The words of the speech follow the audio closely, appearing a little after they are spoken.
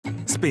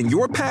Spin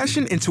your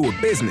passion into a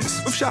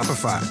business with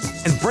Shopify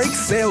and break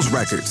sales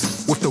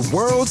records with the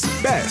world's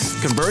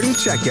best converting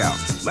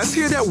checkout. Let's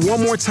hear that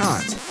one more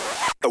time.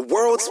 The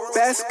world's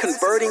best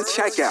converting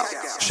checkout.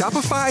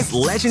 Shopify's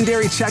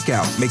legendary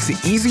checkout makes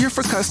it easier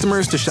for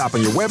customers to shop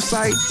on your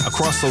website,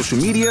 across social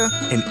media,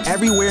 and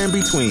everywhere in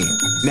between.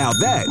 Now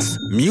that's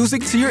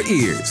music to your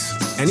ears.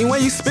 Any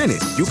way you spin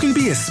it, you can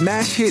be a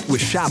smash hit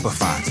with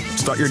Shopify.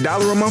 Start your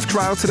 $1 a month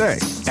trial today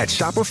at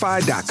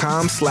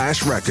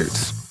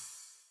shopify.com/records.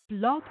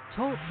 Blog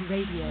Talk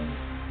Radio.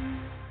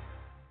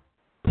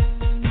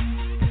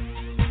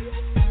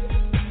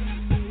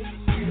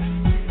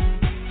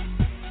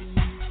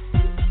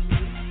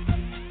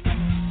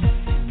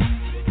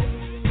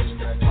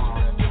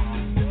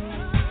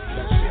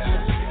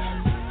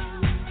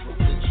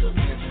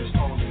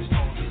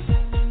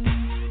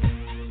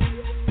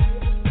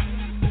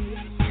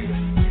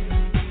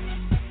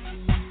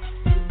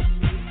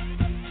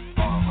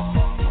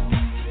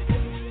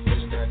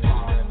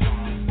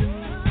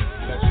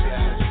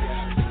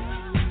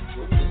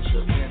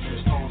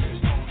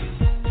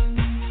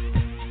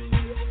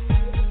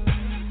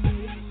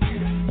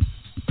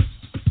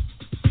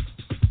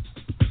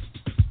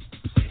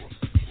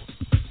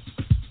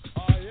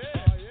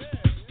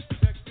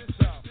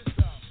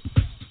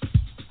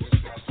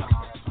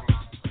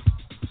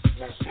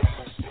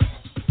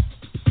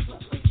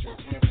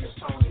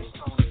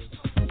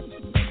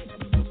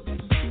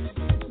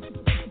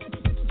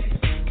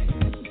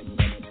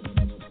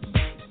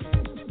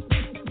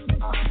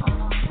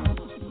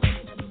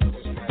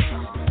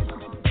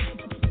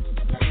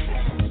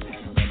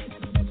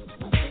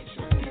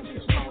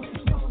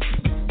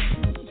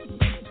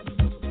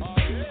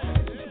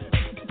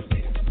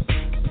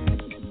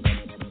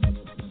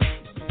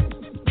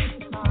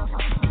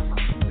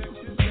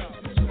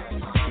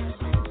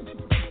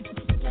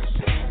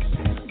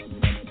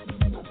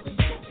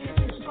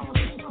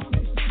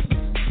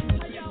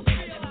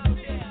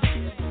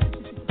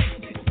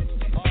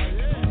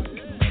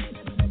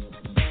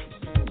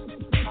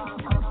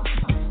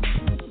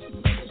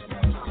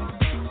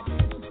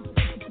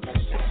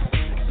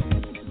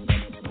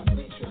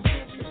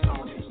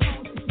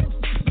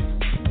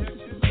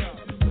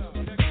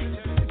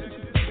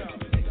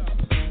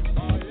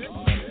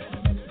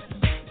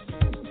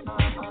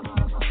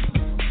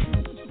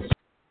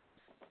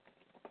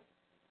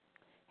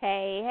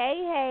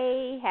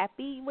 Hey,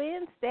 happy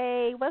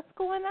Wednesday. What's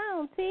going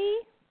on,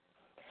 T?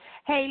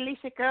 Hey,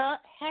 Lissha, girl,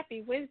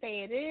 happy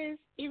Wednesday it is,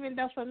 even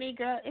though for me,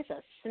 girl, it's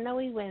a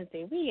snowy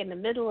Wednesday. We in the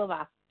middle of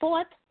our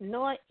fourth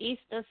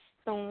nor'easter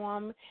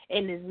storm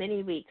in as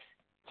many weeks.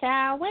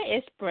 Child, where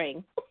is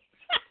spring?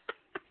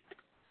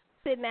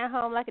 Sitting at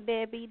home like a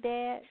deadbeat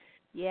dad?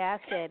 Yeah,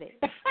 I said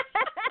it.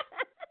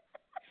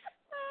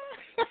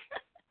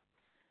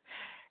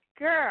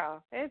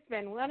 Girl, it's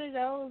been one of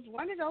those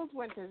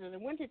winters, and the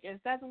winter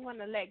just doesn't want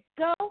to let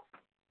go.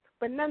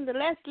 But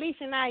nonetheless,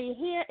 Lissha and I are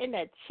here in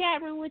the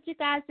chat room with you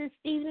guys this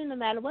evening, no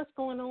matter what's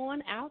going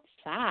on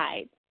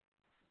outside.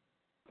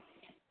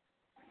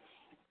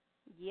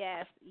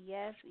 Yes.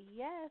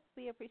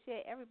 We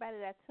appreciate everybody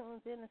that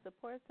tunes in and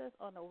supports us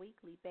on a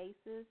weekly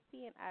basis.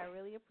 T and I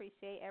really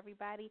appreciate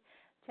everybody.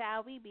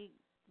 Child, we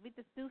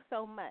just do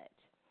so much.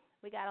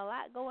 We got a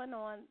lot going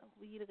on.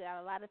 We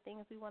got a lot of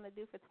things we want to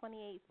do for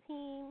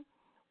 2018.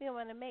 We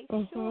want to make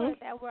sure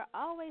that we're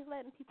always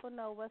letting people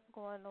know what's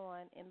going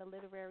on in the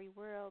literary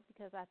world,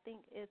 because I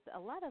think it's a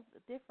lot of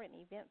different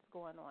events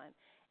going on.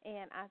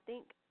 And I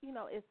think,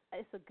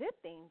 it's a good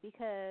thing,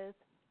 because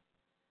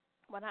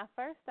when I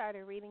first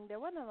started reading, there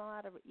wasn't a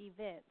lot of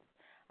events.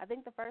 I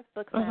think the first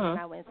book signing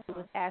I went to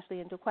was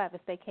Ashley and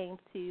Jaquavis. They came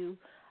to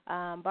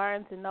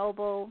Barnes &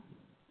 Noble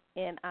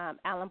in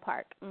Allen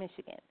Park,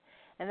 Michigan.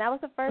 And that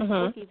was the first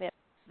book event,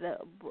 the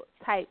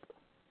type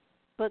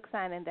book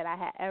signing that I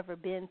had ever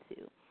been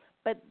to.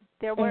 But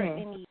there weren't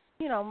any,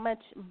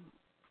 much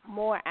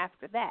more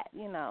after that,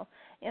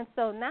 And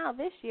so now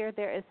this year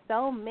there is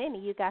so many.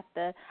 You got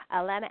the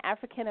Atlanta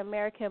African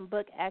American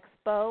Book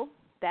Expo.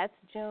 That's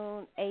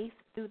June 8th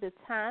through the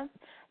 10th.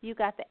 You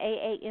got the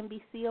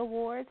AAMBC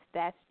Awards.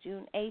 That's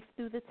June 8th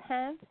through the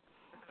 10th.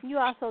 You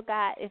also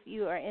got, if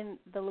you are in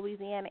the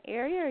Louisiana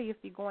area or if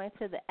you're going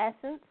to the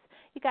Essence,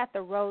 you got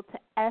the Road to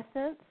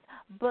Essence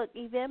book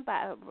event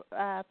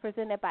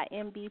presented by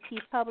MBP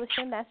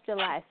Publishing. That's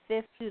July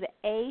 5th through the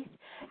 8th.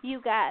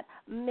 You got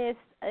Miss,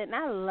 and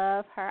I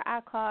love her.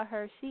 I call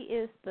her, she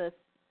is the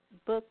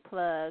book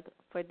plug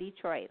for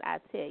Detroit, I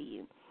tell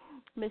you.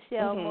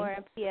 Michelle Moore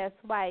and P.S.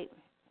 White,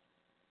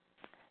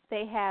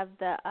 they have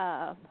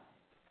the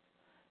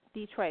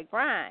Detroit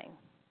Grind.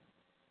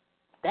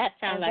 That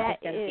sounds like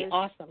it's going to be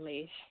awesome,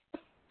 Lish.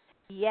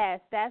 Yes,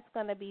 that's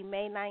going to be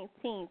May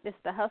 19th. It's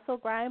the Hustle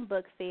Grind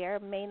Book Fair,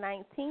 May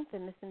 19th,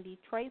 and it's in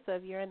Detroit. So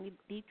if you're in the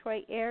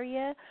Detroit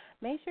area,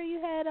 make sure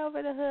you head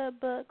over to Hood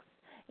Books.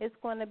 It's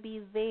going to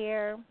be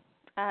there.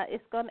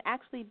 It's going to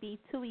actually be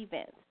two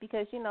events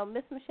because,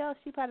 Miss Michelle,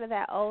 she's part of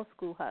that old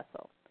school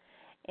hustle.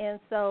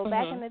 And so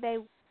back in the day,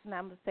 and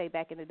I'm going to say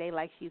back in the day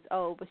like she's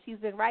old, but she's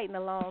been writing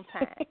a long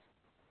time.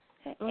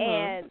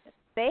 And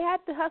they had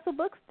to hustle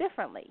books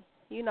differently.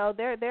 You know,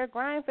 their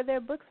grind for their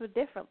books were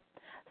different.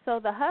 So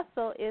the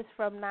hustle is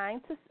from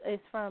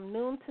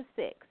noon to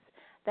 6.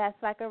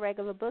 That's like a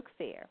regular book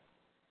fair.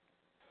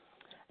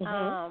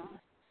 Mm-hmm.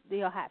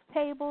 You'll have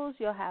tables.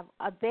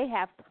 They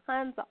have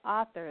tons of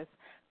authors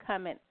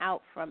coming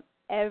out from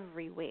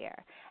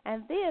everywhere,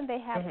 and then they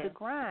have the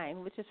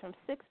grind, which is from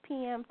 6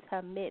 p.m.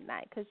 to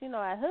midnight. Because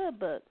at Hood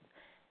Books,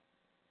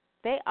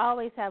 they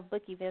always have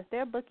book events.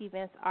 Their book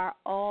events are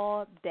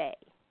all day.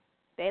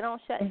 They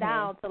don't shut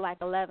down till like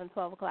 11,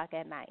 12 o'clock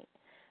at night.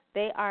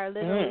 They are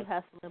literally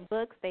hustling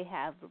books. They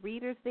have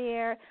readers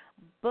there,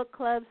 book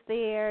clubs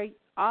there,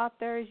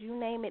 authors, you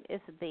name it,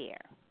 it's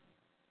there.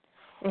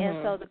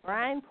 And so the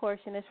grind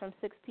portion is from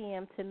 6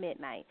 p.m. to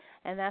midnight,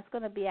 and that's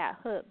going to be at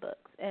Hood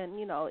Books. And,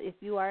 if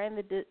you are in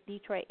the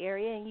Detroit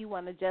area and you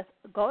want to just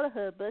go to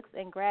Hood Books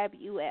and grab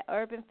you at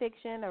urban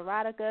fiction,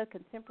 erotica,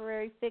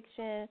 contemporary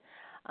fiction,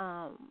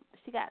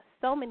 she got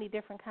so many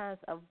different kinds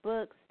of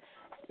books.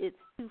 It's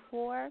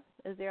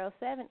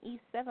 2407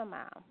 East 7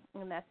 Mile,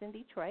 and that's in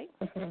Detroit.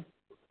 So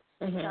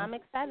I'm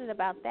excited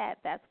about that.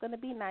 That's going to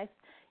be nice.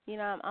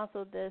 I'm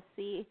also the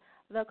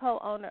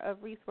co-owner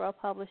of Reese World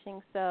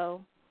Publishing,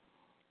 so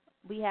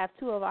we have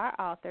two of our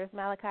authors,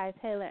 Malachi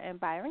Taylor and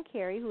Byron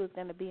Carey, who is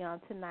going to be on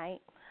tonight.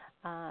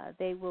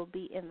 They will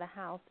be in the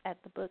house at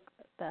the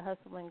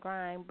Hustle and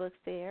Grind Book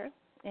Fair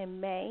in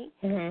May.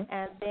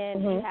 And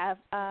then you have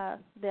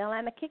the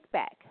Atlanta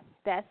Kickback.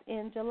 That's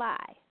in July.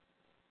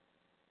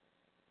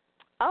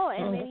 Oh,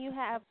 and then you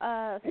have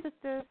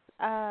Sisters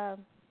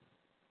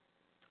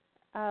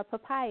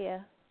Papaya.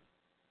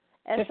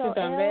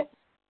 SOL.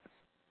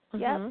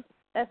 Yep.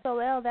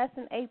 SOL, that's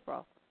in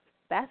April.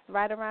 That's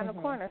right around the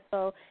corner.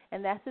 So,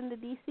 and that's in the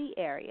D.C.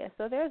 area.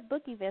 So there's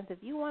book events. If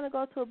you want to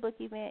go to a book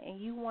event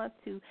and you want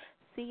to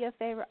see your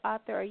favorite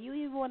author, or you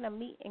even want to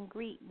meet and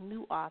greet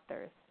new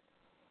authors,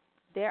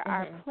 there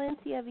are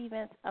plenty of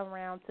events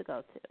around to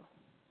go to.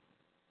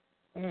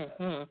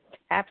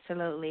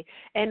 Absolutely.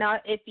 And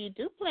if you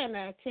do plan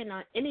to attend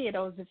on any of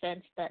those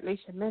events that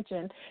Lissha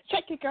mentioned,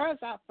 check your girls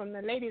out from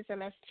the Ladies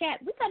and Let's Chat.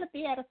 We're going to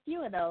be at a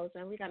few of those,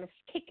 and we're going to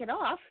kick it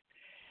off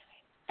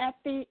at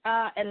the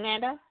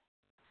Atlanta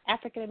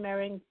African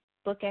American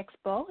Book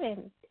Expo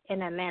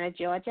in Atlanta,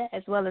 Georgia,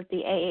 as well as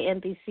the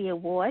AAMBC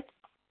Awards.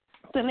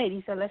 The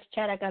Ladies and Let's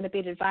Chat are going to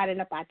be dividing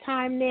up our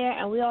time there,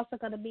 and we're also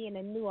going to be in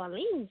the New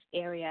Orleans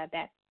area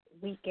that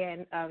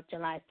weekend of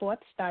July 4th,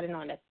 starting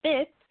on the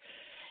 5th.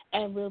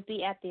 And we'll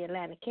be at the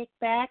Atlanta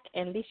Kickback,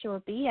 and Lissha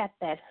will be at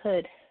that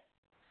Hood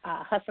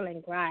Hustle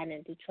and Grind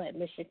in Detroit,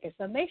 Michigan.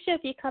 So make sure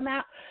if you come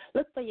out,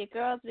 look for your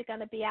girls. We're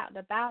going to be out and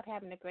about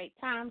having a great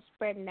time,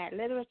 spreading that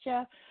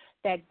literature,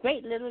 that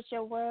great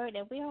literature word,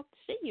 and we hope to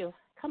see you.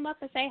 Come up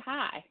and say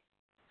hi.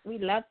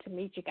 We'd love to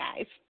meet you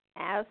guys.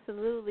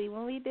 Absolutely.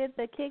 When we did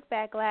the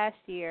kickback last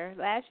year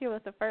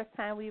was the first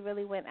time we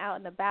really went out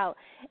and about,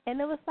 and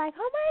it was like,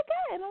 oh, my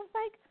God. And I was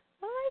like,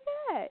 oh, my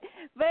God.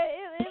 But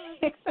it was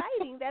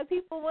exciting that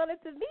people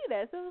wanted to meet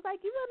us. It was like,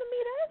 you want to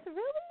meet us?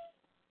 Really?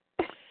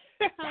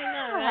 I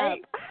know,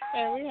 right?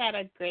 And we had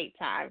a great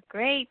time.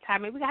 Great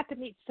time. And we got to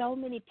meet so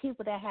many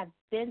people that have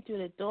been through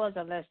the doors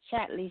of Let's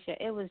Chat, Lissha.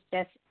 It was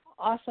just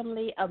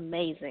awesomely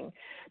amazing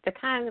to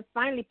kind of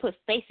finally put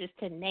faces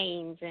to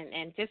names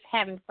and just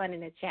having fun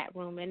in the chat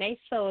room. And they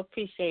so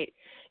appreciate,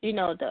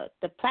 the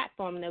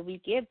platform that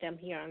we give them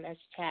here on Let's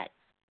Chat.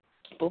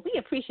 But we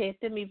appreciate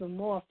them even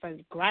more for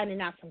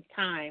grinding out some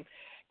time,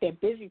 their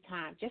busy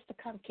time, just to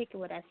come kick it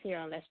with us here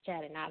on Let's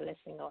Chat and our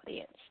listening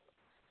audience.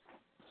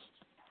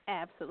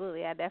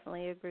 Absolutely. I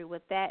definitely agree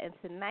with that. And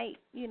tonight,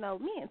 me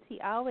and T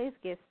always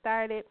get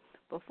started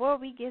before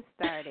we get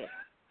started.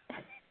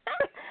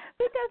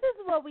 Because this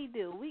is what we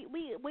do.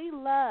 We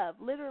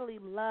literally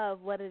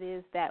love what it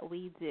is that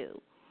we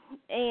do.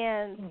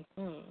 And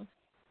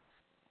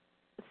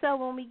so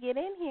when we get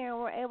in here and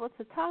we're able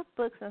to talk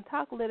books and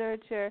talk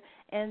literature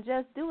and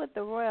just do it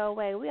the royal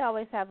way, we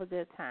always have a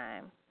good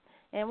time.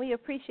 And we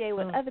appreciate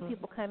when other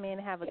people come in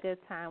and have a good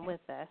time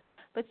with us.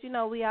 But,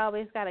 we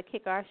always got to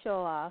kick our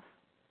show off.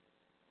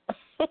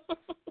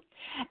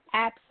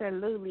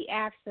 Absolutely,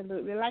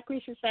 absolutely. Like we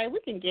should say, we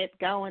can get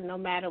going no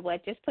matter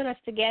what. Just put us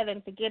together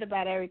and forget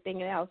about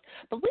everything else.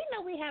 But we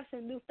know we have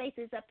some new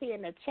faces up here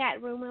in the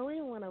chat room, and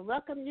we want to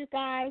welcome you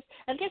guys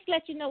and just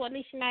let you know what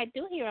Lissha and I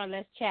do here on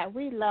Let's Chat.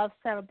 We love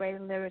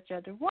celebrating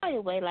literature the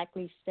royal way, like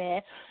we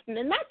said.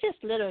 And not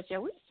just literature.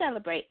 We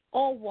celebrate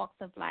all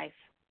walks of life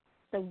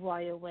the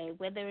royal way,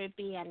 whether it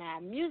be in our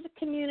music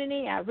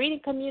community, our reading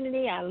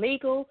community, our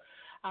legal,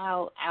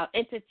 our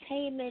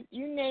entertainment,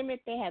 you name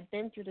it, they have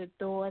been through the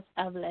doors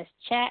of Let's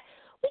Chat.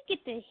 We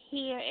get to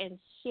hear and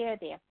share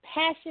their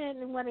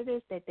passion and what it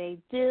is that they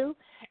do.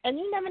 And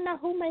you never know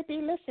who may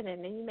be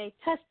listening, and you may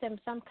touch them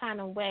some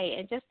kind of way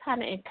and just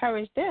kind of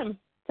encourage them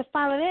to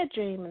follow their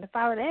dream and to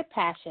follow their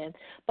passion.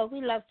 But we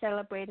love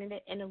celebrating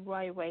it in a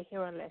royal way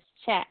here on Let's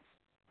Chat.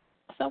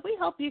 So we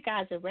hope you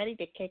guys are ready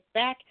to kick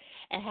back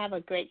and have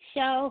a great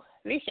show.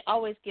 Lissha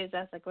always gives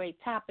us a great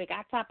topic.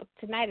 Our topic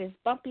tonight is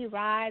Bumpy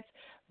Rides,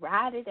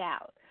 Ride It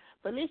Out.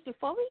 But Lissha,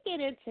 before we get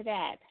into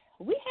that,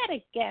 we had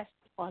a guest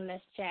on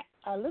Let's Chat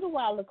a little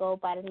while ago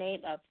by the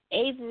name of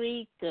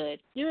Avery Good.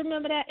 You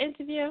remember that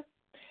interview?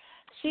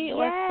 She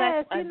was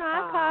such a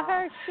I call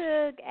her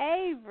Suge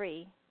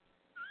Avery.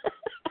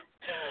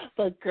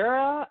 But,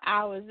 girl,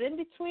 I was in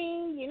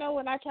between.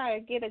 When I try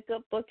to get a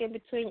good book in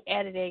between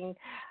editing,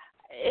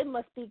 it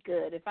must be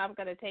good if I'm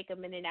going to take a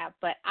minute out.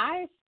 But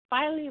I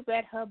finally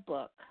read her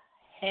book,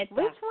 Head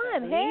Doctor. Which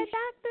one? Head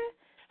Doctor?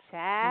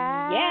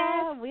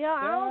 Child. Yes.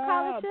 I don't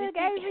call her Suge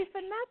Avery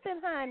for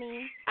nothing,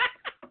 honey.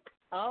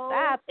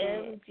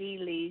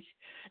 OMG, Leash.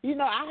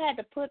 I had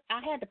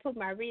to put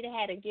my reader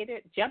hat and get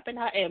it, jump in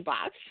her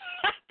inbox.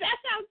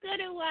 That's how good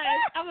it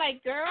was. I'm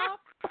like, girl.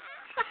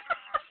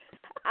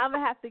 I'm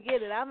going to have to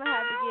get it. I'm going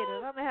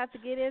to have to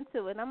get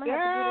into it. I'm going to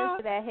have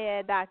to get into that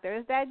Head Doctor.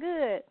 Is that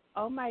good?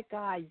 Oh, my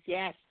God,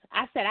 yes.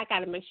 I said I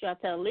got to make sure I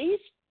tell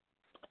Leash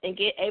and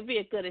get Avery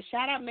a good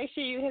shout-out. Make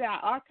sure you hit our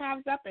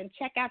archives up and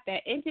check out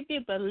that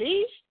interview. But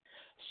Leash,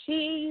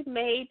 she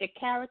made the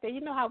character.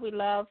 You know how we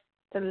love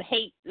to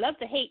hate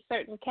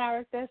certain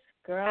characters?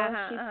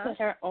 Girl, she put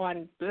her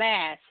on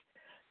blast.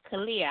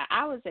 Kalia,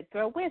 I was a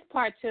girl. Where's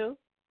part 2?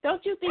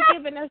 Don't you be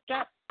giving us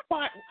that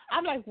part.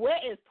 I'm like, where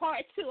is part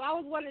 2? I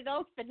was one of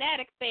those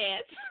fanatic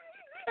fans.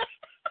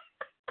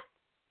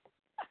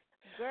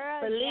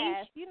 Girl, Believe,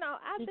 yes.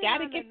 I've been got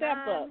to get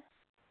that book.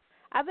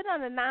 I've been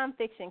on a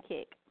nonfiction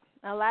kick.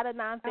 A lot of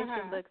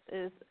nonfiction books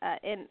is,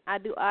 and I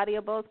do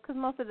audiobooks because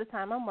most of the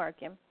time I'm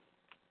working.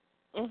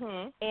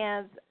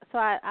 And so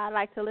I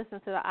like to listen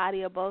to the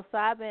audiobooks. So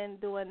I've been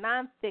doing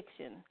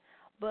nonfiction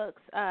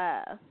books.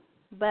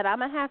 But I'm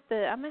gonna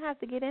have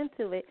to get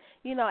into it.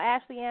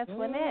 Ashley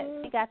Antoinette,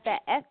 she got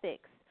that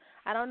ethics.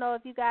 I don't know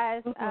if you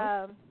guys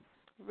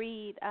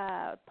read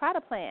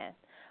Prada Plan,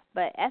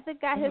 but Ethic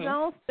got his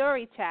own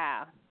story,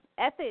 child.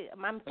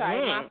 Moth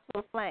to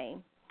a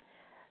Flame.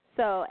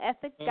 So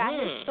Ethic got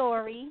his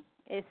story.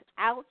 It's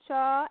out,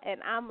 y'all,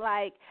 and I'm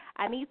like,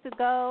 I need to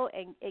go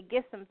and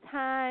get some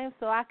time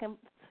so I can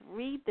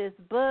read this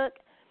book.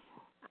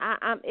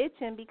 I'm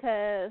itching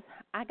because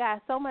I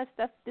got so much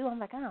stuff to do. I'm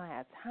like, I don't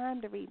have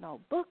time to read no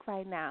book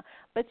right now.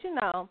 But, this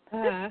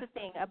is the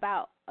thing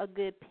about a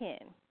good pen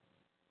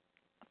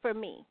for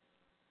me.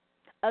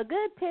 A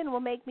good pen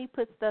will make me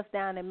put stuff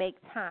down and make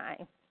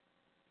time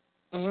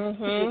to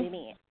get it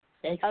in.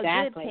 Exactly.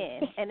 A good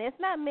pen. And it's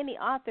not many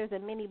authors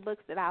and many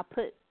books that I'll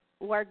put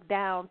work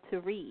down to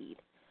read.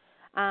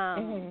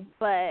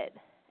 But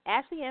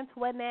Ashley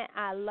Antoinette,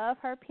 I love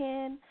her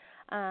pen,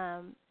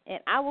 and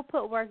I will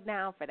put work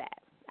down for that.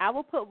 I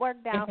will put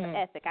work down for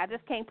Ethic. I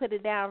just can't put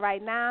it down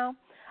right now.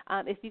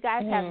 If you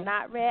guys have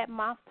not read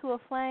Moth to a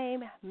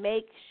Flame,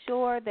 make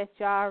sure that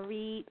y'all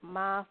read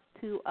Moth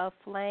to a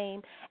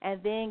Flame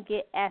and then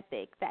get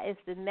Ethic. That is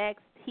the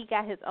next. He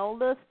got his own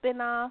little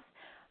spinoff.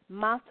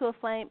 Moth to a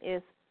Flame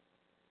is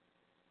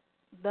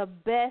the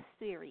best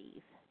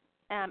series.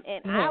 And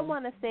I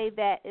want to say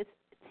that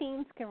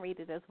teens can read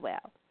it as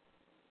well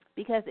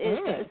because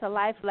it's a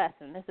life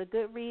lesson. It's a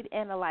good read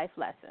and a life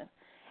lesson.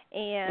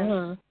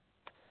 And,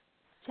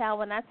 child,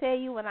 when I tell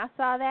you, when I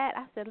saw that,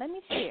 I said, let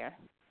me share.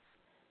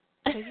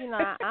 Because,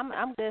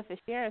 I'm good for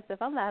sharing stuff.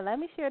 I'm like, let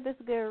me share this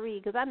good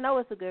read because I know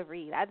it's a good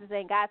read. I just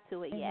ain't got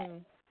to it yet.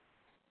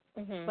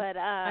 But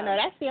I know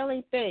that's the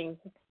only thing.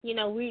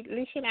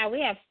 Lissha and I,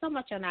 we have so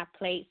much on our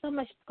plate, so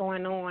much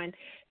going on,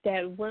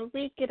 that when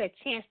we get a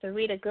chance to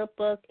read a good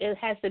book, it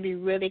has to be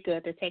really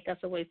good to take us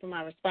away from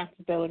our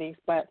responsibilities.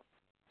 But,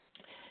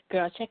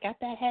 girl, check out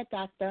that Head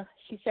Doctor.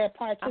 She said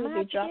part 2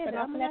 will be dropping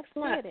off next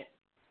month.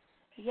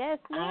 Yes,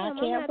 ma'am. I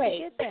can't wait.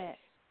 To get that.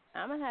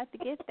 I'm going to have to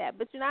get that.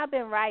 But, I've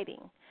been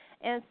writing.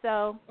 And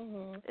so,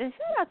 and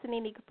shout out to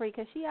Nene Capri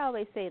because she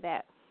always say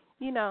that,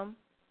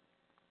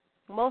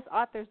 most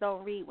authors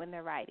don't read when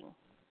they're writing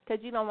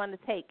because you don't want to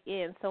take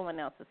in someone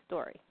else's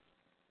story.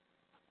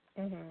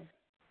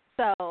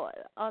 So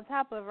on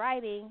top of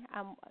writing,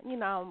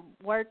 I'm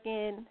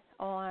working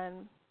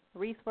on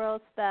Reese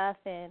World stuff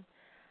and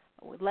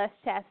Let's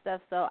Chat stuff.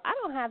 So I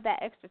don't have that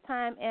extra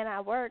time, and I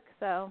work.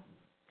 So,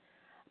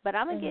 but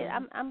I'm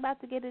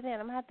about to get it in.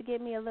 I'm gonna have to get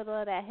me a little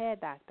of that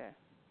Head Doctor.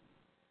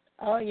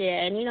 Oh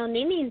yeah, and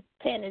Nene's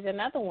pen is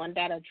another one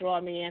that'll draw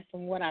me in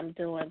from what I'm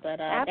doing. But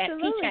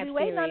absolutely, that we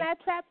waiting on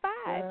that Trap 5.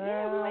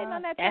 Yeah, we waiting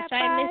on that Trap 5.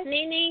 That's right, Miss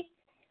Nene.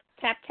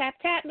 Tap tap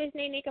tap, Miss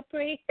Nene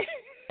Capri.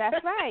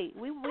 That's right.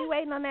 We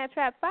waiting on that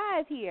Trap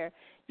 5 here.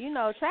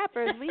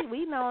 Trappers,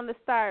 we known to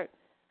start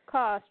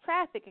cause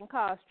traffic and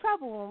cause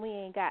trouble when we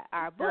ain't got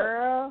our book.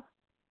 Girl.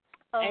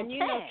 And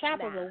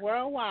trappers are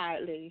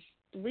worldwide, Lish.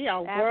 We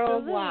are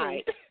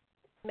worldwide.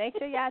 Make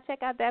sure y'all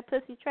check out that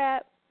Pussy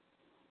Trap.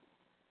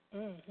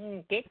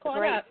 Get caught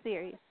Great up.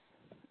 Series.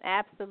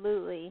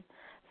 Absolutely.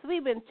 So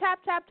we've been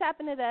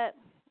chopping it up.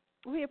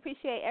 We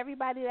appreciate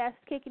everybody that's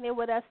kicking it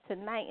with us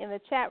tonight in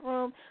the chat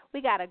room.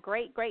 We got a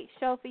great, great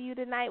show for you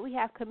tonight. We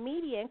have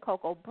comedian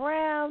Coco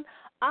Brown,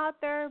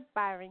 author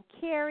Byron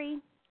Carey,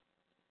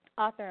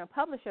 author and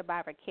publisher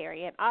Byron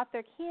Carey, and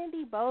author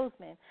Chandi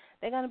Bozeman.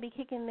 They're going to be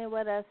kicking it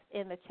with us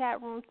in the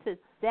chat room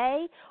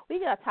today. We're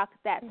going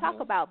to talk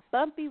about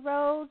bumpy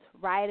roads,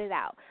 ride it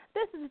out.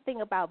 This is the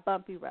thing about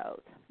bumpy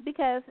roads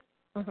because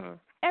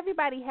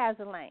everybody has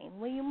a lane.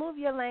 When you move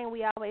your lane,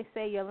 we always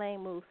say your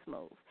lane moves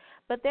smooth.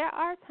 But there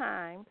are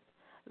times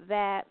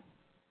that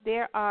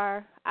there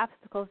are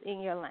obstacles in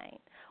your lane,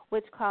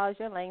 which cause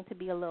your lane to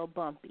be a little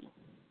bumpy.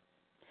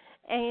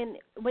 And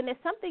when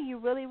it's something you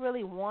really,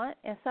 really want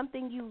and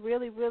something you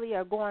really, really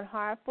are going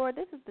hard for,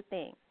 this is the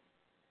thing.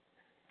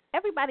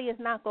 Everybody is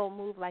not going to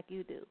move like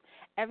you do.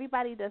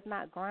 Everybody does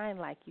not grind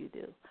like you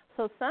do.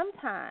 So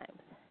sometimes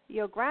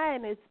your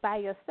grind is by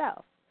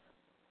yourself.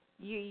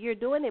 You're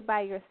doing it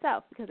by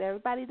yourself because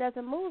everybody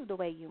doesn't move the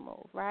way you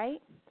move,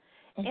 right?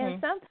 Mm-hmm.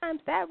 And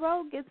sometimes that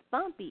road gets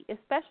bumpy,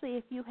 especially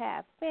if you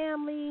have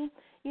family.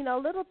 You know,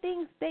 little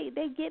things, they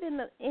get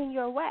in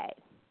your way.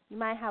 You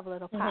might have a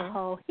little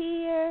pothole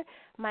here,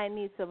 might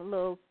need some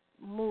little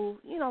move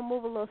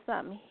a little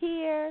something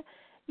here.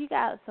 You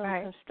got some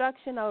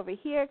construction over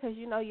here because,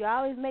 you know, you're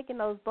always making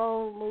those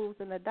bold moves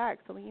in the dark.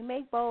 So when you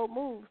make bold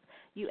moves,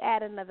 you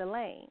add another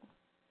lane.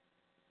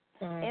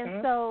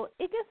 And so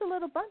it gets a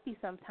little bumpy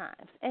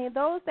sometimes. And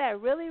those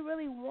that really,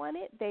 really want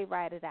it, they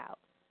ride it out.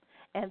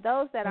 And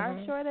those that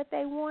aren't sure that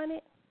they want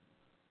it,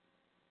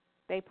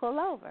 they pull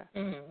over.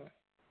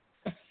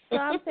 So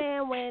I'm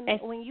saying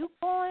when you're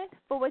going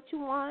for what you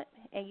want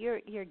and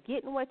you're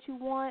getting what you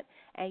want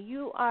and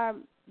you are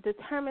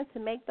determined to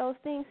make those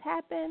things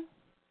happen,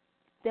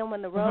 then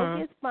when the road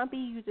gets bumpy,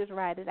 you just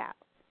ride it out.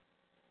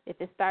 If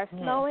it starts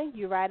snowing,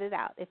 you ride it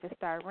out. If it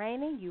starts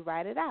raining, you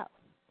ride it out.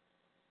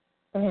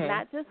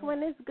 Not just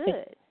when it's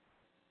good.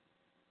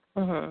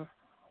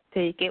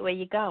 Till you get where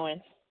you're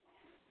going.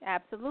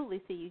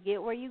 Absolutely, till you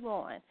get where you're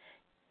going.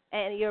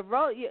 And your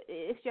road,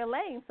 it's your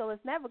lane, so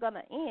it's never going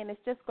to end. It's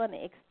just going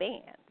to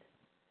expand.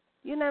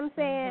 You know what I'm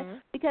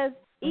saying? Because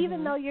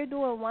even though you're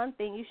doing one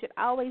thing, you should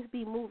always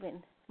be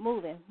moving.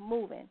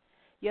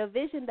 Your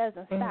vision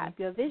doesn't stop.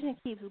 Your vision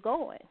keeps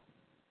going.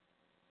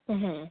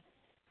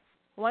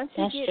 Once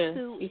you get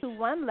to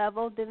one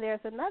level, then there's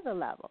another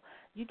level.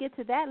 You get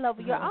to that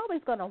level, you're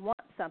always going to want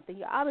something.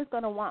 You're always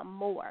going to want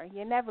more.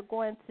 You're never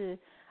going to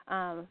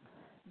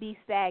be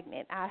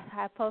stagnant.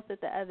 I posted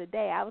the other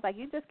day. I was like,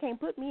 you just can't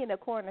put me in a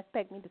corner and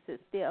expect me to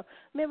sit still.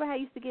 Remember how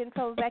you used to get in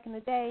trouble back in the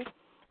day?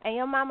 And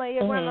your mama or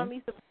your grandmama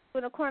used to put you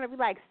in a corner and be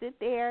like, sit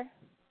there.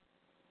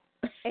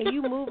 And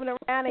you moving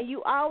around and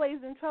you always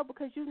in trouble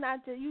because you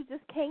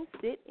just can't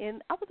sit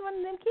in. I was one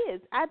of them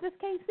kids. I just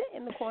can't sit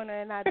in the corner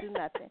and not do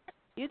nothing.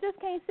 You just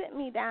can't sit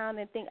me down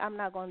and think I'm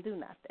not going to do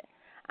nothing.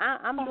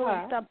 I'm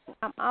doing something.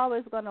 I'm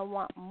always going to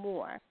want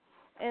more.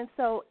 And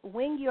so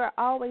when you're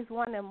always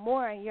wanting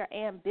more and you're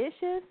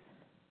ambitious,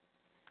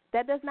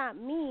 that does not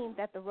mean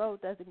that the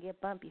road doesn't get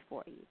bumpy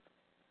for you.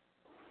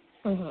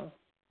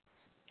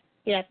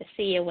 You have to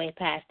see your way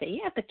past it.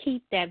 You have to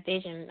keep that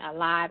vision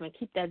alive and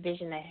keep that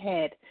vision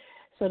ahead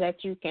so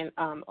that you can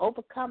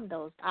overcome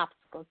those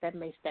obstacles that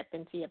may step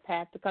into your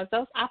path, because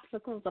those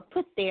obstacles are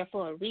put there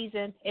for a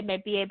reason. It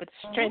may be able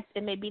to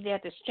it may be there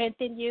to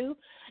strengthen you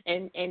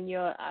and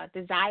your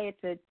desire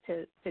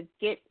to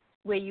get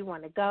where you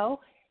want to go.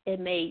 It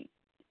may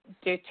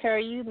deter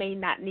you, may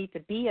not need to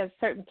be a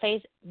certain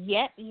place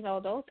yet. You know,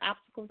 those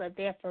obstacles are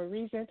there for a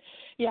reason.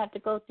 You have to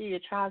go through your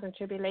trials and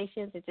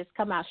tribulations and just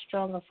come out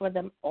stronger for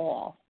them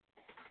all.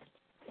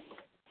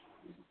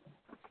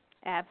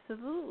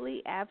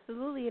 Absolutely.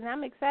 And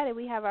I'm excited.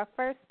 We have our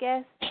first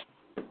guest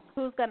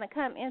who's going to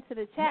come into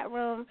the chat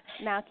room.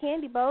 Now,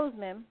 Candy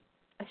Bozeman,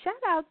 a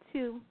shout-out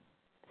to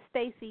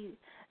Stacy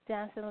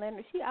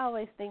Johnson-Leonard. She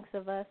always thinks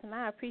of us, and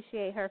I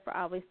appreciate her for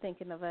always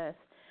thinking of us,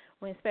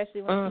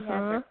 especially when she has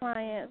her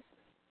clients.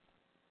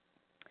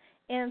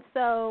 And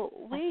so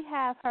we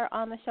have her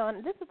on the show,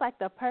 and this is like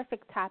the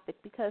perfect topic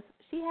because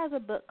she has a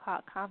book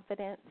called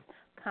Confidence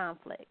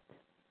Conflict.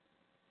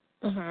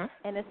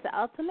 And it's the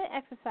ultimate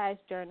exercise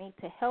journey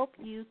to help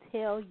you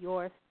tell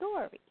your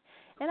story.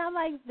 And I'm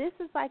like, this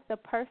is like the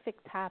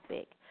perfect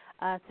topic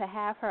to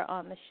have her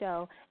on the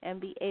show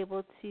and be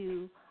able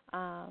to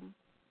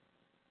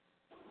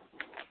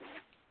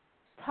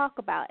talk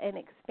about and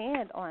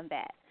expand on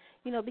that.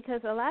 You know,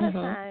 because a lot of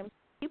times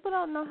people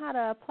don't know how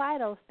to apply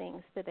those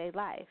things to their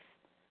life.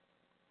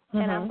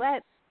 And I'm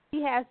glad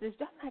she has this,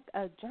 like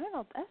a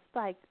journal. That's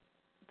like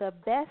the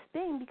best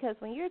thing, because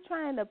when you're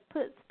trying to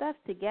put stuff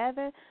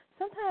together,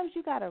 sometimes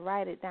you got to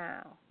write it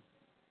down.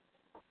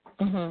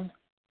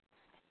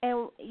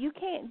 And you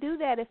can't do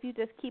that if you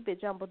just keep it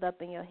jumbled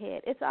up in your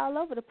head. It's all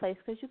over the place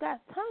because you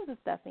got tons of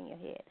stuff in your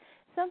head.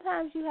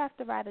 Sometimes you have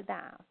to write it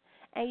down.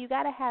 And you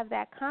got to have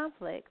that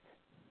conflict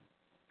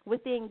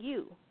within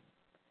you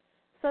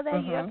so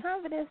that your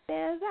confidence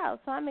stands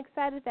out. So I'm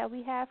excited that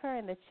we have her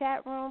in the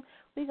chat room.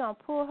 We're going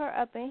to pull her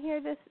up in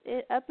here,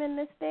 up in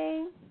this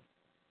thing.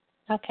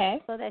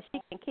 Okay. So that she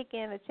can kick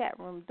in the chat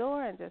room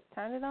door and just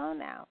turn it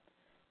on out.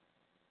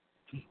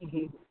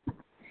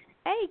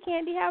 Hey,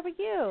 Candy, how are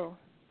you?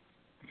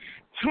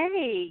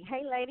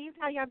 Hey, ladies,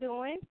 how y'all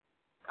doing?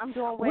 I'm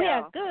doing well. We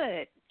are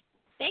good.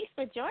 Thanks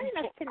for joining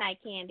us tonight,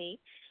 Candy.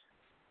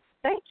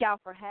 Thank y'all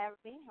for having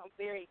me. I'm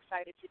very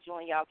excited to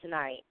join y'all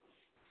tonight.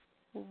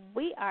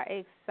 We are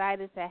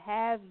excited to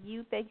have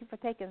you. Thank you for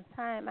taking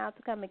time out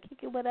to come and kick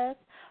it with us.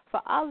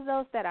 For all of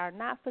those that are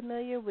not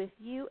familiar with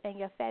you and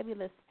your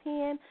fabulous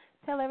pen,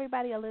 tell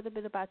everybody a little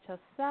bit about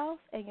yourself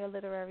and your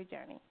literary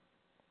journey.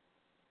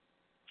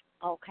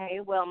 Okay,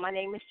 well, my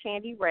name is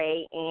Chandi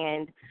Ray,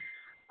 and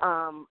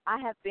I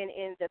have been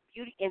in the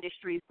beauty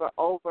industry for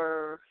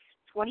over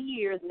 20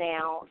 years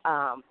now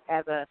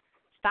as a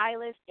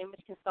stylist, image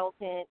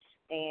consultant,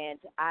 and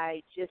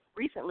I just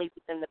recently,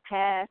 within the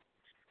past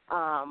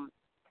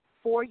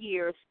 4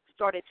 years,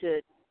 started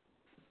to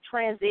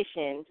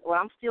transition. Well,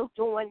 I'm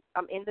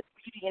in the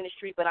beauty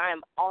industry, but I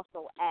am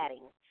also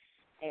adding,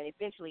 and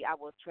eventually I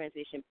will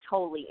transition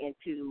totally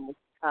into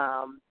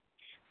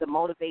the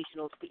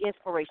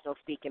inspirational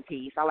speaking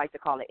piece. I like to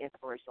call it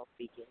inspirational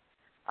speaking.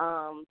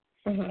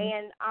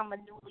 And I'm a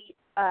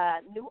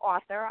new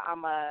author.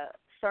 I'm a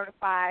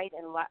certified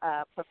and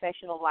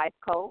professional life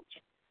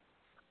coach.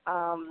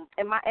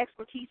 And my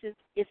expertise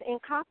is in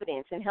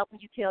confidence and helping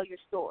you tell your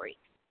story.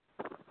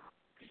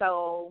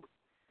 So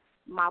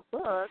my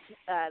book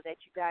that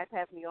you guys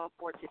have me on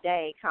for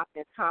today,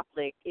 Confidence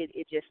Conflict,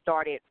 it just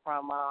started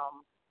from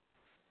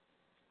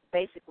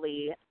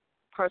basically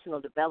personal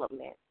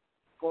development,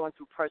 going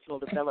through personal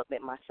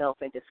development myself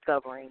and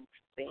discovering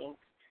things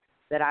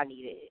that I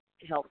needed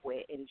help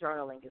with, and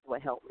journaling is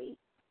what helped me.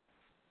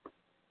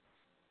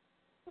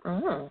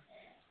 Absolutely.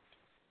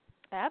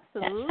 That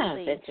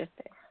sounds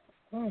interesting.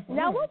 Mm-hmm.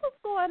 Now, what was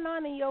going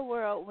on in your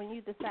world when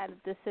you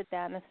decided to sit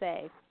down and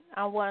say,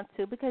 I want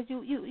to, because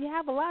you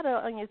have a lot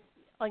on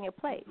your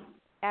plate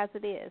as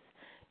it is.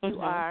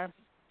 You are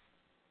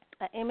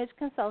an image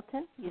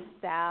consultant, you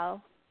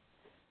style,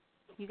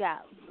 you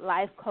got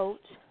life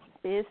coach,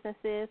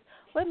 businesses.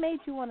 What made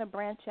you want to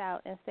branch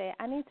out and say,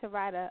 I need to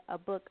write a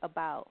book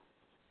about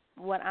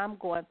what I'm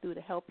going through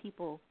to help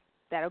people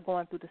that are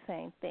going through the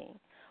same thing?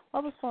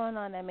 What was going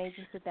on that made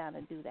you sit down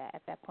and do that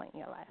at that point in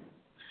your life?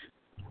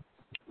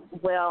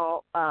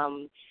 Well,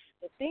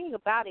 the thing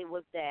about it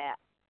was that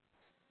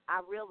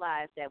I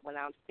realized that when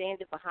I'm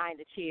standing behind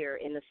the chair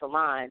in the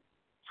salon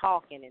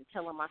talking and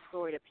telling my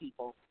story to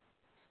people,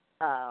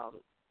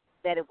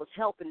 that it was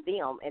helping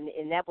them,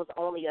 and that was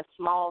only a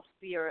small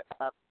sphere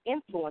of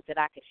influence that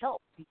I could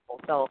help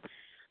people. So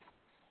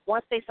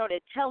once they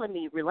started telling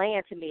me,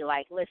 relaying to me,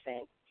 like,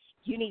 listen,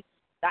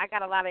 I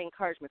got a lot of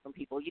encouragement from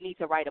people. You need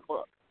to write a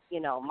book.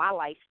 You know, my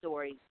life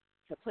story,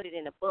 to put it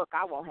in a book,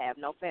 I won't have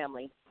no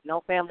family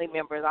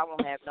members. I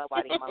won't have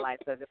nobody in my life.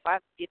 Because if I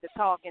get to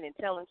talking and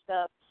telling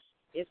stuff,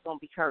 it's going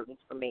to be curtains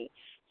for me.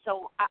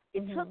 So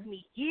it took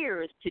me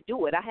years to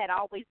do it. I had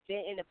always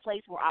been in a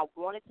place where I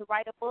wanted to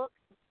write a book,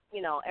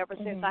 you know, ever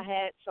since I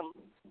had some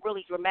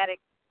really traumatic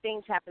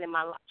things happen in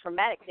my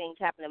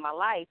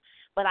life,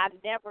 but I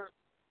never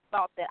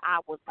thought that I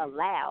was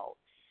allowed.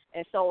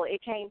 And so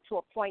it came to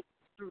a point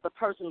through the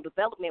personal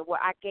development where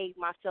I gave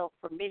myself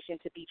permission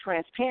to be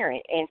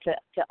transparent and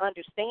to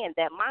understand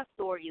that my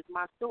story is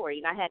my story,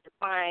 and I had to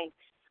find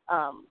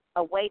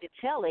a way to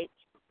tell it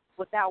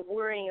without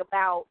worrying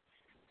about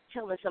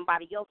telling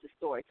somebody else's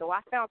story. So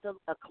I found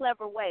a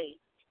clever way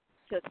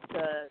to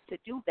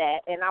do that,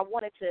 and I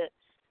wanted to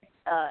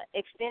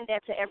extend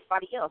that to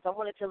everybody else. I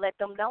wanted to let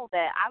them know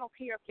that I don't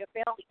care if your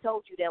family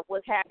told you that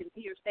what happened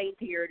here stays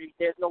here,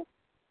 there's no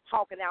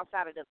talking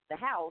outside of the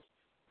house.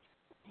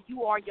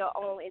 You are your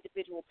own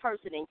individual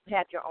person, and you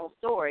have your own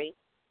story,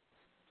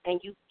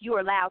 and you're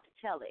allowed to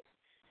tell it.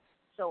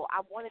 So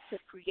I wanted to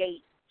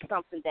create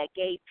something that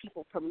gave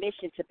people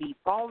permission to be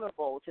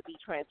vulnerable, to be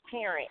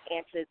transparent,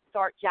 and to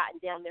start jotting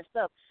down their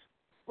stuff,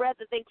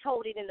 whether they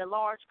told it in a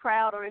large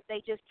crowd or if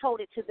they just told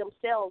it to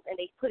themselves and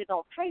they put it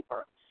on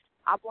paper.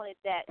 I wanted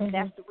that.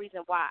 That's the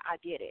reason why I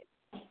did it,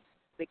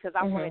 because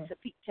I wanted to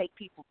take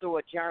people through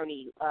a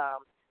journey.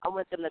 I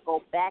want them to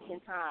go back in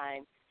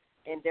time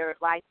in their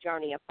life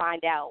journey and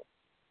find out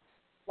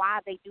why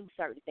they do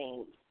certain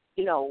things,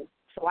 you know.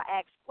 So I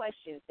ask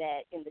questions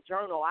that in the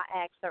journal, I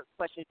ask certain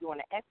questions during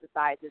the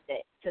exercises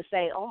that to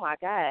say, oh my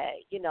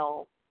God,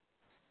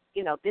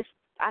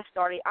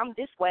 I'm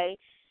this way,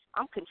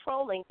 I'm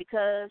controlling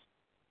because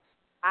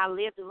I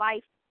lived a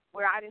life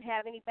where I didn't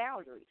have any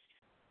boundaries.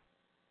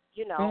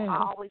 You know,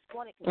 I always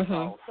wanted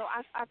control. So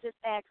I just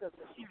asked a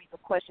series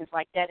of questions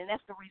like that, and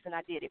that's the reason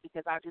I did it,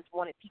 because I just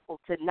wanted people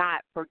to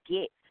not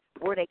forget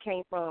where they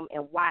came from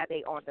and why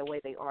they are the way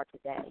they are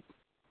today.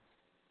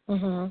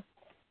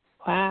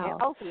 Wow.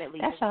 And ultimately,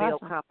 that's just build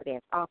awesome.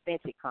 confidence,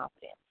 authentic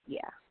confidence.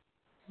 Yeah.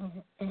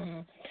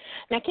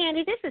 Now,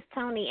 Chandi, this is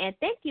Toni, and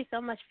thank you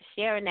so much for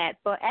sharing that.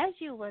 But as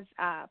you was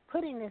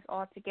putting this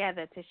all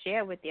together to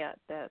share with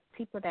the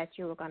people that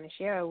you were going to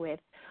share it with,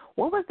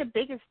 what was the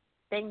biggest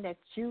thing that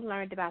you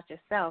learned about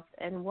yourself,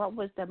 and what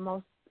was the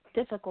most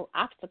difficult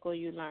obstacle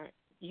you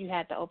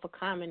had to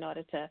overcome in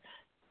order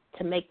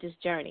to make this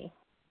journey?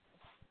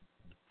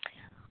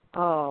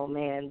 Oh,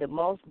 man, the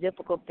most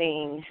difficult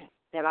thing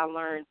that I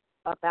learned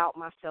about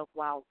myself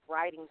while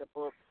writing the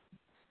book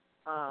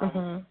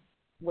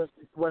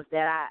was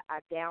that I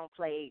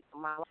downplayed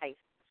my life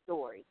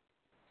story.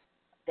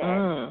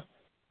 That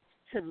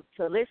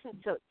to listen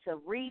to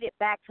read it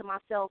back to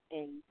myself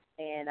and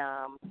and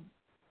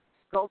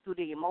go through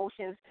the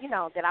emotions,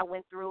 that I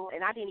went through,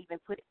 and I didn't even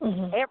put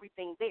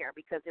everything there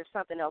because there's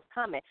something else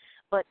coming.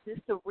 But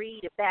just to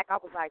read it back, I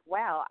was like,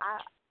 wow,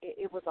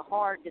 it was a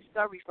hard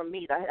discovery for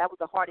me. That was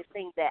the hardest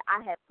thing that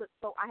I had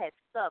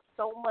stuffed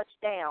so much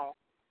down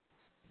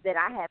that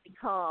I had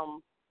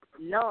become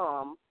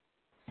numb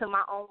to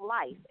my own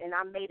life, and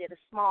I made it a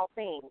small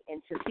thing.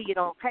 And to see it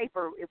on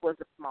paper, it was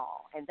a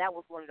small, and that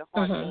was one of the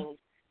hard things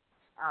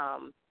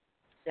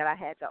that I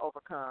had to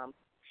overcome.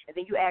 And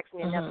then you asked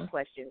me another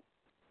question.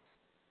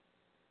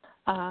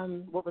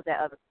 What was that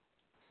other?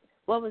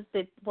 What was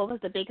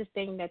the biggest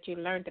thing that you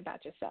learned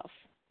about yourself?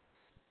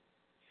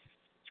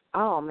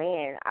 Oh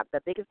man,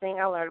 the biggest thing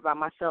I learned about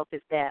myself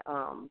is that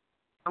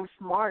I'm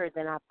smarter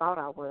than I thought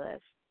I was,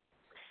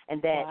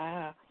 and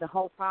that the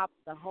whole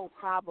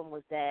problem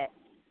was that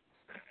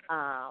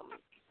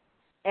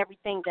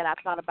everything that I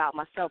thought about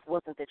myself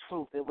wasn't the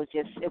truth. It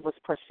was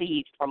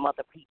perceived from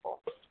other people.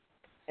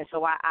 And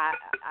so I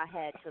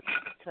had to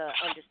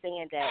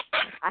understand that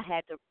I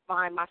had to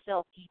find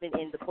myself, even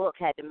in the book,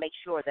 had to make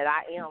sure that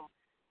I am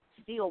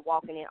still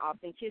walking in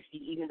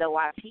authenticity, even though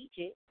I teach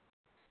it.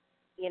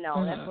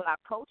 That's what I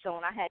coach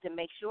on. I had to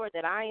make sure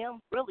that I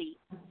am really,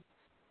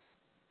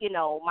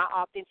 my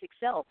authentic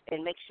self,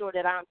 and make sure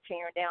that I'm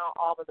tearing down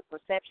all of the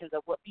perceptions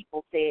of what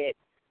people said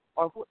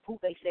or who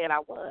they said I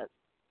was.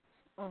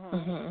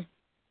 And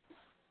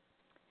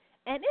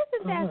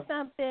isn't that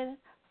something?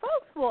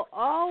 Folks will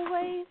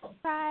always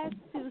try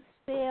to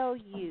sell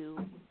you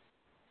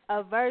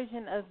a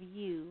version of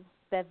you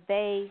that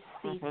they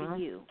see for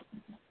you.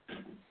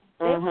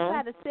 They will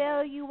try to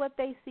sell you what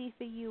they see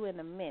for you in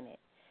a minute,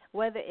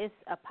 whether it's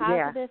a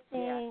positive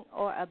thing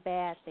or a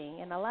bad thing.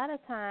 And a lot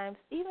of times,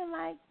 even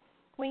like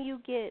when you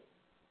get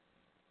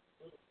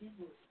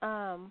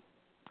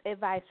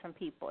advice from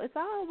people, it's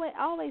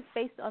always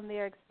based on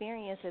their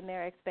experience and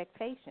their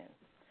expectations.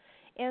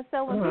 And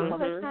so when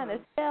people are trying to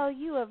sell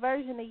you a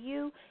version of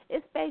you,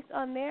 it's based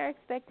on their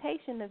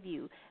expectation of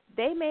you.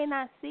 They may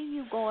not see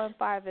you going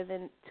farther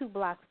than 2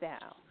 blocks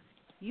down.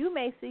 You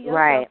may see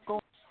yourself going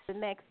to the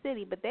next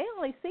city, but they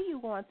only see you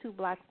going 2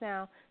 blocks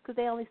down because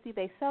they only see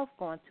themselves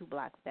going 2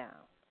 blocks down.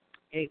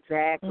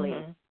 Exactly.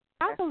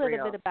 Talk a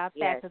little bit about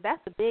that, because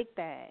that's a big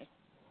thing.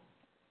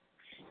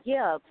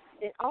 Yeah,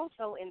 and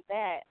also in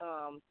that,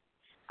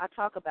 I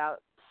talk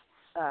about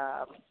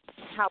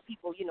how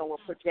people, will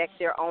project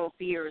their own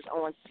fears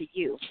onto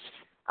you.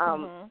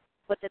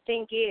 But the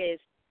thing is,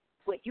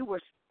 what you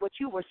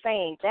were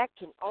saying, that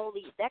can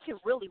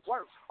really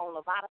work on a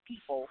lot of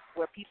people,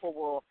 where people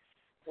will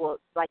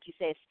like you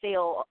said,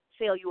 sell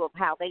you of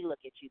how they look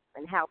at you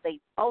and how they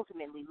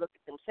ultimately look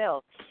at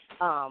themselves.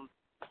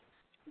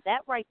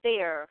 That right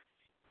there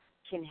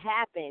can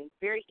happen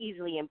very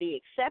easily and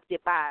be accepted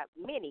by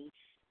many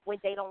when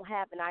they don't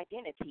have an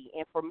identity.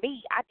 And for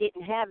me, I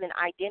didn't have an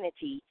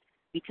identity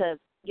because,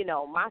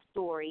 my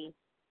story,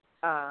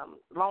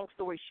 long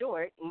story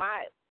short,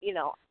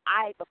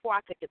 before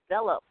I could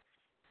develop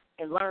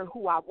and learn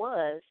who I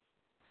was,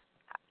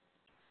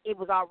 it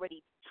was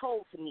already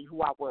told to me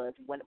who I was.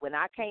 When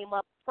I came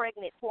up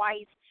pregnant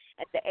twice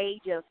at the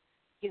age of,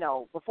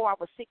 before I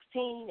was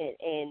 16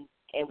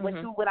 and went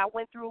through what I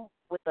went through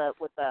with the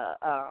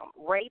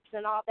rapes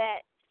and all that,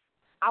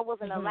 I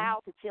wasn't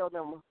allowed to tell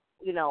them,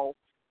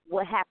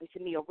 what happened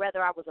to me, or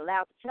whether I was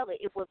allowed to tell it.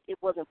 It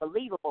wasn't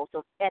believable.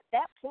 So at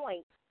that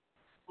point,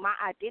 my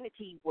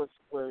identity was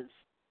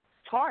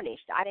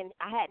tarnished. I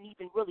hadn't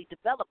even really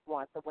developed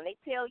one. So when they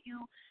tell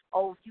you,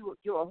 oh,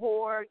 you're a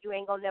whore, you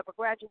ain't gonna never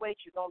graduate,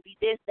 you're gonna be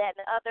this, that,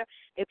 and the other,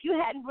 if you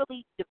hadn't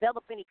really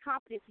developed any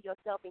confidence in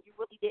yourself and you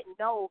really didn't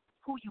know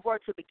who you were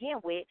to begin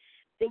with,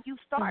 then you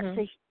start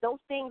to, those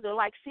things are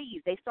like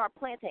seeds. They start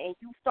planting, and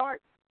you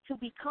start to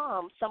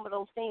become some of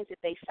those things that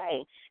they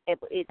say.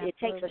 It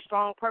takes a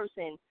strong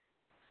person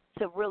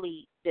to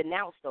really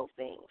denounce those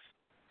things.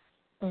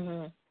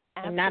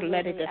 And not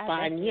let it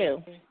define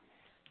you.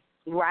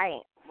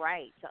 Right.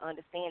 To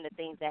understand the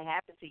things that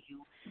happen to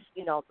you,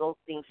 those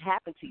things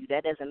happen to you.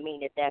 That doesn't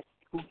mean that that's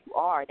who you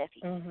are. That's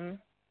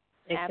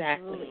Exactly.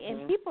 Absolutely.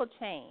 And people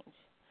change.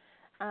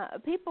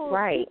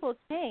 People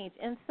change.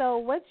 And so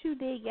what you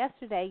did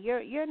yesterday,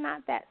 you're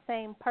not that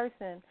same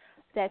person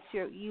that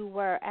you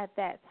were at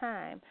that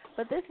time.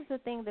 But this is the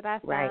thing that I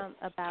found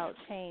about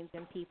change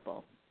in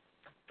people.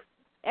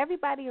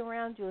 Everybody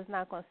around you is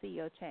not going to see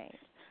your change,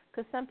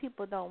 because some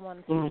people don't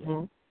want to see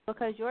it,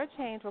 because your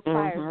change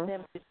requires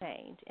them to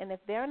change. And if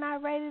they're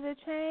not ready to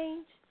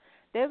change,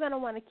 they're going to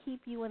want to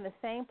keep you in the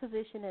same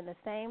position, in the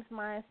same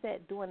mindset,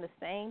 doing the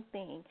same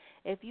thing.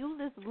 If you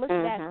just look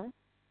back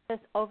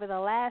just over the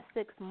last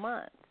 6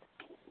 months,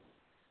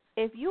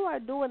 if you are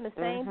doing the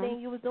same thing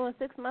you were doing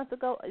 6 months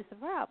ago, it's a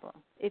problem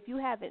if you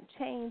haven't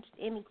changed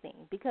anything,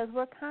 because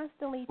we're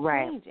constantly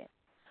changing.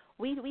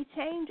 We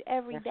change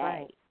every day.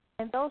 Right.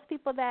 And those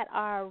people that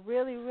are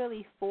really,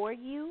 really for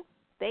you,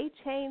 they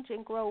change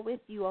and grow with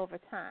you over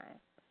time.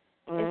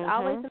 It's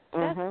always an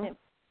investment.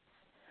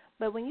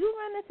 But when you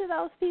run into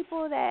those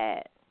people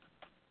that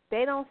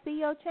they don't see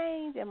your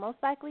change, and most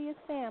likely it's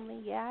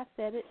family, I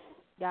said it,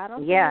 Y'all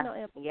don't Yeah. see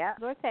no Yeah.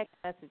 or text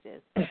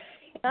messages.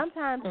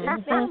 Sometimes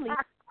it's family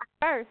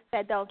first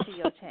that don't see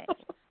your change.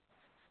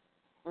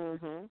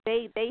 Mhm.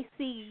 They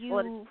see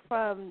you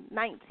from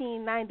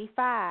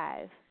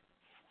 1995.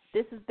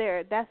 This is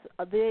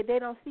they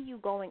don't see you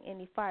going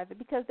any farther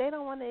because they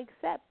don't want to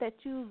accept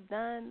that you've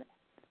done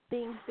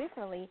things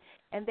differently,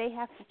 and they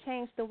have to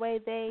change the way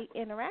they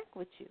interact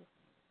with you.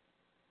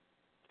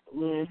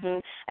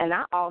 Mhm. And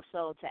I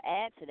also, to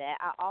add to that,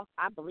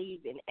 I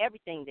believe in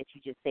everything that you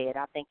just said.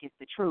 I think it's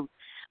the truth.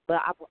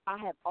 But I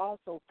have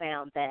also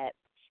found that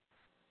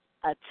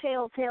a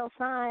telltale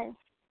sign,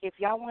 if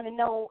y'all want to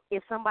know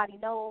if somebody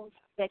knows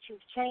that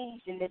you've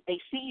changed and that they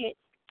see it,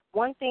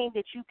 one thing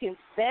that you can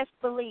best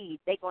believe,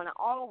 they're going to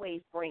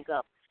always bring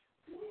up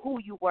who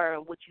you were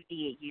and what you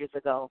did years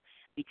ago,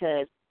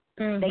 because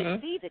they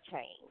see the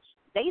change.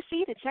 They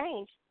see the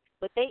change,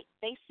 but they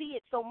see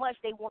it so much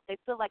they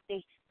feel like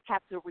they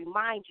have to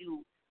remind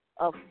you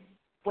of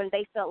when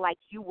they felt like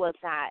you was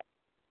not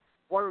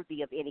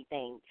worthy of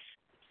anything.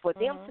 For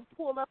them to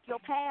pull up your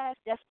past,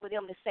 that's for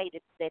them to say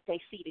that they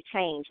see the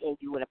change in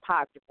you in a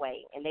positive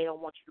way, and they don't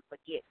want you to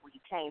forget where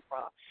you came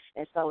from.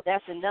 And so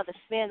that's another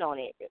spin on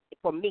it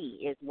for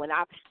me, is when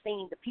I've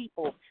seen the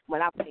people,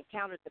 when I've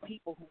encountered the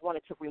people who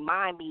wanted to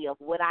remind me of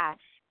what I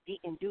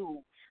didn't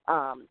do.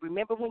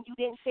 Remember when you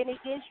didn't finish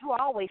this? You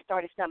always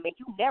started something.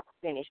 You never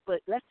finished.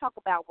 But let's talk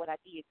about what I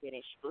did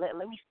finish.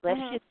 Let's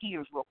shift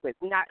gears real quick.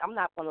 I'm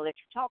not going to let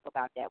you talk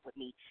about that with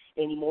me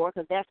anymore,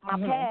 because that's my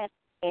past.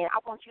 And I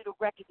want you to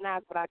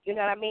recognize you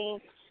know what I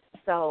mean?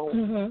 So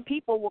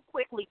people will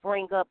quickly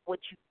bring up what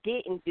you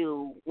didn't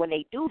do when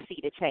they do see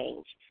the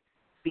change,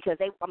 because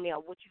what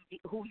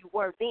who you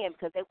were then,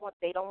 because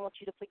they don't want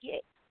you to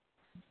forget.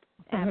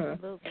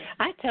 Absolutely.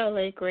 I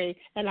totally agree.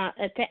 And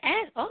to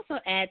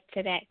add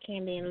to that,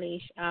 Candy and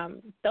Leash,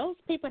 those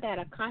people that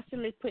are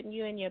constantly putting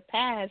you in your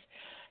past,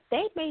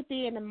 they may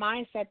be in the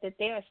mindset that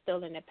they are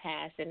still in the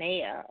past, and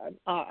they are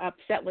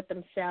upset with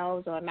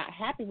themselves or not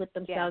happy with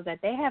themselves that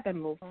they haven't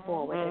moved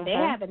forward and they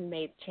haven't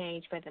made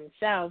change for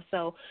themselves.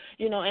 So,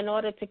 in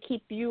order to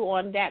keep you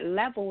on that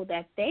level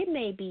that they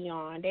may be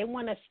on, they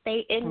want to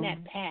stay in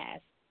that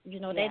past.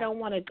 They don't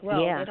want to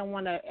grow. Yeah. They don't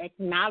want to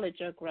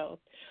acknowledge your growth.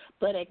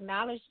 But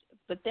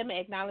them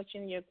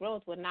acknowledging your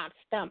growth will not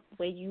stump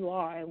where you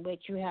are and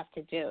what you have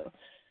to do.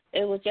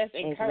 It will just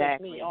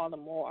encourage me all the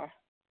more.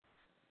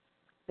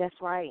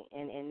 That's right,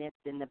 and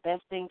the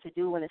best thing to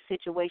do in a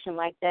situation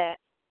like that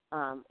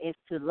is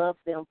to love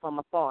them from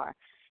afar,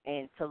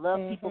 and to love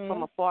people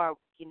from afar.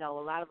 A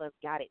lot of us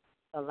got it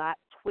a lot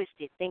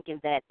twisted, thinking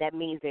that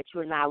means that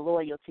you're not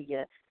loyal to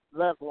your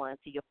loved ones,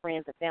 to your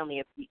friends and family.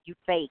 If you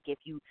fake, if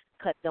you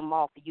cut them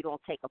off, if you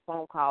don't take a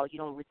phone call, you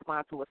don't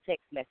respond to a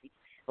text message.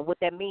 But what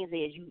that means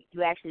is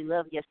you actually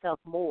love yourself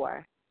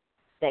more.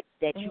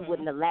 That you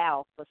wouldn't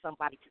allow for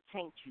somebody to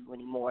taint you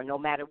anymore, no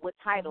matter what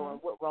title and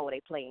what role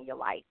they play in your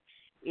life.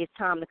 It's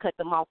time to cut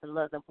them off and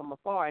love them from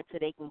afar until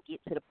they can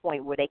get to the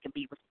point where they can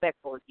be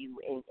respectful of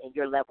you and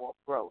your level of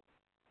growth.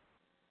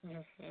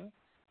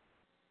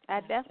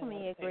 I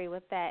definitely agree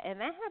with that. And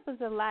that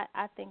happens a lot,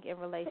 I think, in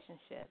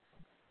relationships.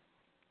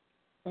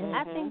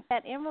 I think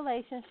that in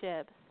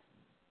relationships,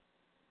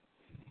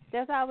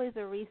 there's always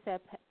a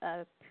reset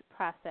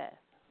process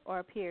or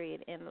a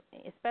period,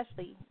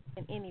 especially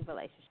in any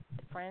relationship,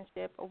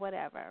 friendship or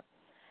whatever.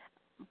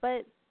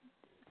 But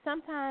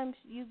sometimes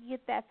you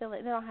get that feeling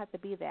it don't have to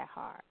be that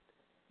hard.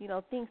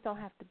 Things don't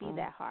have to be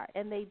that hard,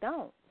 and they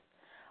don't.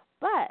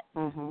 But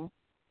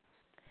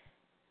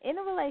in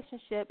a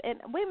relationship, and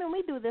women,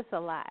 we do this a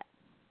lot.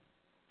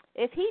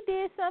 If he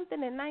did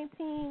something in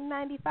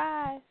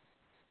 1995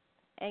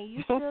 and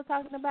you still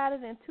talking about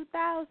it in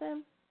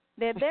 2000,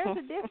 then there's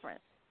a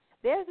difference.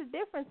 There's a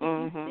difference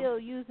if you're still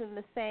using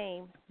the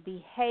same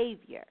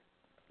behavior,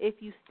 if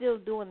you're still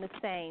doing the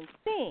same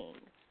thing,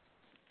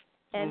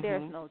 and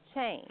there's no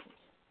change.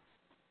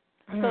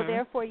 So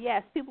therefore,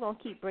 yes, people going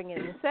to keep bringing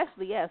it,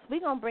 especially yes, we're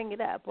going to bring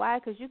it up. Why?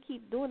 Because you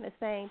keep doing the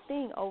same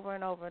thing over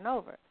and over and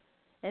over,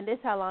 and this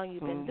is how long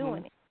you've been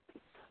doing it.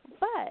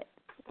 But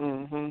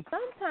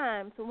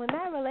sometimes when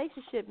that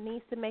relationship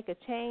needs to make a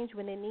change,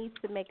 when it needs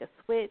to make a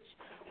switch,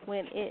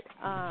 when it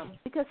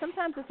because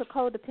sometimes it's a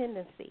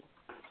codependency.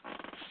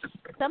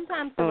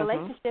 Sometimes the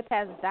relationship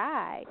has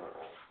died,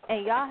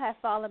 and y'all have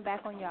fallen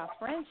back on y'all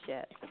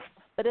friendship,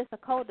 but it's a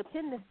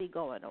codependency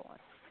going on.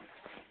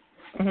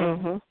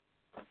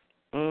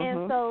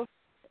 And so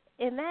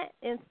in that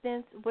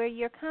instance where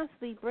you're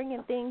constantly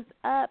bringing things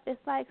up, it's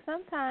like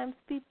sometimes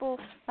people,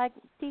 like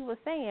T was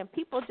saying,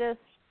 people just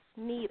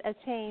need a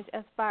change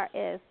as far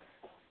as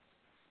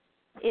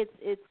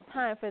it's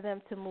time for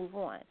them to move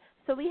on.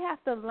 So we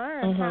have to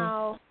learn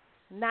how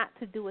not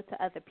to do it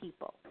to other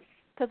people,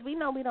 because we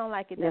know we don't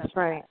like it. That's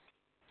right.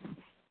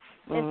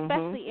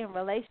 Especially in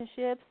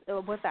relationships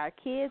or with our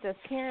kids as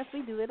parents,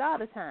 we do it all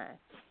the time.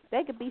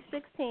 They could be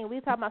 16. We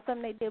talking about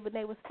something they did when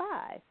they was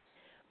 5.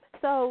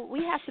 So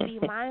we have to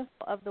be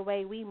mindful of the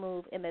way we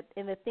move and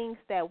the things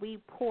that we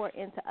pour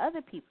into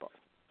other people.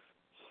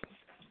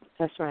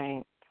 That's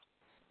right.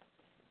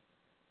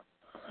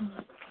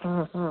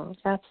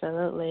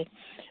 Absolutely.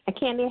 And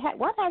Candy,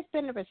 what has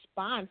been the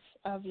response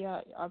of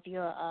the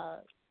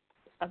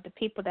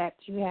people that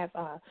you have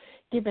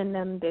given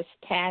them this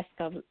task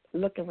of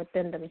looking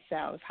within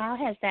themselves? How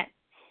has that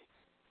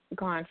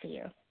gone for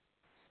you?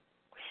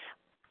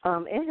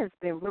 It has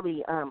been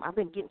really. I've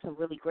been getting some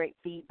really great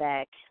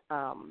feedback.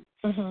 I'm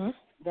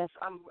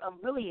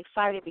really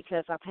excited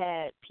because I've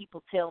had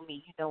people tell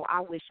me,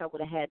 I wish I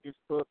would have had this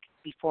book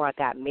before I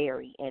got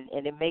married, and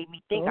it made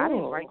me think I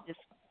didn't write this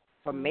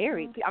for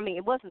married. I mean,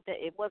 it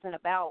wasn't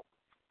about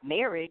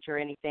marriage or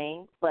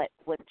anything, but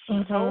what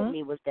she told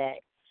me was that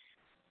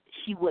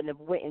she wouldn't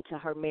have went into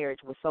her marriage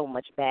with so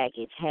much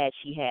baggage had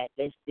she had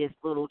this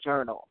little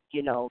journal.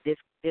 This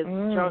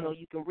journal,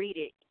 you can read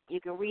it. You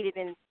can read it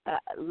in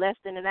less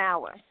than an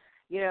hour.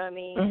 You know what I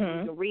mean?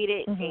 You can read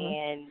it,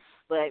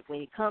 but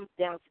when it comes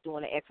down to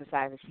doing the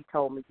exercises, she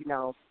told me,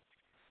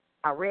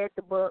 I read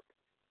the book,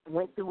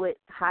 went through it,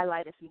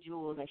 highlighted some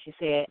jewels, and she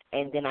said,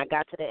 and then I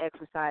got to the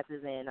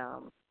exercises, and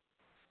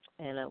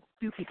a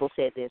few people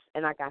said this,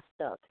 and I got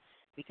stuck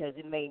because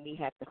it made me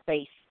have to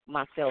face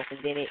myself, and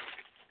then it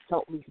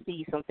helped me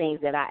see some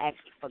things that I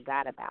actually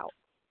forgot about.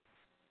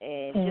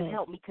 And just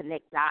helped me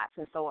connect dots.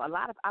 And so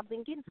I've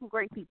been getting some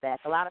great feedback.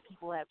 A lot of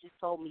people have just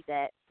told me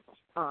that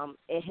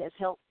it has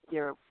helped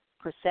their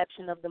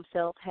perception of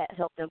themselves,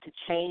 helped them to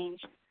change,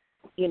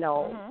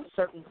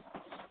 certain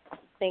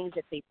things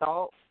that they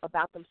thought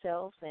about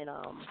themselves. And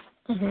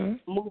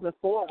moving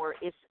forward,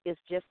 it's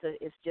just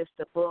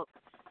a book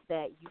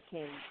that you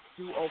can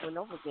do over and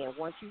over again.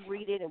 Once you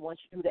read it and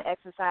once you do the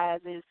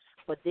exercises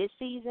for this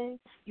season,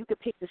 you could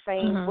pick the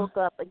same book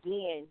up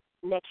again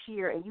next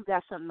year, and you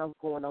got something else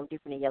going on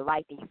different in your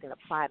life, and you can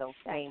apply those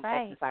same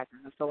exercises.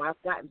 And so I've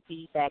gotten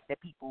feedback that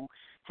people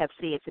have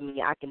said to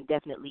me, I can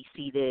definitely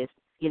see this,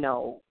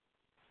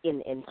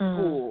 in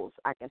schools.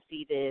 I can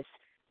see this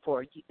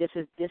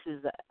this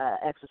is an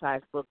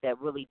exercise book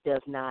that really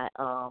does not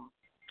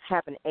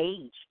have an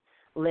age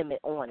limit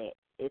on it.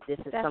 This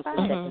is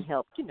something that can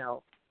help,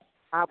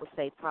 I would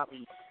say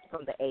probably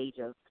from the age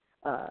of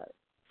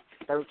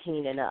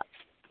 13 and up.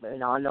 I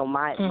know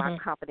my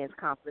confidence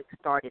conflict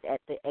started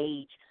at the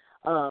age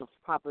of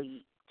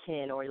probably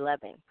 10 or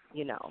 11,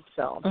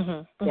 so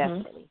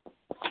definitely.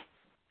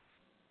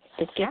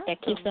 The gift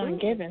that keeps on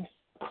giving.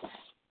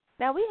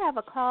 Now we have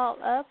a call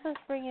up. Let's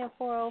bring in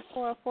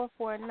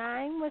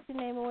 404-449. What's your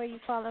name and where you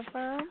calling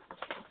from?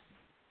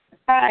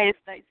 Hi, it's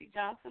Stacey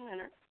Johnson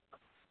Leonard.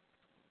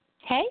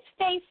 Hey,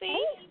 Stacey.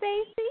 Hey,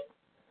 Stacey.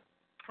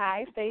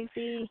 Hi,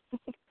 Stacey.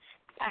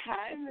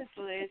 Hi, Miss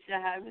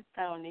Lissha. Hi, Miss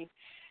Toni.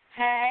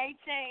 Hey,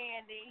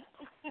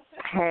 Chandi.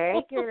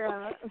 Hey,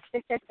 girl.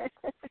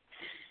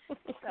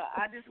 So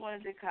I just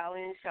wanted to call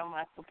in and show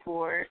my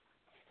support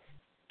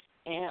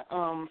and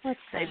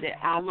say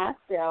that I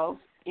myself,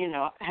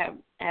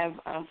 have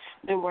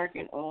been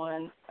working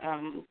on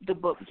the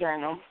book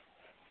journal,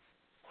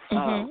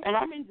 and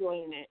I'm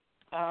enjoying it.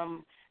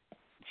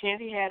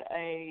 Chandi had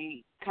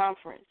a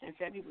conference in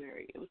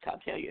February. It was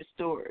called Tell Your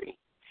Story.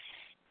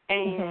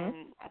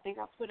 And I think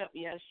I put up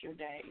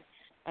yesterday,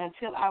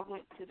 until I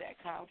went to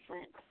that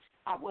conference,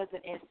 I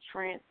wasn't as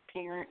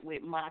transparent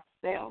with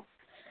myself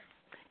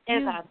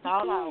as I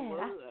thought I would.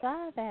 I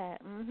saw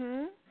that.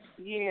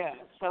 Yeah.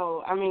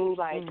 So, I mean,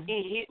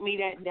 it hit me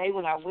that day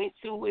when I went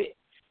to it,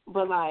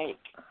 but,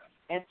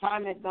 as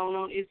time has gone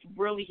on, it's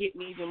really hit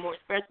me even more,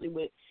 especially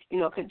with,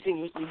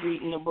 continuously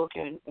reading the book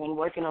and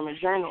working on a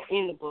journal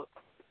in the book.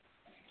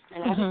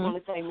 And I just want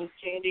to say, Miss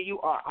Chandi,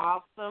 you are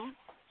awesome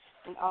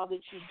in all that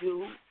you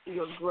do,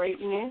 your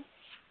greatness,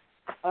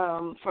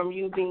 from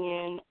you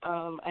being a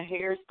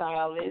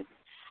hairstylist,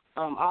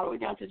 all the way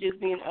down to just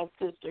being a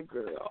sister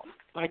girl.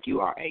 You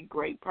are a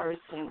great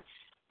person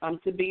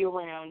to be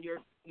around.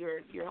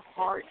 Your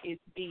heart is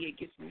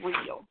big. It's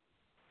real.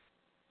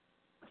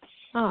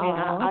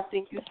 And I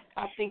think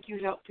you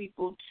help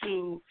people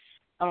too,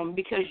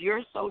 because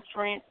you're so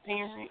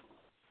transparent.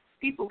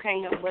 People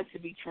can't help but to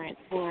be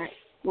transparent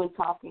when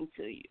talking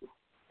to you.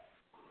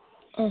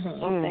 So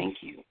thank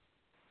you.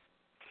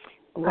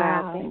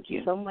 Wow, thank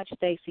you so much,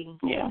 Stacey.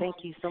 Yeah. Thank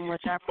you so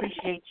much. I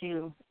appreciate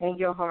you and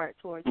your heart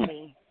towards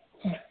me.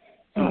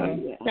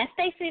 Now,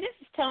 Stacey, this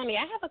is Toni.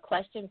 I have a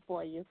question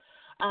for you.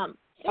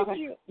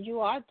 Since you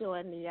are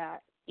doing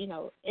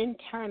the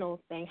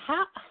internal thing,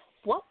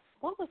 what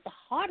was the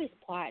hardest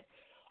part,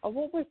 or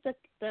what was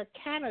the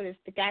catalyst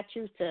that got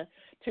you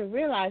to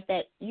realize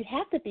that you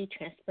have to be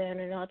transparent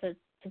in order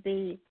to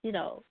be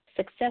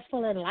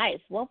successful in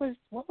life? What was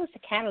the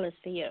catalyst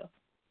for you?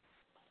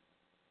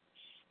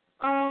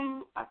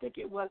 I think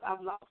it was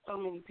I've lost so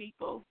many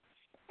people,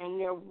 and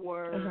there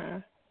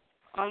were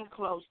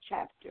unclosed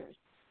chapters.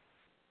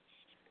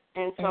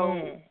 And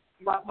so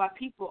while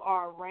people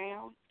are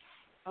around,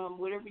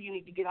 whatever you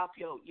need to get off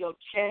your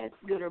chest,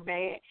 good or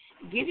bad,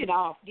 get it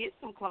off. Get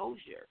some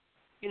closure.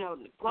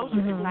 Closure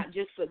is not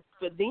just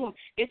for them.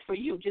 It's for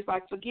you, just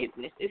like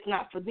forgiveness. It's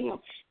not for them.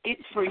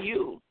 It's for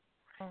you.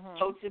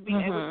 So to be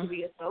able to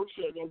be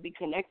associated and be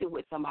connected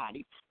with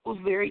somebody who's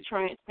very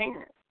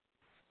transparent,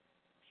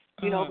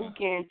 who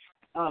can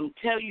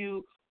tell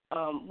you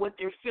what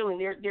they're feeling.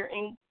 They're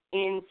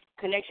in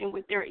connection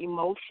with their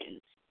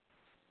emotions,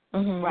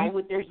 right,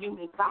 with their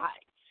human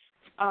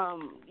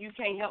side. You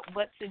can't help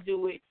but to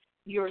do it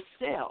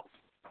yourself,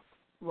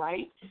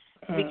 right?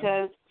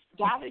 Because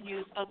God will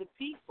use other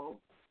people,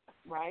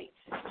 right,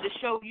 to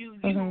show you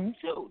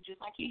too,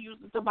 just like He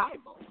uses the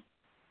Bible.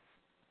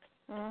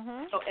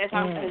 So as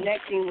I'm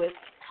connecting with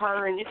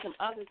her and there's some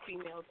other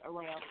females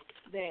around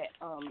that,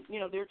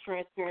 they're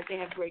transparent, they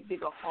have great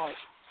bigger hearts.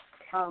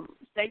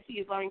 Stacey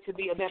is learning to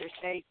be a better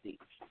Stacey.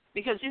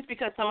 Because just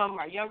because some of them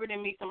are younger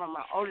than me, some of them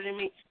are older than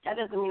me, that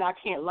doesn't mean I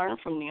can't learn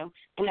from them,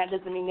 and that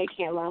doesn't mean they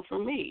can't learn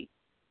from me.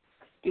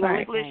 You know,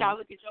 Miss Lissha, I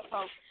look at your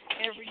post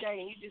every day,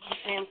 and you just be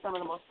saying some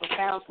of the most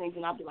profound things,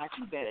 and I'll be like,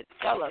 you better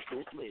tell us,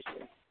 Miss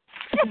Lissha.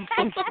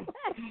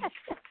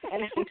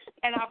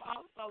 and I've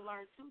also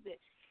learned, too, that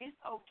it's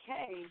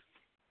okay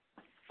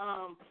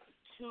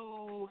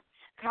to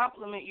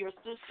compliment your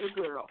sister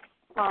girl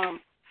from,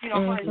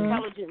 her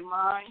intelligent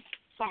mind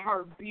to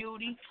her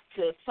beauty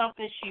to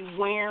something she's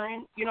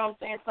wearing, you know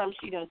what I'm saying, something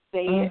she done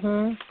said.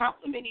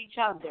 Compliment each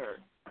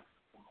other.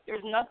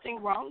 There's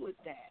nothing wrong with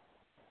that.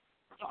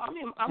 So I'm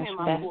in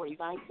my 40s.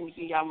 I ain't going to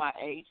give y'all my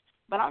age,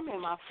 but I'm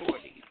in my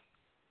 40s.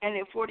 And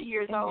at 40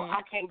 years old,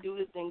 I can't do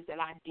the things that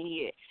I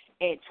did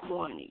at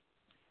 20,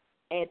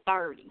 at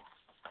 30.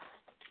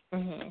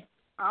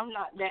 I'm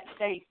not that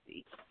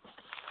Stacey.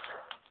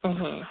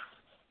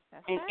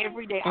 And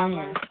every day I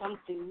learn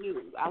something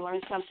new. I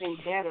learn something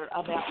better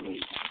about me.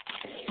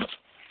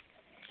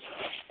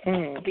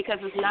 Because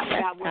it's not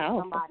about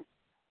what somebody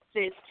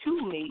says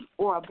to me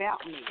or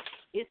about me.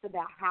 It's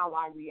about how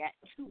I react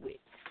to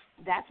it.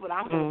 That's what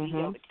I'm going to be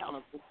held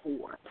accountable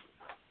for.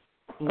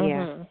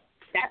 Yeah.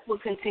 That's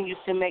what continues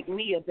to make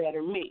me a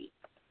better me.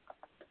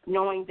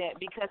 Knowing that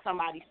because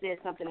somebody said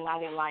something and I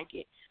didn't like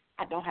it,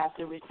 I don't have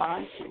to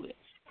respond to it.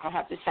 I don't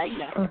have to say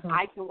nothing.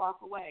 I can walk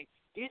away.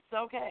 It's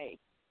okay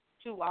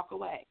to walk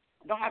away.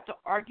 I don't have to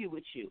argue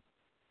with you.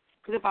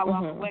 Because if I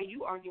walk away,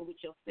 you arguing with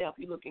yourself.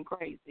 You're looking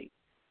crazy.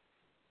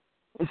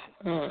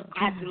 I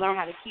have to learn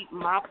how to keep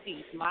my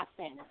peace, my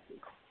sanity.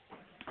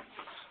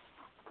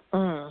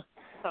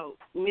 So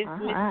Miss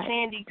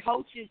Chandi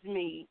coaches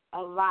me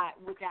a lot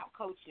without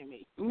coaching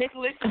me. Miss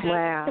Lissha,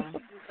 wow. She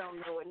just don't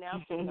know it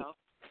now. She knows.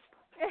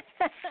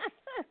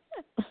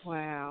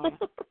 Wow.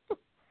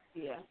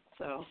 Yeah.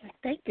 So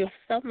thank you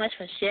so much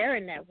for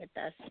sharing that with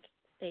us,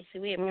 Stacey.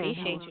 We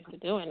appreciate you for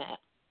doing that.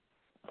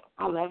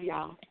 I love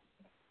y'all.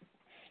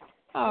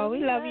 Oh,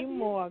 we love you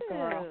more,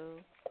 girl.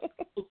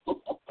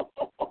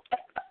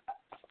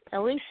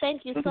 So we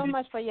thank you so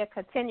much for your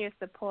continued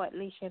support,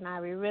 Lissha and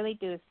I. We really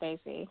do,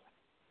 Stacey.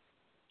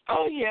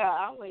 Oh,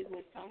 yeah. Always,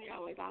 Miss Toni.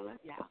 Always. I love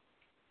y'all.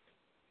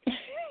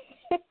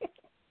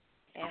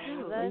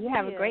 And you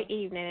have a great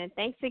evening. And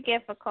thanks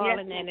again for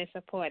calling in and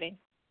supporting.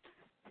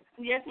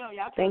 Yes, ma'am.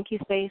 Y'all Thank you,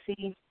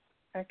 Stacey.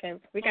 Okay.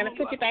 We're going to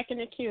put you back in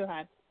the queue,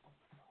 hon.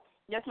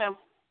 Yes, ma'am.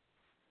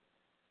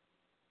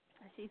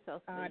 She's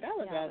so sweet. Oh, that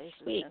was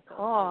a sweet so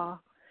call.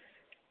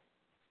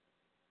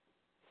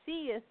 She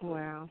is.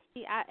 Wow.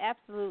 She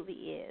absolutely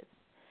is.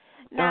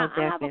 Now,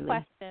 I have a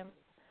question.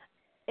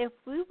 If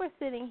we were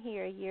sitting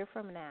here a year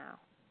from now,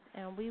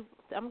 and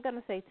I'm going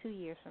to say 2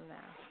 years from now,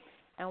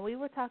 and we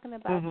were talking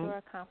about your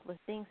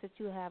accomplished things that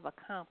you have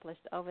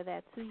accomplished over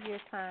that 2-year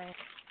time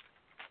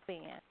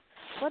span,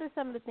 what are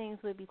some of the things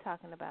we'd be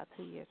talking about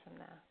 2 years from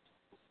now?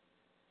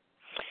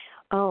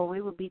 Oh,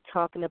 we would be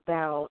talking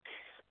about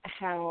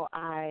how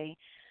I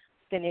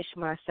finished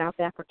my South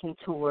African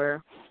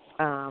tour,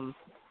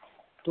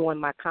 doing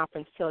my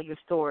conference Tell Your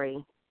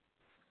Story,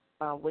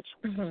 which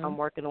I'm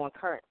working on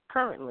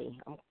currently.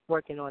 I'm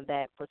working on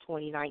that for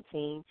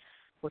 2019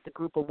 with a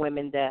group of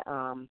women that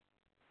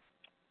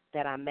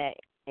I met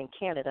in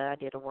Canada. I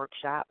did a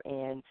workshop,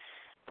 and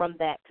from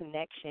that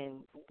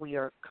connection, we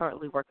are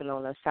currently working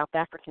on a South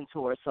African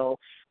tour. So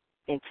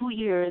in 2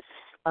 years,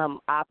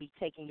 I'll be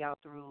taking y'all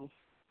through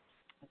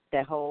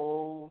that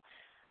whole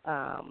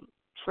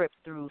trip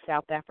through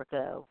South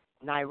Africa,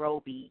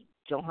 Nairobi,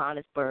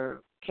 Johannesburg,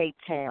 Cape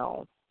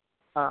Town,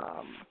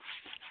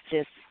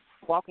 just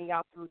walking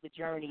y'all through the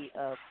journey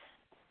of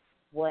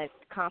what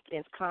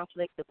Confidence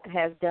Conflict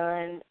has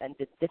done and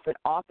the different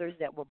authors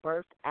that were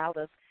birthed out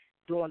of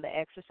doing the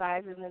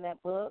exercises in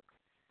that book.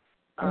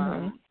 We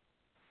also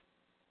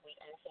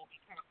be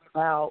talking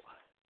about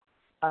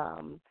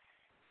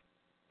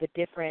the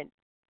different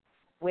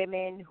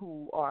women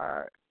who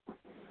are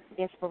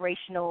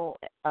inspirational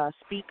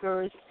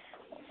speakers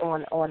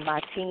on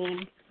my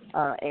team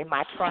and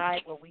my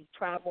tribe, where we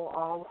travel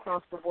all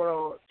across the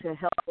world to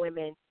help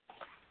women,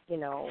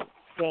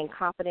 gain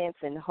confidence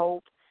and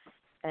hope,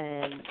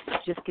 and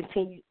just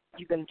continue.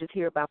 You're going to just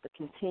hear about the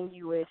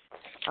continuous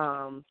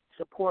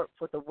support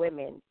for the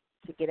women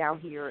to get out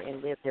here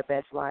and live their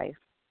best life.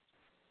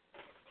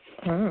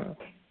 Absolutely.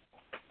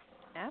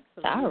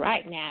 All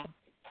right now.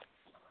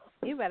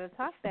 You better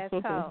talk that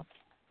talk.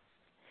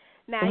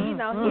 Now,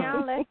 here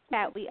on Let's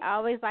Chat, we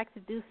always like to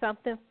do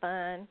something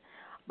fun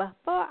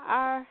before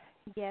our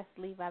guests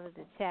leave out of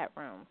the chat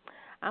room.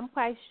 I'm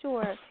quite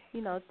sure,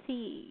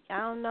 T, I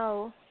don't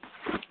know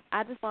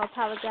I just want to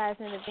apologize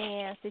in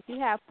advance. If you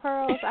have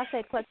pearls, I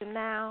say clutch them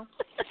now.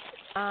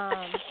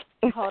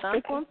 Hold on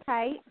to them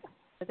tight.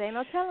 But there ain't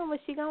no telling what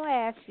she going to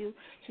ask you.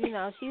 You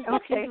know, she's my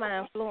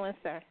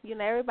influencer. You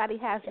know, everybody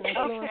has an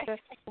influencer.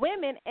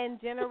 Women in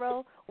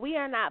general, we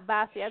are not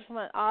bossy. I just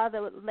want all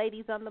the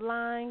ladies on the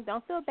line.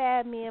 Don't feel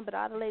bad, men, but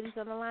all the ladies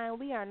on the line,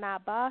 we are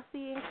not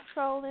bossy and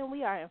controlling.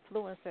 We are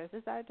influencers.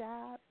 It's our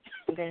job.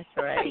 That's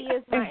right. She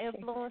is my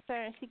influencer,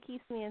 and she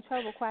keeps me in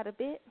trouble quite a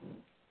bit.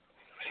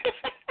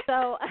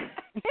 So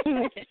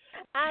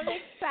I'm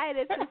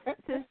excited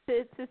to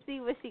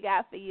see what she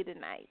got for you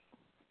tonight.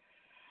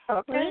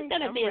 Okay, well, it's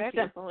going to be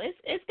simple.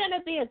 It's going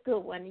to be a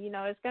good one. You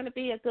know, it's going to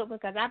be a good one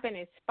because I've been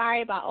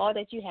inspired by all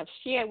that you have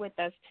shared with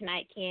us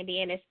tonight,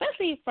 Candy, and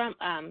especially from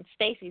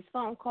Stacy's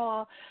phone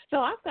call. So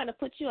I'm going to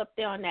put you up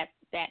there on that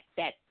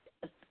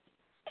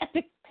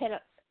epic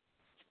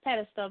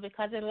pedestal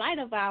because in light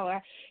of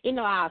our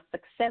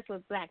success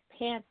with Black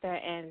Panther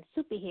and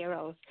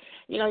superheroes,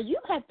 you know, you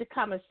have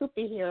become a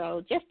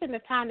superhero just in the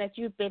time that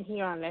you've been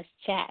here on this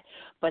chat.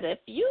 But if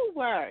you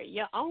were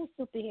your own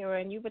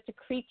superhero and you were to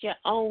create your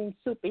own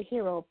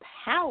superhero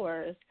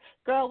powers,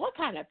 girl, what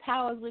kind of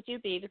powers would you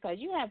be? Because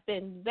you have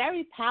been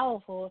very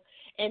powerful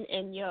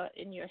in your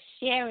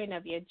sharing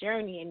of your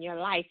journey in your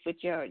life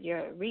with your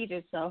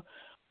readers. So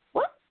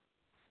what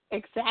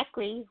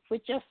exactly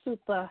would your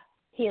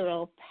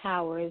superhero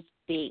powers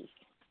be?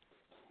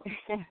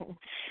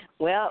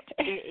 Well,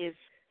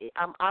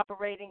 I'm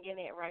operating in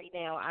it right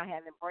now. I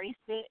have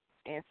embraced it,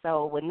 and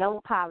so with no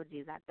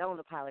apologies, I don't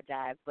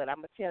apologize, but I'm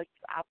going to tell you,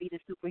 I'll be the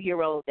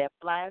superhero that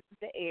flies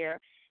through the air,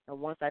 and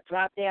once I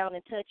drop down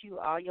and touch you,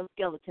 all your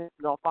skeletons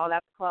are going to fall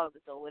out the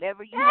closet. So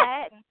whatever you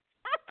had,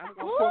 I'm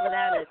going to pull it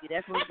out of you.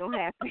 That's what's going to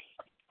happen.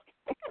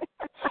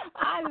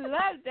 I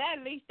love that,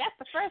 Lissha. That's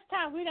the first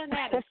time we done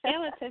had a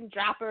skeleton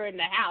dropper in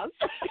the house.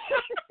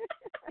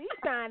 She's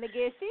trying to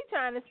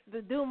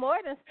do more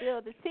than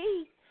spill the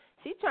tea.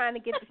 She's trying to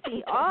get the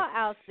tea all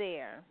out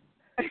there.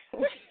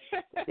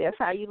 That's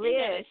how you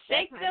live.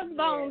 Shake them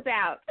bones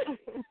out.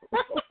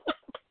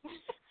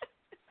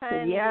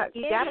 Honey, yeah,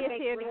 you gotta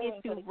make here to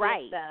get you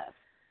right.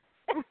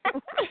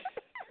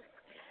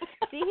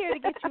 She's here to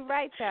get you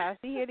right, child.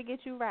 She's here to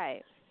get you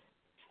right.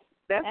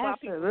 That's why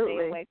people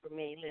stay away from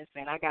me.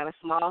 Listen, I got a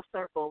small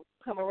circle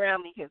come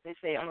around me because they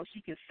say, oh, she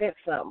can sense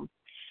something.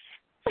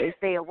 They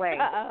stay away.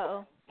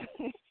 Uh-oh.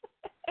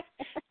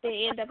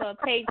 They end up on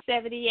page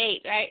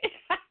 78, right?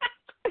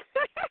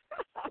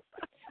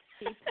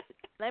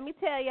 Let me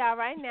tell y'all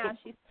right now,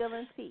 she's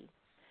spilling tea.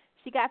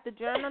 She got the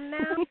journal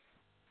now,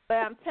 but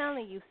I'm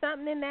telling you,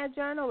 something in that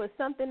journal is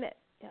something that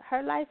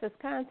her life is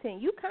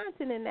content. You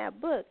content in that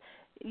book.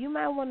 You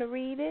might want to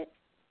read it.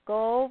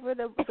 Go over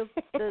the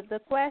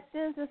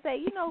questions and say,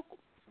 you know,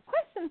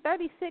 question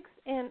 36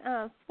 and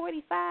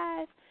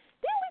 45.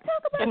 Didn't we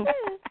talk about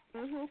this?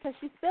 Because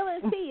she's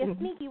spilling tea, a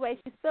sneaky way.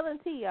 She's spilling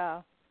tea,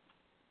 y'all.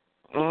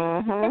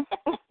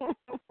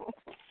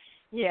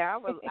 Yeah,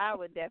 I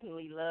would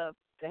definitely love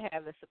to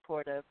have the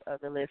support of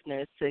the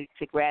listeners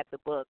to grab the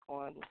book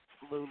on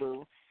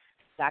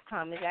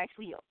Lulu.com. It's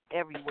actually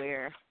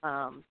everywhere.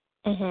 But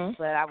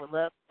I would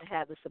love to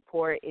have the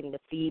support and the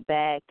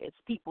feedback. It's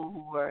people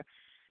who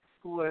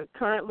are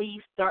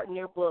currently starting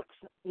their books,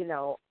 you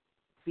know,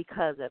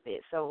 because of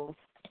it. So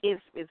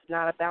it's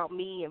not about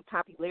me and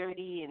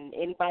popularity and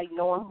anybody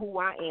knowing who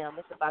I am.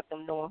 It's about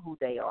them knowing who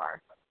they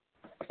are.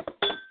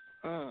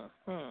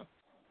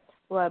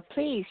 Well,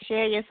 please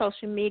share your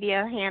social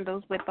media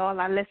handles with all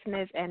our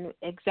listeners and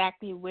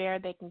exactly where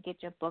they can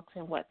get your books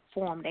and what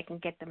form they can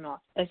get them on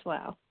as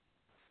well.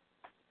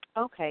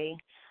 Okay.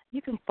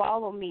 You can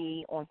follow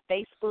me on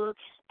Facebook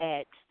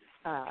at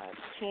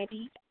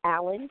Chandi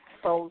Allen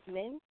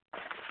Bozeman.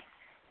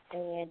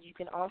 And you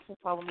can also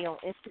follow me on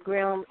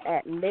Instagram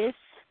at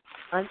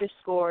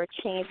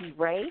Miss_Chandi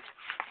Ray.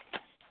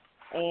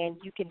 And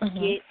you can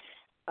get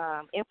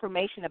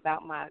information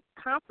about my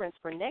conference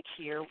for next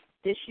year.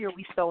 This year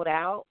we sold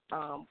out.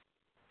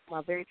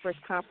 My very first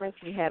conference,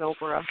 we had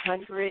over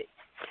 100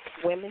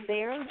 women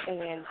there,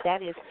 and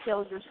that is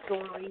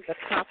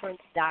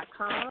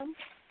tellyourstorytheconference.com.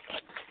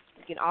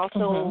 You can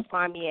also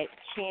find me at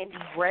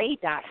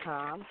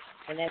ChandiRae.com,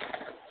 and that's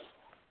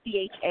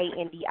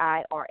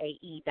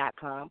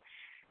ChandiRae.com.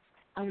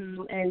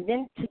 And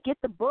then to get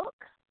the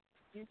book,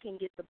 you can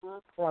get the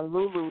book on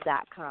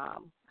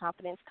Lulu.com,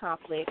 Confidence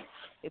Conflict.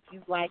 If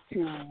you'd like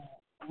to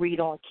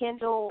read on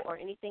Kindle or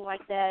anything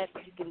like that,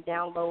 you can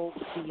download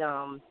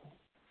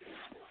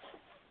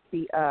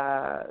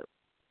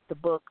the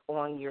book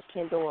on your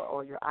Kindle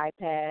or your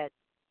iPad,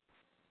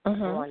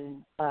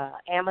 on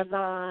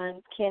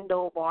Amazon,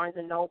 Kindle, Barnes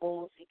and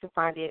Nobles. You can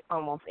find it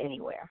almost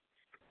anywhere.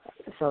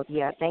 So,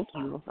 yeah, thank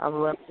you. I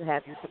would love to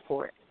have your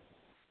support.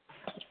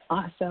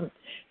 Awesome.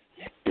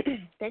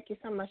 Thank you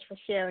so much for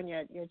sharing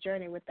your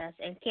journey with us.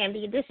 And,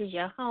 Candy, this is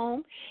your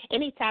home.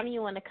 Anytime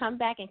you want to come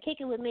back and kick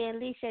it with me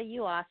and Lissha,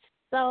 you are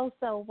so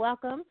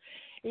welcome.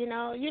 You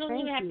know, you don't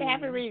even have to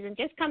have a reason.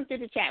 Just come through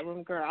the chat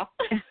room, girl.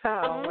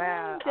 Oh,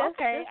 wow. Just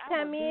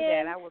come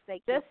in. I will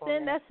take just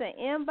send us an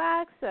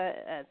inbox,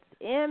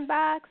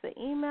 an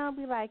email.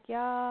 Be like,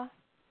 y'all,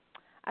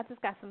 I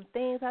just got some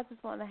things I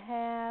just want to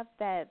have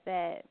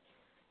that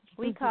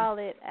we call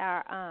it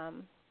our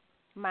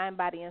mind,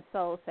 body, and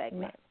soul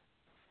segment.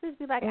 Just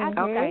be like, I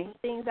got some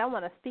things I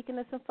want to speak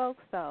into some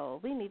folks, so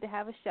we need to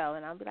have a show.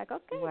 And I'll be like,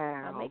 okay,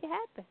 I'll make it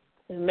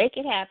happen. Make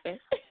it happen.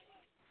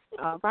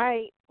 All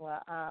right.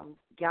 Well,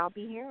 y'all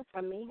be hearing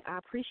from me. I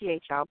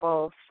appreciate y'all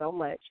both so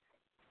much.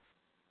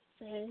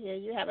 Yeah,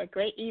 you have a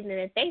great evening,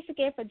 and thanks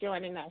again for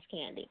joining us,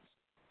 Candy.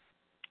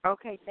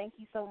 Okay, thank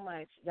you so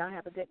much. Y'all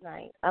have a good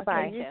night.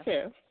 Bye-bye. Okay, you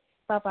too.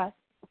 Bye-bye.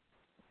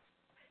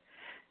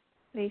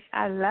 Lissha,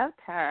 I loved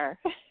her.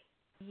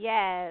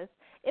 Yes.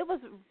 It was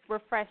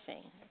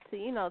refreshing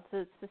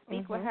to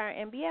speak with her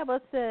and be able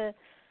to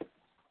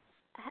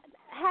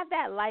have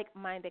that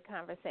like-minded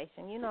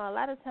conversation. You know, a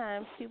lot of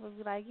times people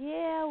be like,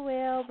 yeah,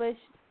 well, but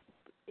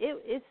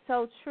it's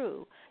so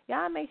true.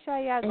 Y'all make sure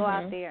y'all go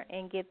out there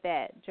and get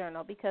that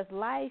journal, because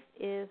life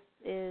is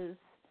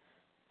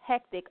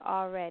hectic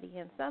already.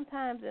 And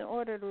sometimes in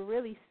order to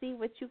really see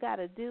what you got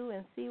to do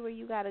and see where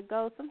you got to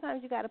go,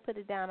 sometimes you got to put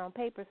it down on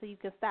paper so you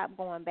can stop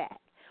going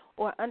back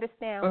or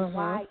understand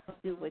why you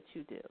do what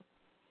you do.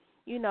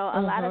 You know, a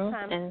lot of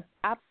times we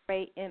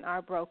operate in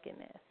our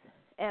brokenness.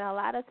 And a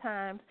lot of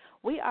times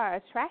we are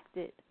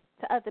attracted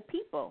to other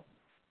people,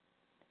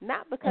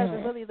 not because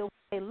of really the way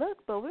they look,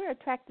 but we're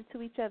attracted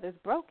to each other's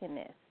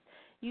brokenness.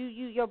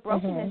 Your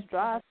brokenness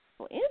draws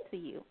people into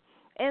you.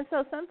 And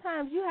so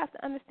sometimes you have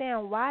to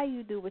understand why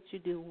you do what you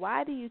do.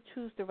 Why do you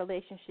choose the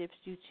relationships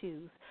you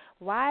choose?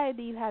 Why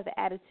do you have the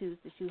attitudes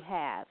that you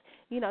have?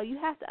 You know, you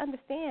have to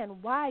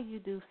understand why you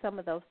do some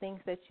of those things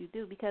that you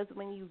do, because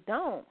when you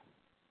don't,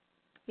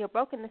 your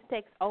brokenness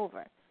takes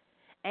over,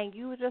 and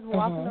you are just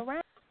walking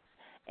around,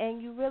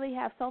 and you really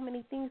have so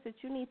many things that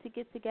you need to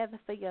get together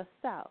for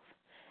yourself.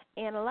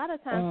 And a lot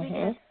of times we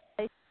get into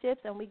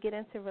relationships, and we get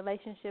into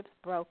relationships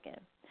broken.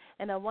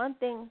 And the one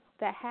thing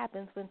that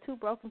happens when two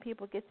broken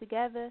people get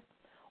together,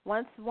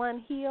 once one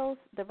heals,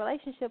 the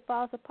relationship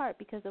falls apart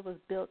because it was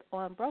built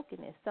on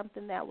brokenness,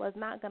 something that was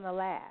not going to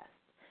last.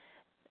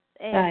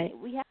 And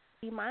we have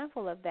to be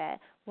mindful of that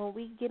when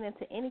we get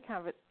into any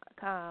kind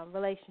of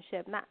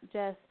relationship, not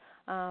just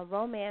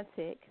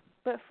romantic,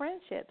 but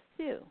friendships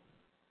too.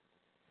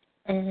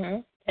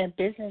 And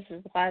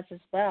business-wise as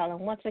well. And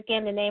once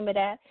again, the name of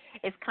that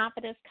is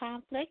Confidence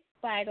Conflict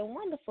by the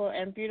wonderful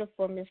and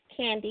beautiful Miss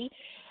Candy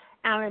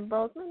out in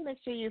Bozeman. Make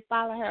sure you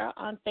follow her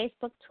on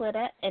Facebook,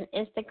 Twitter, and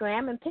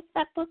Instagram, and pick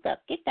that book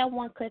up. Get that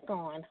one click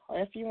on. Or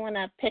if you want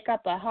to pick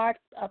up a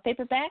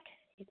paperback,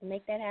 you can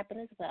make that happen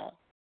as well.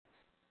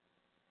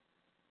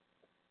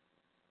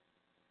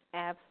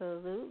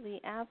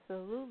 Absolutely,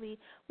 absolutely.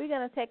 We're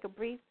going to take a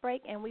brief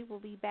break, and we will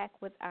be back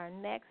with our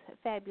next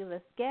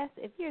fabulous guest.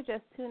 If you're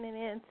just tuning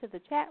in to the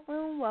chat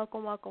room,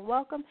 welcome, welcome,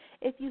 welcome.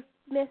 If you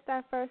missed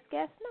our first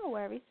guest, no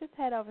worries. Just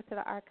head over to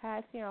the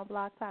archives here on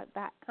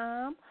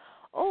blogtalk.com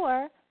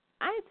or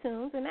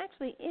iTunes, and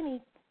actually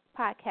any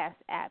podcast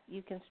app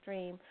you can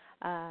stream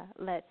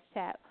Let's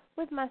Chat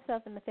with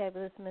myself and the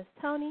fabulous Miss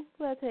Toni.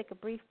 We'll take a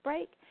brief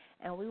break,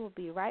 and we will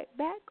be right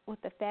back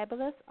with the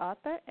fabulous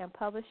author and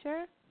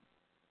publisher,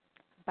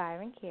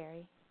 Byron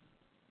Carey.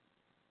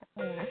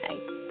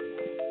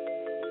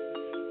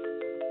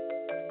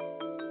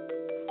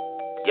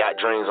 Got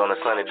dreams on a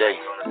sunny day.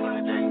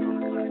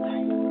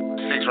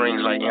 6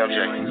 rings like MJ.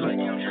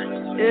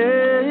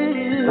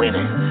 Yeah.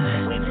 Winning.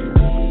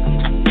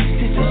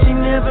 She said she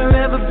never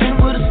ever been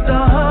with a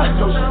star.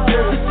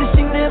 She said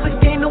she never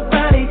gave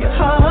nobody a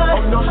heart.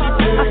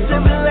 I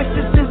said relax,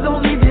 this is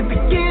only the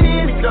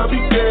beginning. As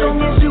long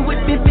as you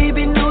with me,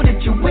 baby, know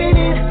that you're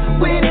winning,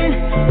 winning,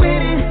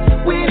 winning,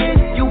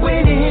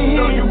 winning.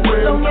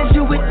 As long as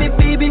you with me,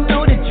 baby,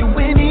 know that you're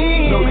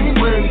winning.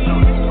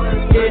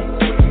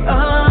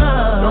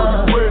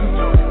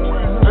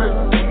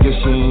 Yeah,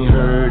 she ain't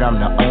heard, I'm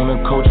the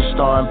owner, coach,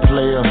 star, and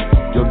player.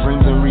 Your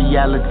dreams and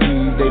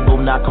realities, they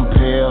both not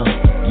compare.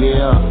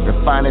 Yeah,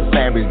 refining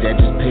fabrics that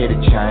just pay the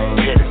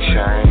change.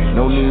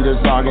 No need us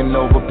arguing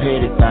over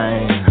petty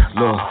things.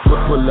 Look,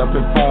 pull up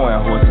in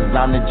foreign horses,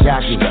 I'm the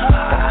jockey.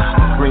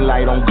 Green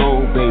light on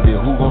gold, baby,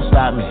 who gon'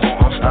 stop me?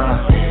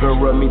 Girl,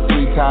 rub me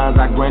 3 times,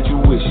 I grant you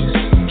wishes.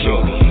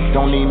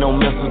 Don't need no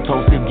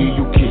mistletoe to give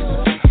you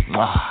kisses.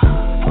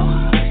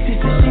 She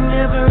said she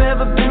never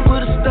ever been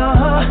with a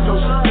star.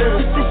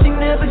 She said she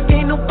never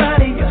gave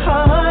nobody a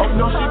heart.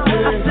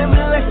 I said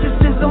relax, this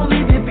is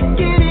only the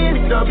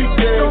beginning. As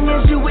long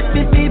as you with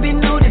me, baby,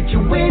 know that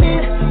you're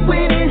winning,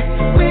 winning,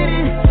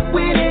 winning,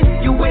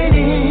 winning. You're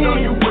winning.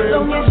 As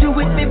long as you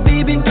with me,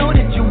 baby, know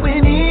that you're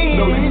winning.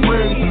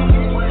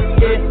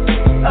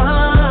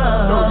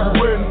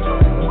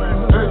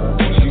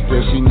 She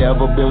said she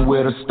never been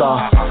with a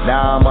star.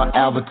 Now I'm an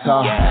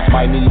avatar.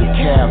 Might need a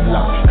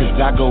Kevlar,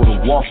 cause I go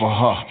to war for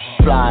her.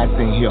 Flies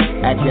in here,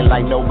 acting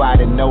like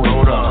nobody knows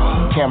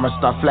her. camera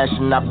start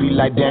flashing, I be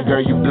like, damn girl,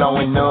 you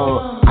blowing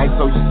up. I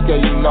saw you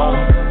skating on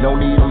it, no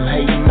need I'm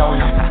hating on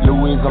you.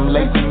 Louis, I'm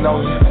lacing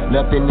on you,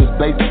 nothing is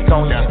basic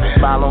on you.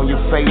 Smile on your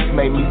face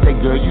made me say,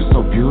 girl, you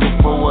so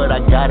beautiful. What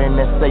I got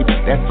in that safe,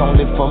 that's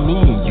only for me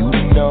and you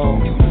to know.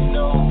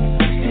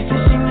 She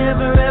said she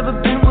never ever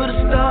been with a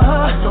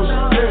star.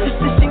 She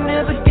said she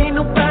never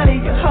gave nobody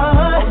a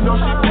heart.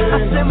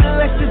 I said,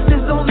 relax, this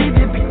is only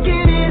the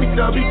beginning. As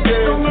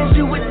long as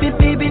you with me,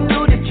 baby,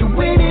 know that you're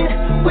winning,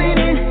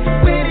 winning,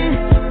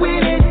 winning,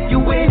 winning, you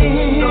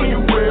winning.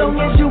 As long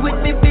as you with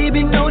me,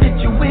 baby, know that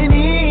you're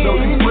winning.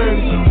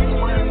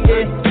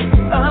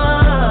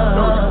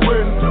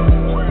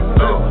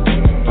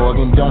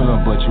 Organ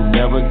donor, but you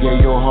never gave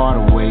your heart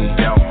away.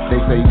 They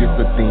say it's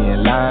a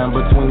thin line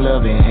between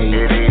love and hate.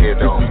 This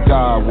is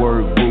God's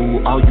word, boo.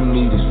 All you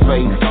need is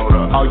faith.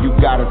 All you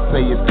gotta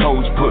say is,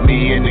 coach, put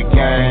me in the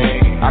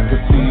game. I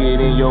can see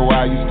it in your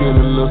eye, you still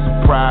a little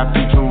surprised.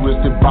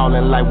 Futuristic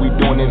ballin' like we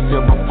doing this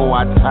here before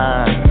our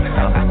time.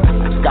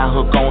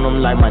 Skyhook on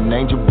them like my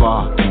name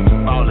Jabbar.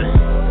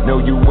 Know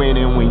you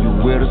winning when you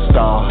with a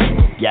star.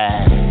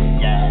 Yeah.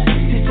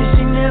 She said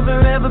she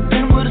never ever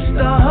been with a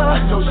star.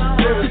 She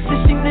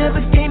said she never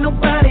gave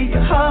nobody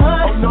a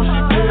heart. I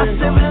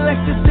said, relax,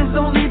 this is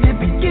only the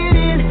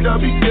beginning. As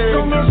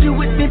long as you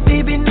with me,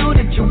 baby, know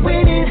that you're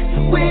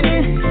winning,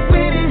 winning,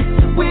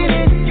 winning,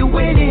 winning, you're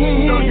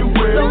winning.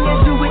 As long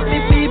as you with me,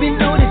 baby,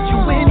 know that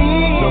you're winning.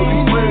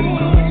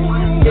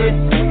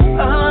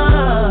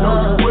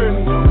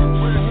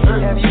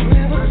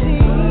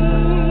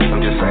 I'm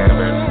just saying,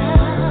 man.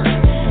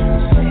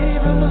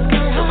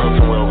 So go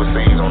somewhere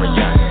overseas on a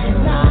yacht.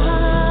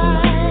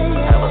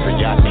 Have us a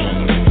yacht meeting.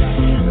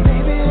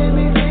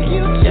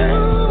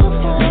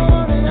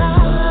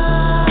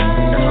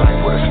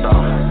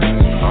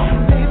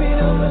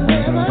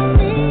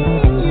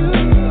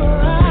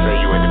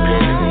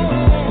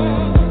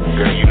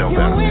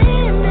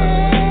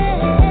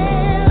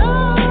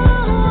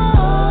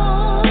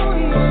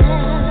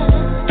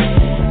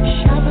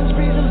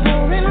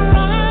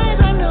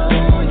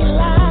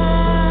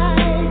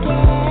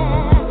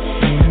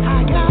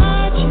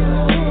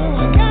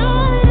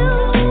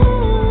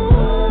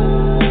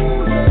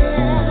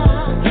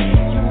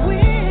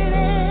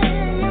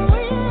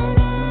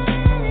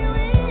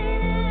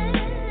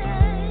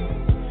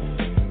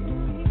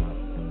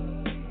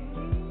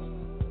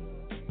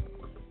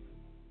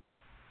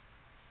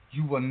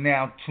 You are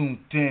now tuned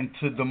in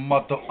to the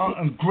mother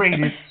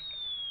greatest.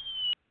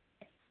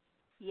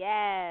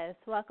 Yes,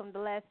 welcome to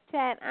Let's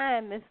Chat. I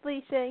am Miss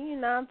Lissha. You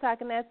know I'm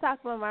talking that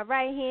talk with my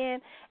right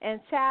hand,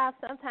 and child,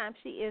 sometimes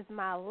she is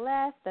my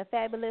left, the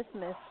fabulous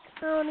Miss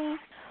Toni.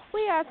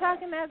 We are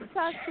talking that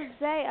talk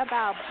today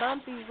about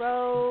Bumpy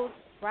Road.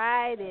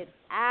 Ride it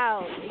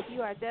out. If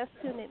you are just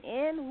tuning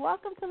in,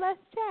 welcome to Let's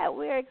Chat.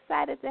 We're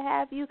excited to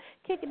have you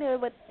kicking it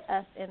with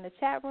us in the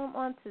chat room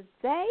on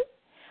today.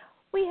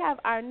 We have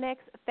our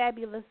next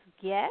fabulous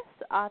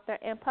guest, author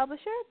and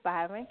publisher,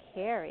 Byron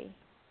Carey.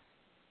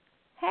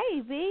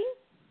 Hey, B.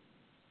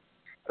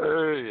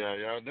 Hey, how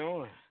y'all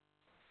doing?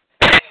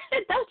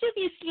 Don't you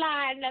be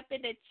sliding up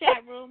in the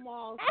chat room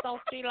all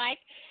sultry like,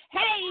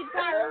 hey,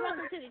 Byron,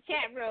 welcome to the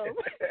chat room.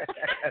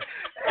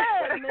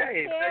 Hey,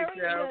 Miss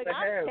Carey. Look,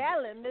 I'm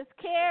telling Miss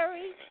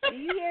Carey, do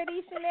you hear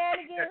these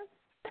shenanigans?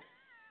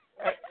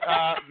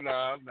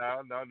 No,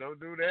 don't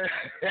do that.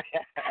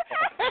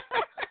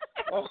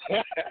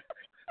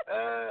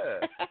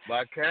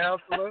 My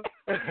counselor,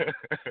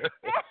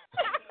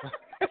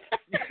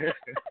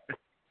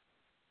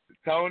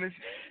 Toni,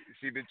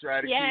 she been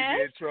trying to keep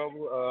me in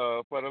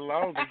trouble for the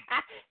longest.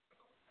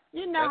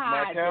 You know That's how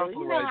my I do.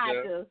 counselor You know right how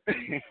there. I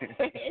do.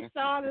 It's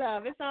all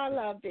love. It's all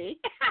love, B.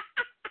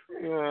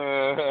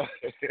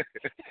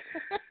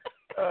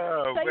 Oh,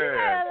 so man. you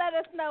gotta let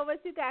us know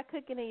what you got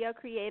cooking in your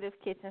creative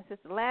kitchen.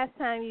 Since the last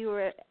time you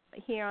were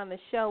here on the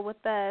show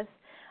with us,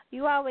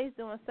 you always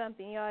doing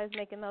something. You always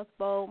making those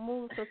bold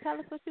moves. So tell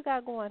us what you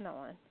got going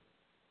on.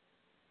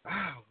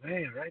 Oh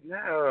man, right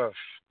now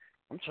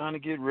I'm trying to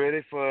get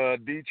ready for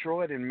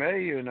Detroit in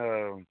May and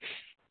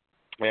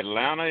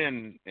Atlanta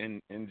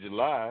in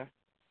July,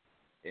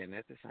 and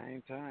at the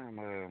same time,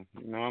 I'm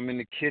in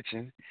the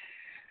kitchen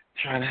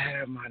trying to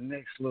have my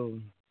next little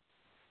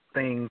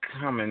thing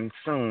coming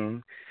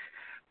soon.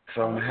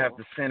 So I'm gonna have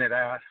to send it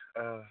out.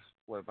 I'll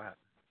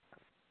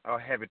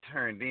have it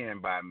turned in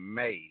by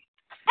May.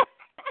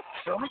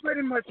 So I'm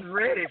pretty much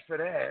ready for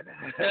that.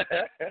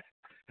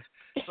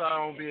 So I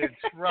don't be in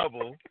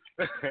trouble.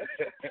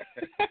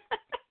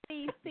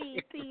 See,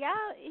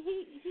 y'all,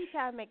 he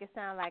trying to make it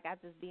sound like I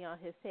just be on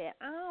his head.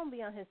 I don't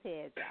be on his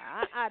head,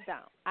 y'all. I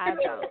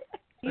don't.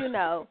 You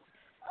know.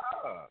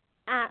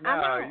 I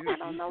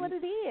don't know what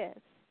it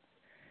is.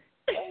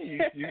 Hey,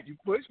 you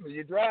push me,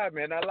 you drive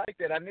me, and I like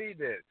that. I need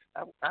that.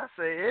 I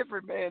say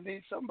every man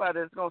needs somebody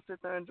that's going to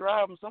sit there and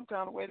drive them some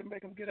kind of way to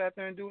make them get out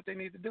there and do what they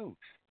need to do.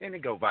 And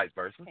it go vice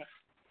versa.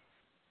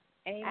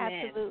 Amen.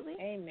 Absolutely.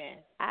 Amen.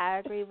 I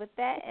agree with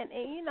that. And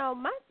you know,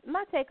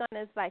 my take on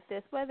it is like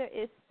this. Whether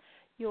it's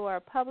your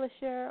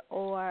publisher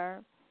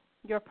or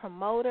your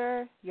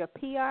promoter, your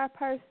PR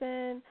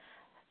person,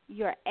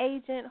 your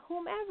agent,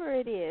 whomever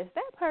it is,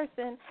 that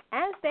person,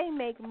 as they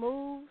make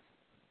moves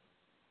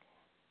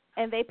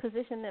and they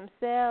position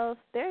themselves,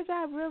 their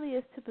job really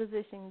is to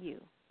position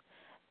you.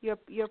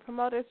 Your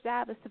promoter's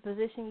job is to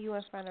position you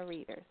in front of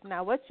readers.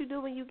 Now, what you do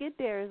when you get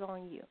there is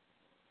on you.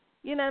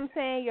 You know what I'm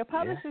saying? Your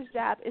publisher's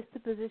job is to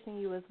position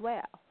you as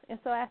well. And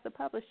so as a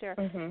publisher,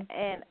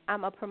 and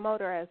I'm a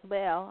promoter as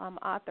well, I'm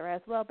an author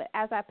as well, but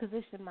as I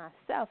position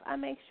myself, I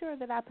make sure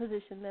that I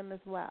position them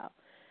as well.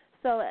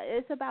 So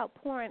it's about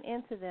pouring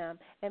into them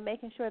and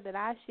making sure that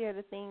I share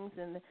the things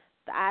and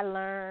that I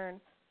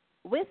learn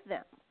with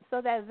them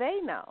so that they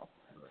know.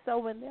 So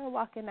when they're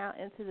walking out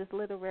into this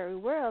literary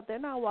world, they're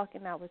not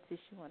walking out with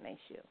tissue on their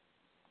shoe.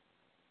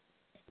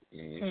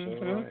 Yeah,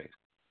 you're right.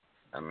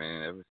 I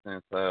mean, ever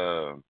since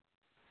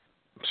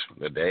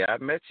the day I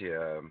met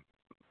you,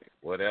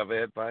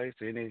 whatever advice,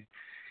 any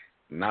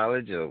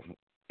knowledge of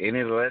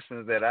any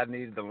lessons that I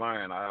needed to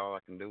learn, all I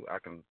can do, I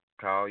can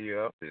call you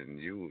up and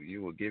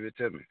you will give it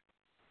to me.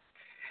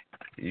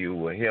 You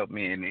will help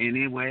me in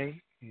any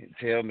way,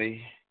 tell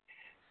me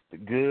the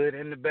good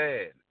and the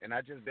bad. And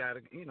I just got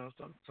to,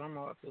 some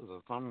authors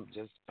or I'm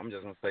just going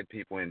to say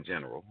people in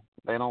general,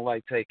 they don't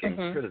like taking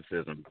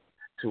criticism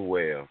too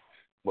well.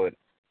 But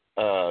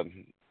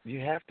you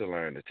have to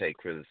learn to take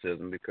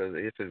criticism because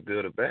if it's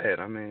good or bad,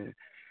 I mean,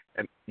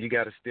 and you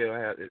got to still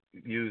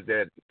use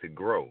that to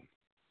grow.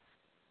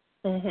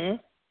 And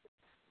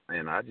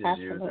I just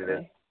use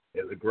it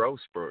as a growth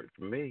spurt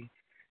for me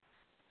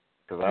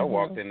because I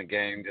walked in the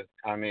game just,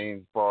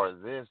 as far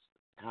as this,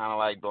 kind of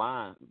like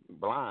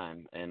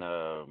blind, and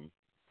I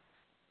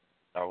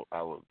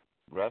would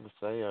rather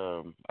say,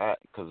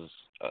 because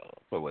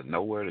there was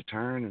nowhere to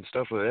turn and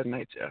stuff of that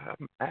nature.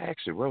 I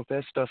actually wrote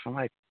that stuff in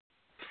like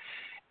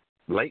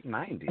late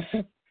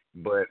 90s,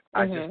 but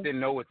I just didn't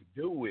know what to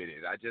do with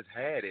it. I just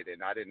had it,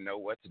 and I didn't know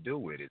what to do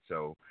with it.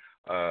 So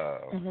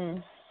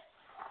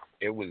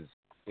it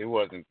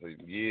wasn't for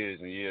years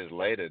and years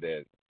later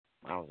that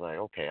I was like,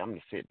 okay, I'm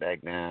gonna sit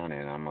back down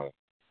and I'm gonna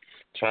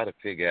try to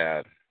figure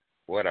out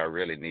what I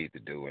really need to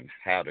do and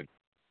how to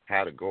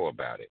go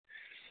about it.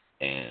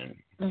 And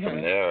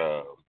from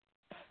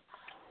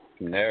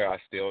there I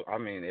still,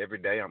 every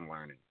day I'm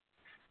learning,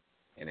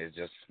 and it's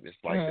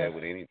like that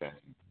with anything.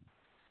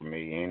 For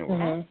me,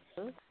 anyway.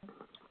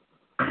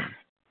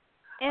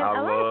 And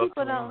a lot of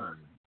people don't.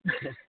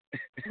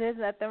 There's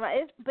nothing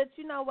right. But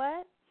you know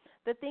what?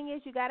 The thing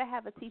is, you got to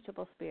have a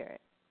teachable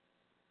spirit.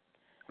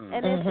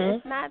 And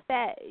it's not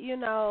that,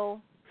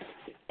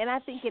 and I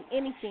think in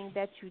anything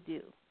that you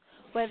do,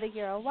 whether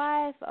you're a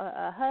wife,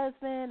 a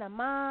husband, a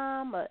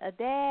mom, a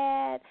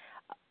dad,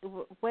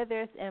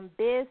 whether it's in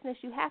business,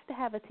 you have to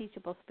have a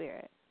teachable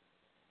spirit.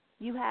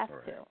 You have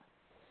to.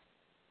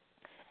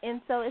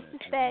 And so it's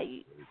just that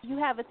you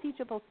have a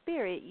teachable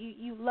spirit.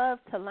 You love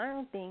to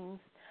learn things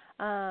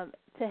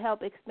to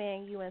help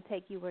expand you and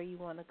take you where you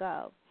want to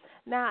go.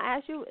 Now,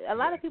 a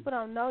lot of people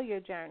don't know your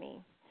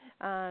journey.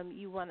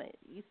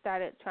 You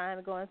started trying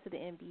to go into the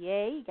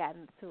NBA. You got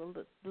into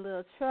a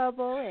little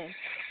trouble and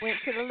went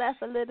to the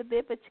left a little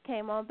bit, but you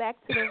came on back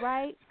to the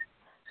right.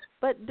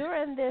 But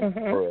during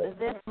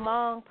this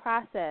long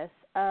process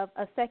of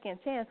a second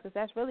chance, because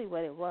that's really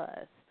what it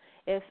was.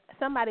 If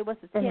somebody was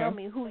to tell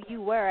me who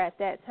you were at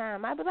that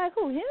time, I'd be like,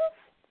 who, him?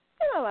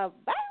 Byron?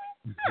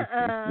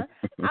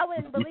 I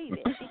wouldn't believe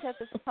it because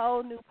it's a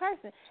whole new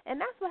person.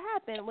 And that's what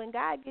happened when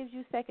God gives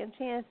you second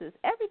chances.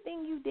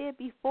 Everything you did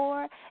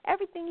before,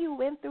 everything you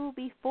went through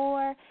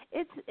before,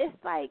 it's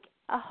like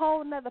a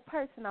whole nother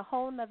person, a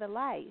whole nother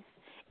life,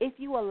 if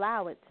you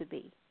allow it to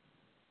be.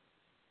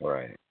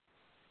 Right.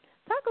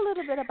 Talk a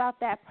little bit about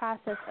that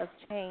process of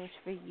change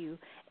for you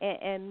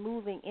and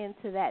moving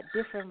into that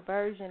different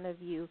version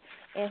of you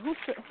and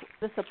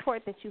the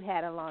support that you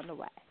had along the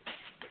way.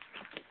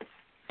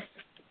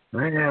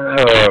 Man,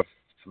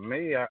 for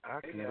me, I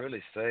can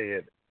really say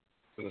it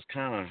was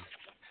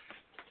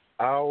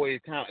I always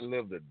kind of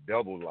lived a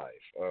double life.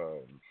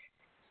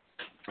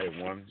 Like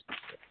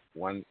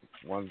one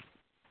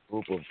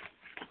group of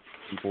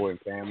people and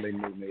family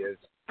knew me as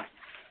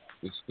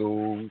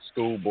the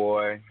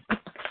schoolboy,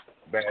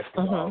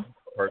 basketball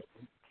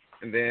person.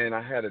 And then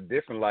I had a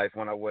different life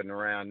when I wasn't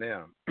around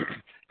them.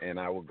 And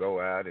I would go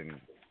out and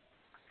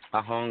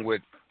I hung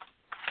with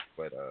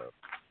the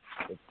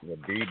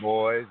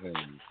B-boys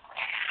and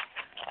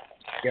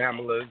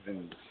gamblers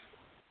and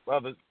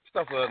other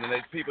stuff other than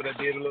that, people that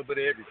did a little bit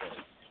of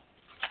everything.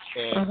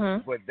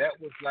 And but that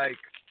was like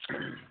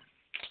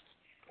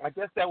I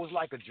guess that was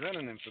like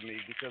adrenaline for me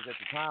because at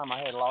the time I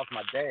had lost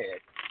my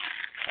dad.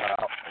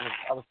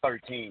 I was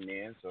 13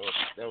 then, so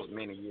that was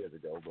many years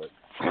ago. But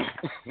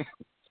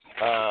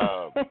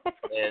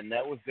and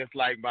that was just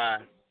like my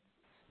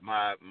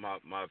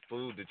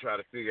food to try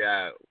to figure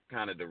out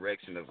kind of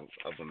direction of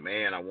a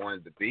man I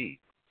wanted to be,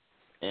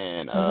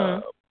 and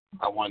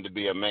I wanted to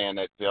be a man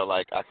that felt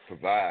like I could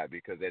provide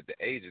because at the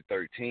age of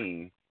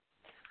 13,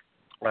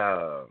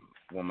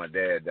 when my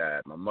dad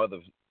died, my mother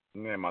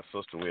me and my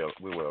sister, we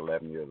were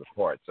 11 years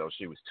apart, so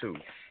she was 2.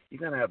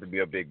 You're gonna have to be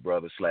a big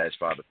brother /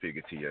 father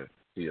figure to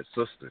your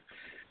sister.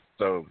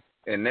 So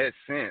in that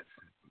sense,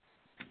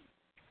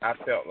 I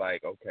felt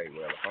like, okay,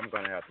 well, if I'm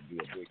gonna have to be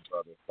a big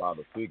brother /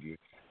 father figure,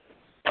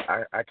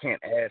 I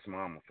can't ask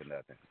Mama for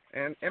nothing.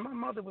 And my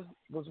mother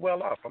was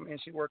well off. I mean,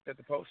 she worked at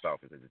the post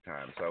office at the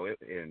time. So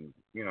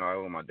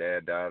when my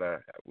dad died,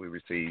 we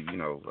received,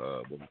 what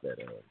was that,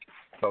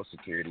 Social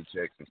Security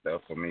checks and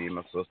stuff for me,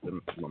 my sister,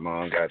 my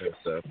mom got her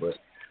stuff. But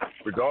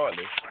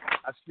regardless,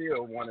 I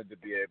still wanted to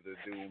be able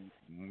to do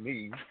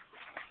me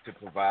to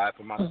provide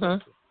for my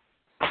sister.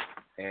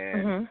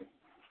 And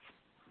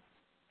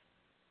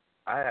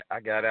I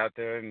got out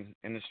there in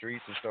the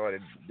streets and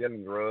started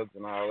dealing drugs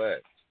and all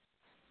that.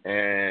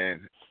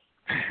 And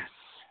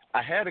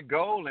I had a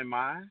goal in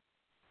mind.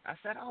 I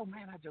said, oh,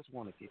 man, I just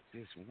want to get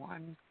this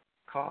one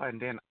car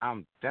and then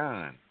I'm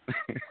done.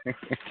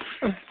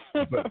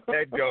 But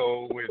that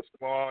goal was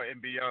far and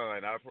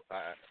beyond. I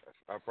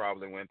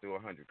probably went through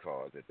 100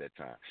 cars at that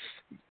time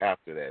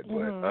after that.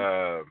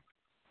 But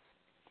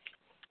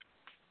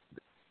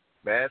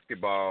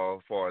basketball,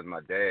 as far as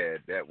my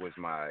dad, that was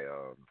my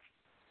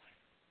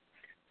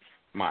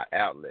my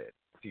outlet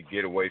to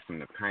get away from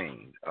the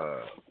pain.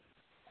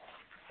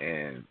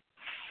 And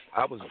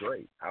I was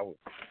great.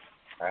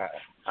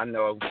 I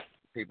know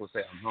people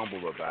say I'm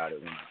humble about it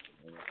when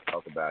I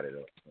talk about it,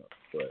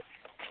 but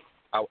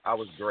I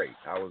was great.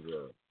 I was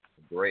a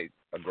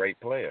great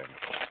player.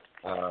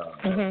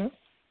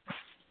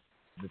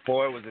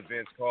 Before it was a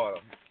Vince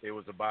Carter, it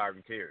was a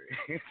Byron Carey.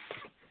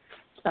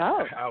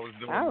 I was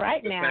doing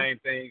the same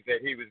things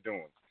that he was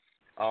doing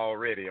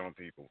already on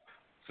people.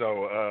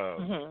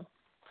 So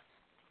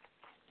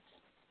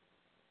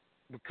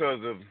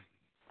because of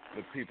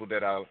the people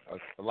that I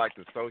like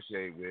to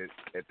associate with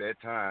at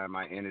that time,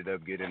 I ended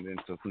up getting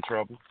into some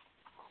trouble.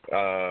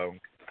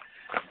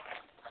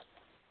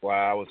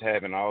 While I was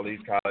having all these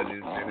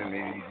colleges sending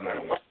me,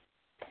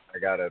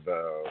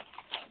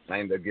 I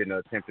ended up getting an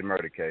attempted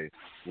murder case,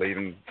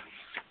 leaving.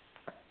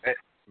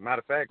 Matter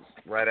of fact,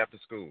 right after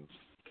school,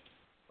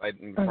 right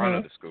in front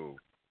of the school,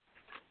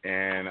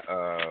 and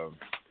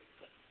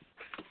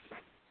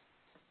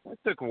it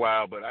took a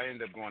while, but I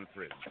ended up going to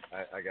prison.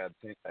 I got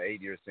an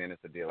 8-year sentence.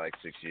 I did like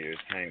 6 years,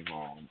 came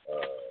home.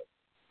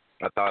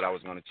 I thought I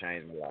was going to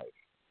change my life.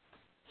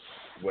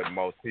 What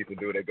most people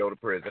do, they go to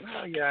prison.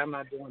 Oh, yeah, I'm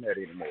not doing that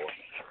anymore.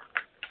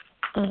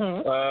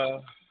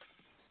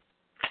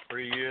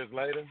 3 years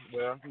later,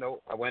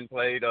 I went and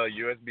played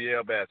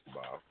USBL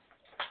basketball.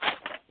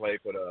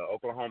 Played for the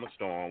Oklahoma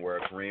Storm, where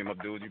Kareem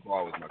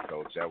Abdul-Jabbar was my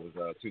coach. That was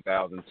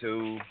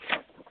 2002.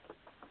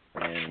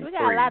 And we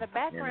got a lot of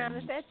background.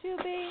 Is that you,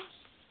 B?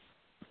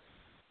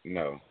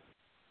 No.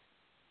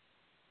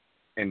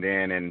 And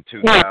then in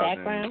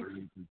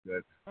 2003,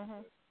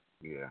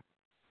 yeah.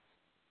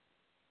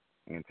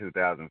 In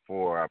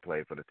 2004, I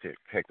played for the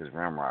Texas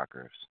Rim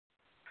Rockers.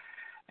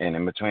 And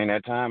in between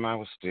that time, I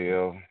was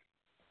still,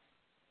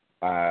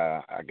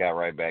 I got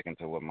right back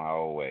into with my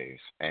old ways.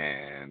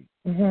 And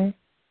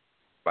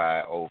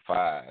by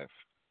 2005,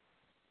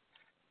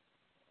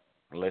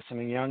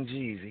 listening to Young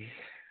Jeezy,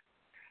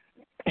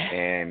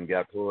 and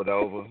got pulled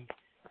over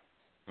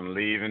from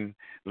leaving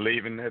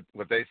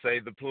what they say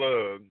the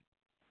plug,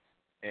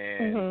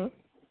 and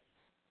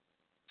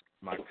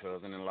my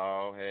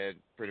cousin-in-law had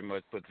pretty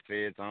much put the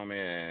feds on me,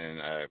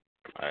 and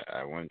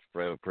I went to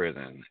federal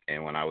prison.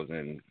 And when I was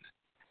in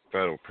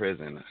federal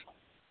prison,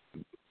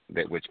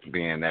 that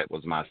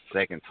was my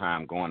second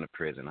time going to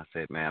prison, I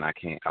said, man, I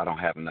don't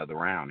have another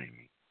round in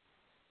me,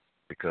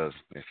 because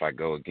if I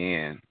go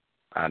again,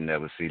 I'll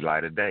never see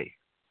light of day.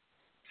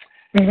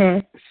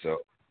 So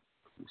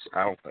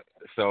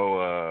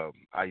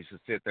I used to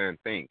sit there and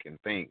think.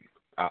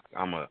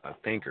 I'm a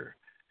thinker.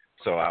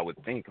 So I would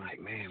think like,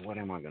 man, what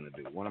am I going to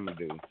do? What am I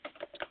going to do?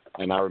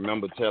 And I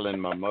remember telling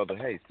my mother,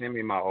 hey, send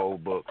me my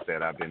old books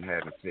that I've been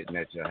having sitting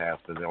at your house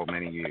for so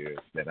many years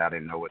that I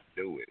didn't know what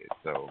to do with it.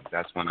 So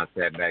that's when I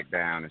sat back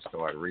down and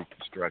started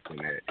reconstructing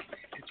it,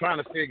 and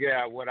trying to figure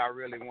out what I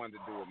really wanted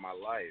to do with my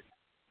life.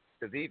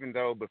 Because even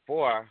though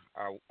before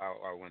I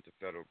went to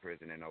federal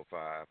prison in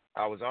 2005,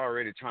 I was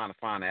already trying to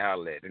find an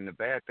outlet. And the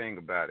bad thing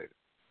about it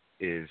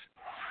is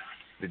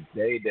the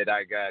day that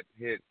I got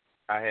hit,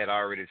 I had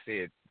already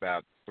said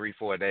about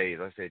 3-4 days,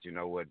 I said, you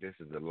know what, this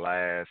is the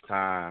last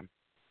time,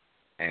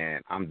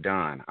 and I'm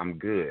done. I'm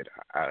good.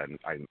 I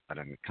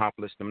done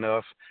accomplished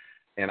enough,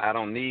 and I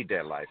don't need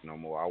that life no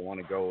more. I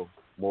want to go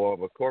more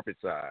of a corporate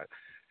side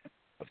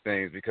of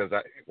things, because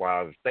while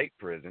I was in state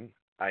prison,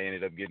 I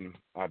ended up getting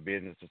my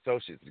business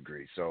associate's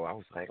degree. So I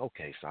was like,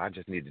 okay, so I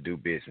just need to do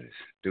business.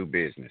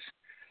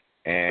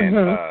 And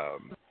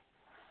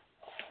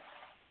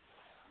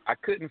I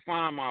couldn't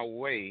find my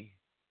way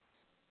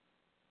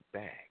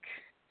back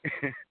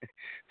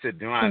to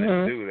trying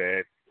to do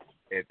that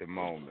at the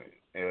moment.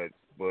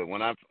 But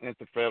when I went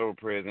to federal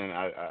prison,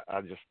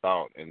 I just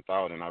thought, and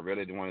I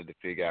really wanted to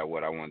figure out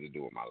what I wanted to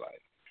do with my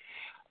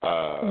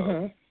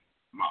life.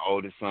 My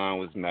oldest son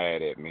was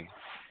mad at me.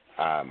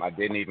 I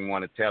didn't even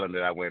want to tell him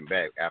that I went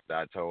back after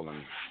I told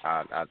him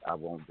I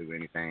won't do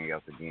anything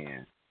else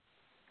again.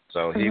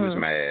 So he was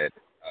mad.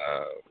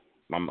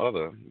 My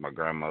mother, my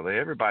grandmother,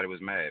 everybody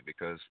was mad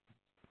because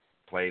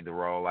played the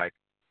role like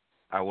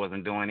I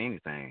wasn't doing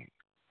anything.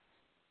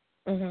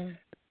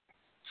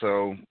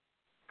 So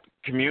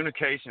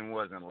communication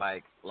wasn't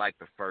like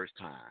the first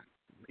time.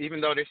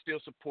 Even though they still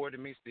supported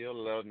me, still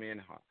loved me,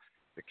 and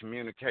the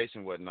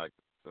communication wasn't like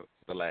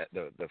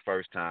the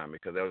first time,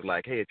 because it was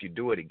like, hey, if you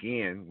do it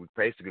again, we're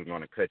basically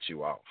going to cut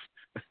you off.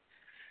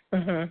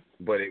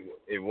 But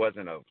it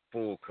wasn't a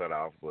full cut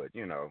off. But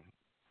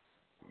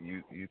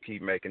you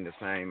keep making the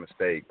same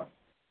mistake,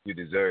 you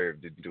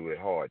deserve to do it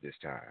hard this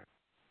time.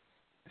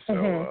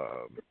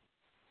 So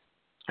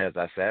as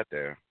I sat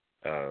there,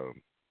 I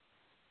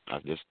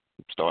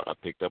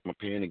picked up my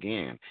pen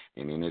again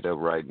and ended up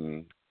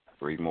writing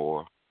 3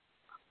 more.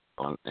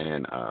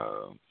 And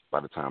by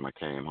the time I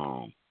came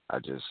home, I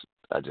just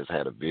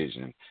had a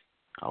vision.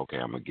 Okay,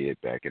 I'm gonna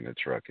get back in the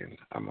trucking.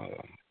 I'm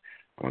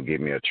gonna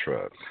get me a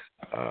truck.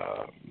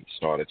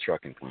 Start a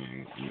trucking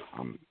thing.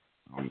 I'm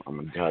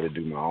gonna try to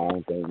do my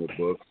own thing with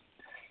books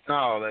and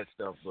all that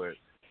stuff. But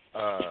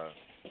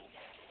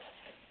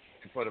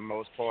for the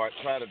most part,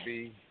 try to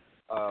be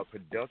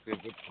productive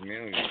with the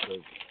community,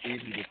 because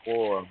even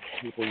before,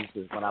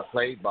 when I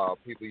played ball,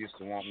 people used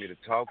to want me to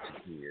talk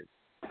to kids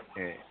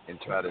and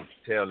try to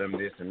tell them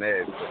this and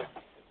that.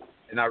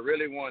 And I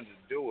really wanted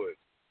to do it,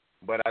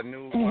 but I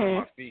knew one of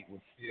my feet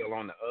was still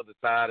on the other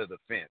side of the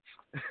fence.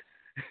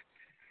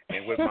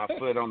 And with my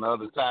foot on the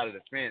other side of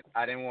the fence,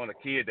 I didn't want a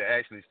kid to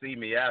actually see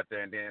me out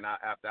there, and then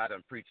after I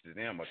done preached to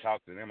them or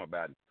talked to them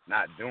about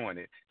not doing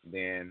it,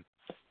 then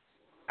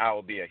I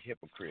would be a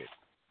hypocrite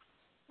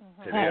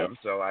to them.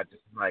 So I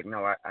just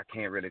no, I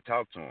can't really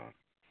talk to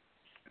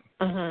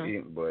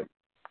them. But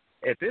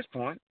at this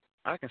point,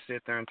 I can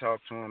sit there and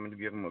talk to them and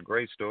give them a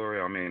great story.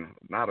 I mean,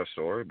 not a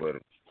story,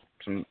 but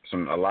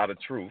a lot of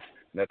truth,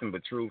 nothing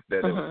but truth,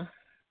 that will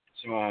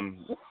show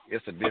them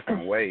it's a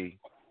different way.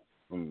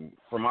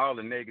 From all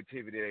the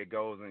negativity that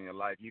goes in your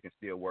life, you can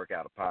still work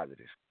out a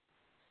positive.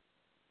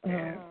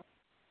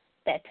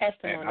 That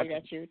testimony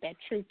that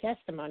true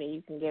testimony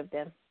you can give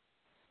them.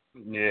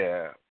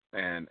 Yeah,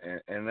 and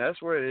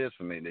that's where it is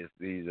for me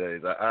these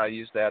days. I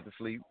used to have to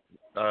sleep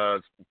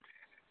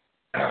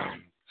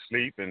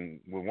and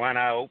with one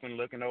eye open,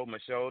 looking over my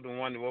shoulder,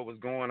 wondering what was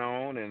going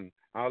on and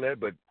all that.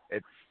 But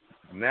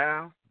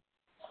now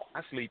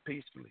I sleep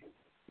peacefully.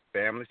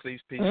 Family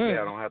sleeps peacefully.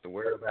 I don't have to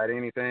worry about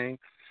anything.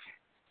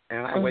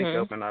 And I wake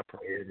up and I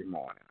pray every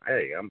morning.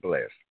 Hey, I'm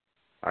blessed.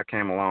 I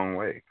came a long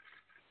way.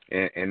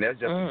 And that's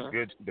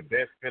just the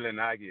best feeling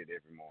I get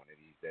every morning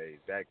these days.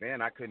 Back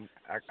then I couldn't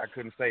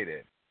say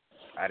that.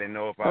 I didn't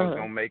know if I was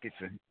gonna make it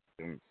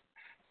to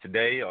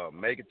today or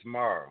make it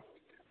tomorrow.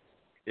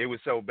 It was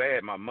so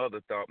bad. My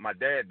mother thought my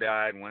dad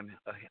died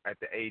at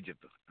the age of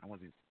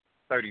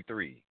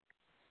 33.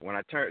 When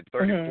I turned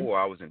 34,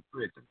 I was in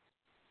prison.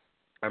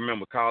 I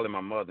remember calling my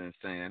mother and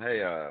saying,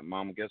 "Hey,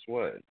 Mama, guess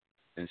what?"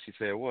 And she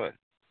said, "What?"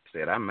 I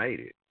said, "I made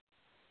it."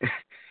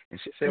 And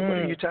she said, "What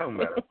are you talking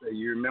about?" I said,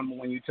 "You remember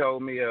when you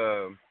told me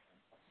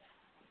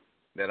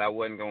that I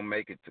wasn't gonna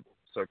make it to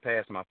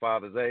surpass my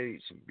father's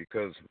age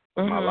because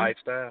of my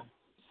lifestyle?"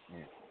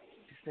 Yeah.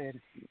 She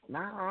said, "No,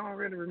 I don't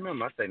really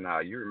remember." I said, "No,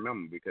 you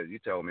remember because you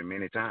told me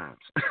many times."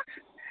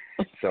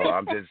 So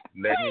I'm just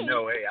letting you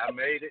know, hey, I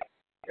made it.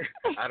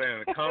 I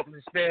done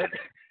accomplished that.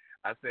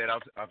 I said,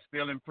 I'm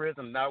still in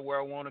prison, not where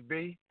I want to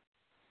be,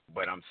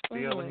 but I'm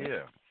still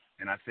here.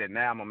 And I said,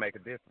 now I'm going to make a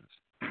difference.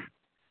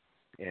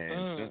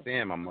 And since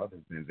then, my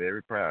mother's been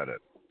very proud of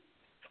it.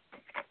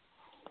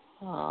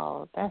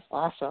 Oh, that's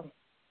awesome.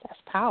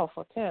 That's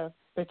powerful, too.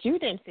 But you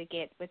didn't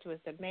forget, which was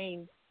the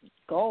main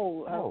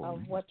goal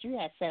of what you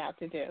had set out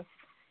to do.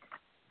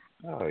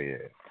 Oh,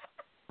 yeah.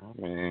 I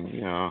mean,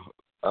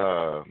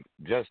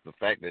 just the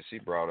fact that she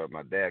brought up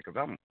my dad, because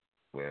I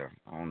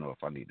don't know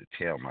if I need to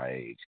tell my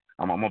age.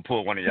 I'm going to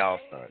pull one of y'all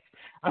stunts.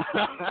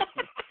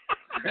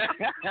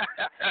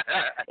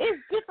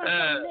 It's different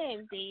from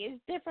men, D.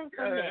 It's different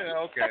from men.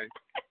 Okay.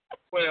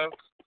 Well,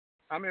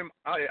 I'm in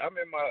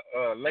my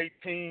late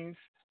teens,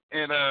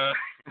 and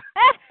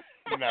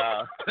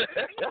nah.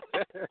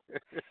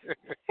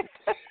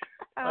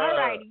 All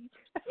righty.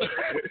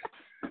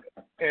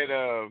 And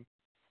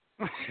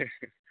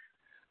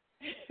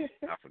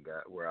I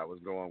forgot where I was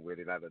going with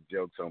it. I done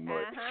joked so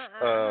much.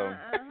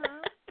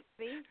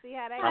 See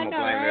how that I'm going to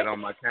blame that on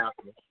my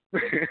counselor.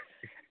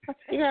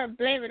 You're going to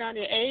blame it on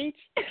your age?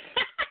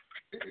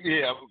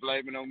 Yeah, I'm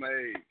blaming it on my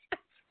age.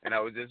 And I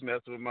was just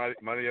messing with my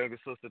younger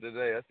sister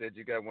today. I said,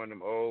 you got one of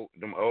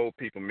them old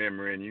people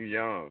memory and you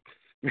young.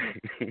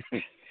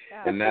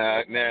 And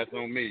now it's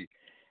on me.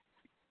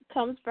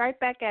 Comes right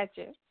back at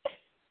you.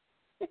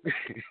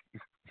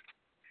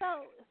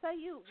 So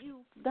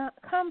you've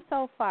come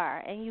so far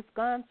and you've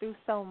gone through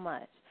so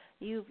much.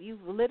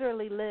 You've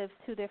literally lived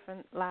 2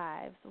 different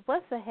lives.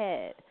 What's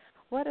ahead?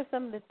 What are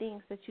some of the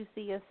things that you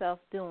see yourself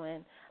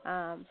doing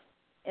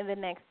in the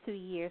next 2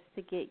 years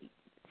to get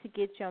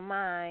your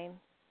mind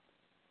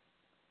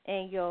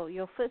and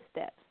your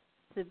footsteps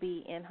to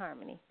be in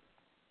harmony?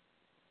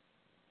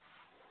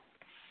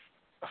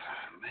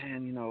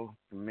 man,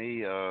 for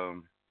me,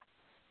 in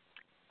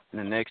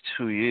the next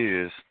 2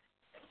 years,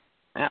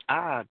 man,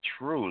 I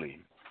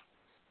truly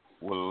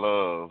would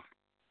love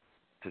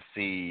to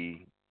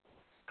see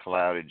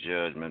Clouded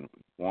Judgment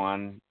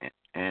 1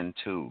 and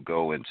 2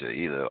 go into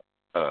either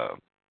a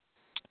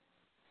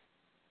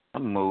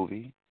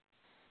movie.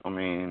 I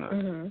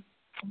mean,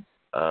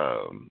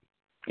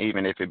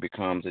 even if it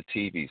becomes a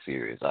TV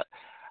series,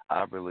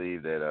 I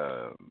believe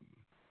that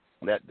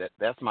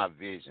that's my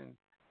vision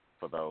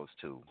for those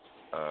two.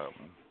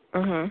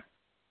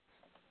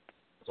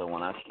 So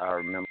when I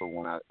remember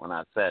when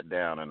I sat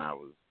down and I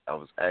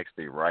was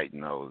actually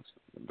writing those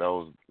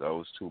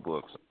 2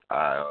 books,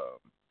 I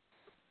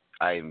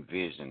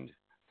envisioned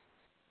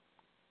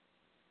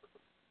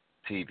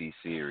TV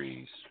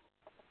series,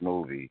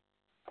 movie,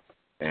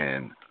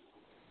 and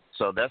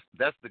so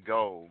that's the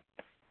goal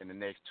in the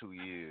next 2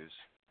 years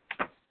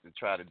to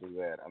try to do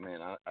that. I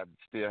mean, I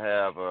still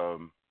have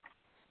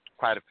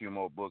quite a few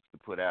more books to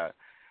put out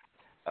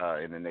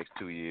in the next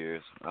 2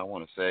 years. I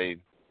want to say,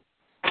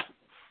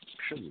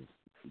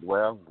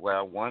 one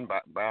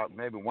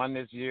maybe one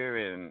this year,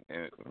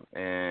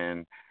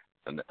 and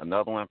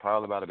another one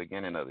probably by the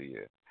beginning of the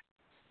year.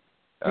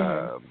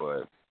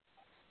 But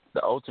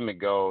the ultimate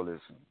goal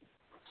is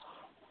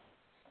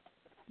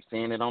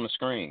seeing it on the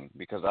screen,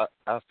 because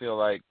I feel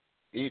like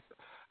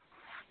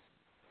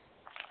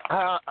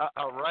I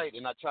write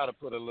and I try to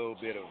put a little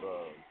bit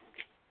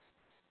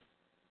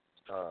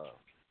of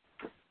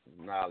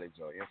knowledge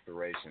or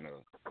inspiration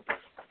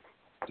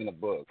in a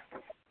book.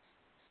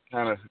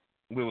 Kind of,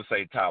 we would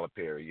say Tyler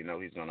Perry, he's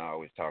going to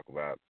always talk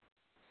about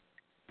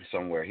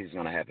somewhere he's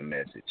going to have a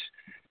message.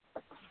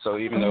 So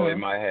even though it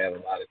might have a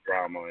lot of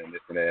drama and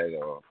this and that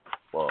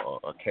or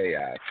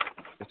chaos,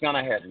 it's going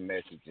to have a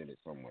message in it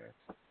somewhere.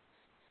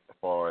 As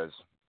far as,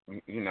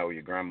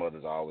 your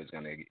grandmother's always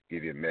going to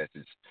give you a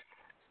message.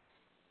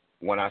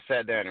 When I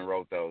sat down and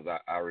wrote those,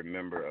 I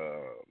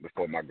remember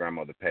before my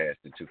grandmother passed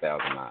in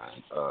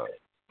 2009,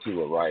 she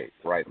would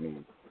write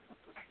me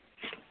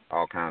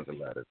all kinds of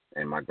letters.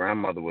 And my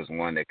grandmother was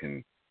one that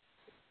can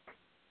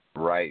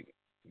write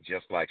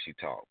just like she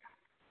talked.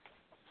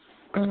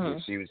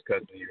 If she was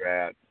cussing you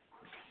out,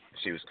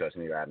 she was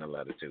cussing you out in a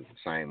letter too,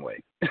 same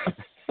way. So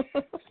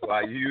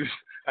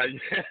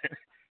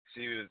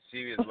she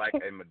was like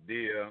a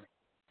Medea.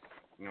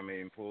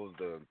 Pulls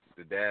the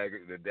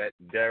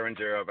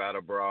derringer up out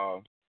of bra,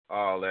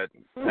 all that,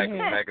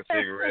 pack of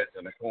cigarettes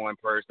and a coin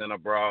purse in a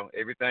bra.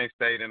 Everything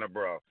stayed in a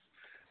bra.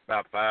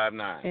 About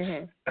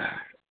 5'9".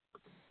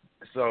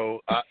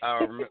 So I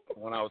remember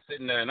when I was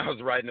sitting there and I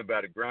was writing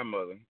about a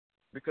grandmother,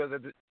 because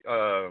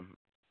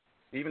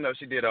even though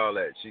she did all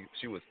that,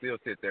 she would still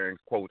sit there and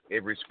quote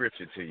every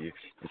scripture to you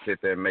and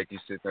sit there and make you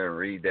sit there and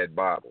read that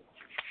Bible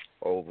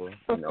over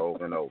and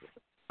over and over.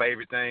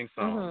 Favorite thing,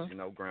 songs,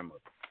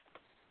 grandmother.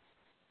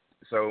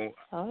 So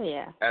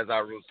as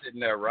I was sitting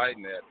there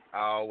writing that, I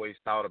always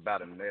thought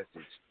about a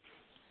message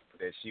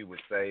that she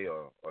would say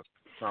or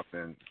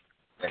something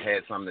that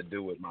had something to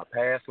do with my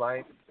past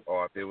life,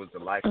 or if it was the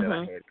life that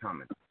I had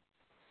coming.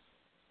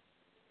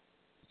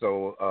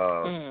 So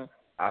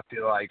I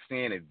feel like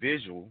seeing it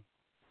visual,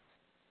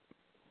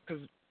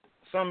 because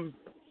some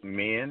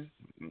men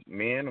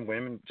and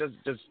women, just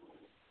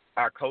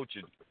our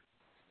culture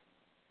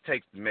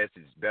takes the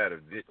message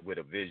better with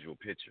a visual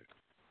picture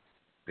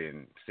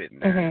than sitting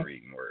there and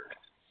reading words.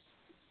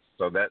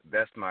 So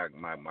that's my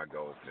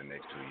goal for the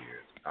next 2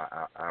 years.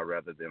 I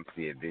rather them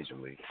see it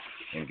visually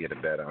and get a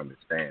better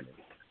understanding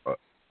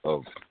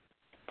of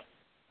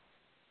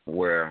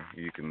where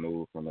you can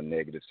move from a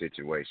negative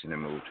situation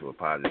and move to a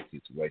positive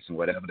situation,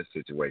 whatever the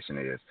situation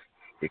is.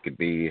 It could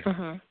be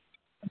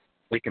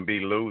it can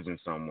be losing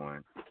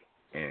someone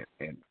and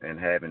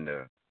having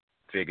to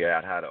figure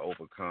out how to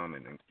overcome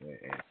and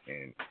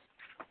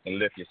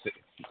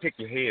pick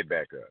your head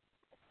back up.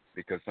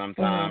 Because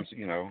sometimes,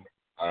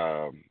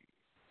 I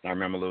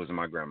remember losing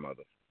my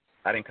grandmother.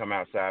 I didn't come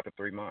outside for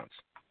 3 months.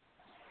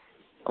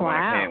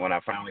 Wow. When I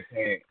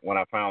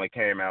finally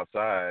came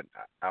outside,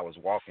 I was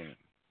walking.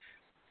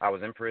 I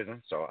was in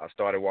prison, so I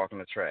started walking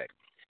the track.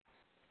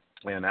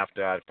 And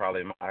after I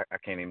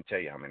can't even tell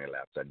you how many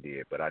laps I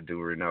did, but I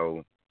do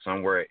know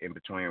somewhere in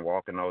between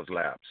walking those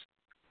laps,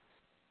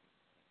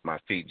 my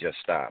feet just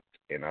stopped,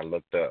 and I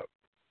looked up,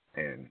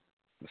 and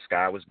the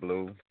sky was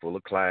blue, full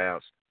of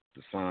clouds.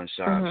 The sun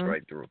shines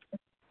right through.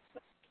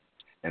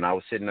 And I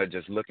was sitting there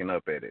just looking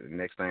up at it. The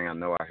next thing I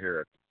know, I hear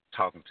her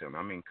talking to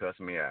him.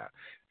 Cussing me out.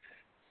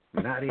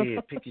 Not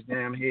here, pick your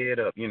damn head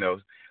up.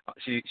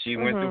 She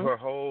went through her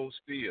whole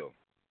spiel.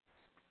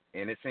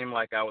 And it seemed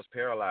like I was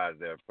paralyzed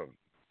there for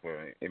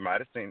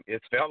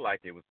it felt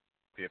like it was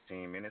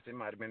 15 minutes. It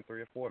might have been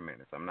 3 or 4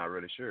 minutes. I'm not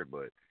really sure.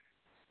 But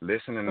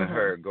listening to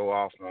her go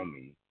off on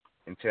me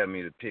and tell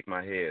me to pick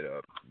my head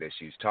up, that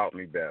she's taught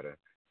me better.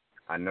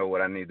 I know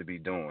what I need to be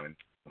doing.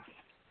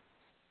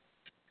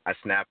 I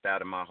snapped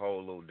out of my whole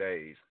little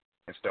daze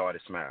and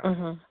started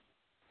smiling.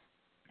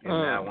 And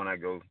now when I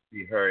go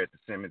see her at the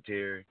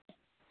cemetery,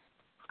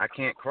 I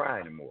can't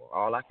cry anymore.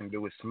 All I can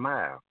do is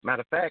smile.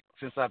 Matter of fact,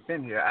 since I've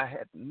been here, I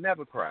had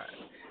never cried.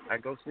 I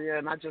go see her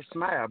and I just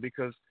smile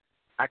because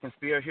I can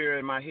still hear her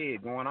in my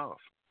head going off.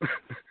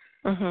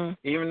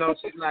 Even though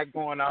she's not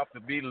going off to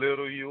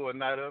belittle you or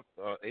not up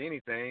or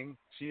anything,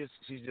 she's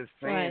just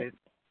saying it,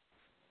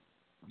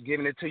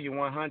 giving it to you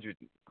 100,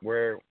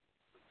 where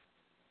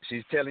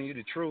she's telling you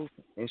the truth,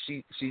 and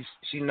she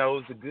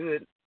knows the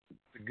good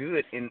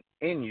in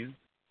you,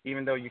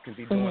 even though you can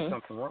be doing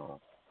something wrong.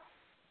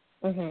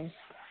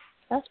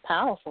 That's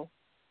powerful.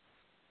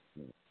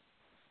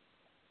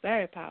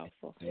 Very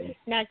powerful.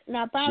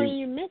 Now, Byron,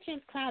 you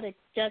mentioned clouded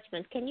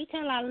judgment. Can you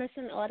tell our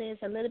listening audience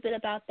a little bit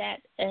about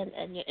that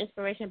and your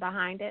inspiration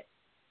behind it?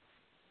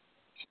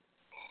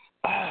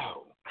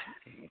 Oh,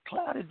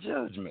 clouded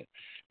judgment.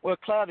 Well,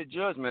 clouded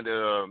judgment,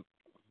 the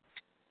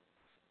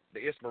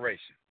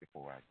inspiration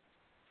before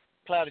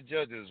clouded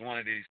judgment is one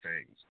of these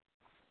things.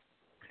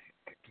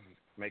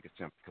 Make it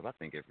simple, because I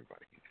think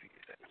everybody can figure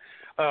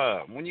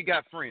that. When you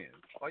got friends,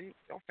 or your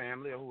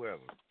family, or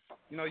whoever,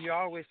 you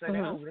always say,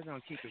 "Oh, we're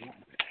gonna keep it.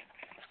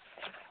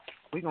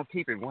 We're gonna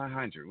keep it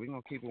 100. We're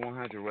gonna keep it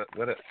 100.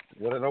 What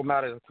no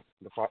matter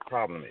the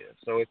problem is.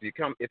 So if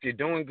you're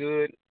doing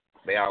good,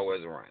 they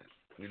always around.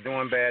 If you're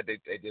doing bad, they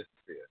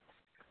disappear.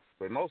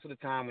 But most of the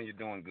time, when you're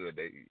doing good,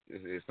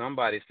 there's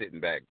somebody sitting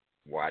back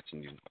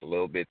watching you a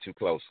little bit too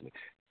closely,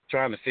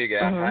 trying to figure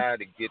out how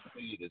to get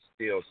you to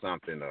steal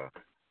something,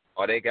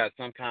 or they got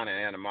some kind of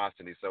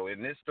animosity. So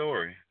in this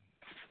story,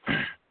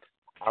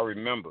 I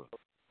remember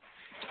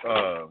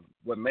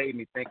what made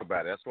me think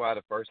about it. That's why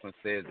the first one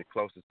says the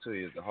closest to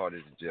you is the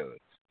hardest to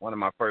judge. One of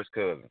my first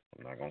cousins,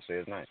 I'm not gonna say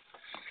his name.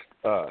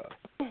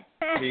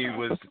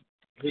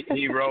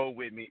 He rode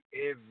with me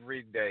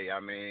every day. I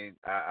mean,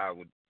 I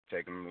would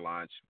take him to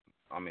lunch.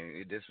 I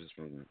mean, this was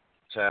from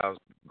child's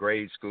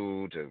grade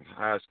school to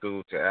high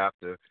school to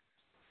after.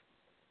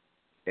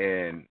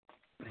 And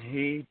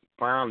he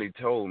finally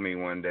told me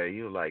one day,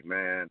 he was like,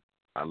 "Man,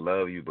 I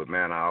love you, but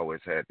man, I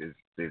always had this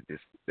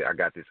I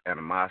got this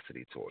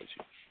animosity towards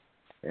you."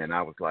 And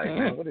I was like,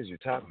 "Man, what is you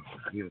talking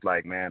about?" He was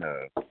like, "Man,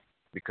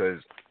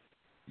 because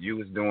you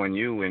was doing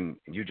you, and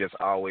you just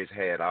always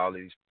had all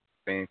these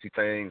fancy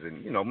things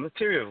and,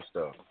 material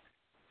stuff."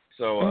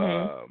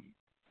 So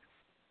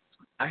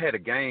I had a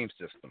game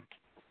system.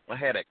 I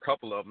had a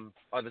couple of them,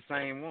 or the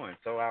same one.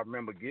 So I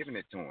remember giving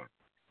it to him.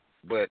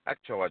 But I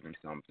charged him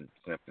something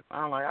simple.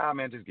 I'm like,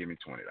 man, just give me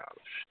 $20.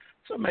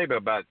 So maybe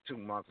about 2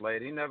 months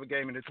later, he never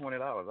gave me the $20.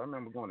 I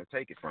remember going to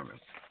take it from him.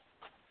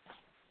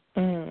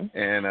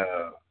 And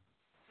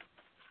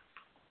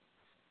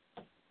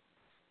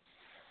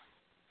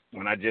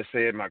when I just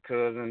said my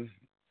cousin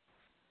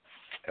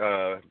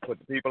put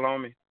the people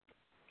on me,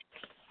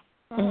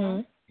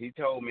 he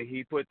told me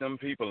he put them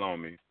people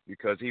on me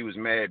because he was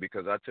mad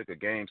because I took a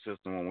game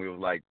system when we were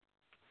like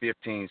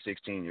 15,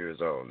 16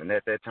 years old. And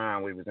at that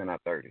time, we was in our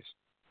 30s.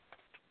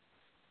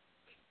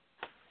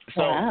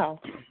 So, wow.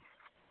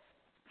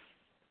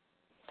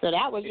 So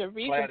that was your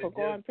reason for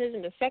going to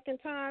prison the second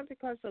time,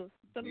 because of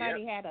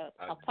somebody had a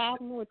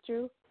problem with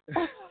you?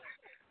 Yeah,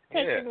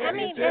 I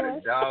mean,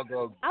 I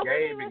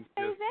wouldn't even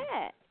say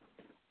that.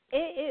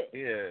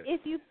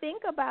 If you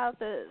think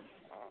about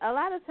a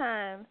lot of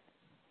times,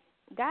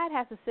 God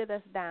has to sit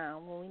us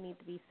down when we need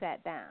to be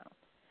sat down.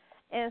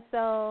 And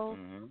so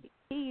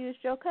he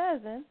used your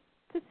cousin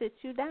to sit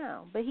you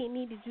down, but he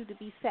needed you to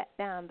be sat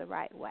down the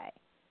right way.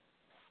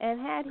 And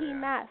had he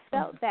not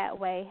felt that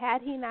way,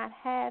 had he not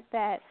had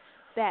that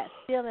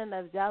feeling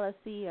of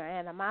jealousy or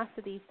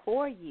animosity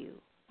for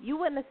you, you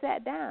wouldn't have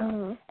sat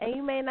down, and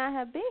you may not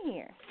have been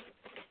here.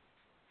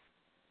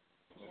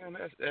 Well,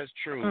 that's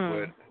true,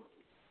 but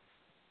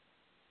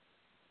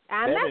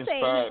I'm not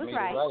saying he was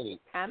right.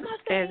 I'm not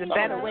saying there's a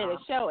better way to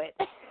show it.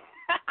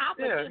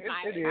 It is.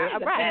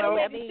 Right.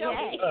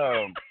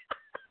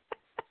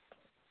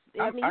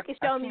 I mean, you can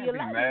show me your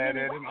love in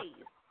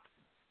ways.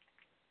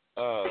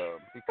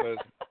 Because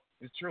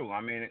it's true.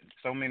 I mean,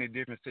 so many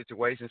different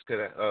situations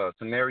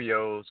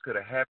scenarios could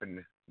have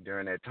happened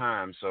during that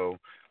time. So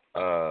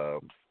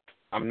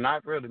I'm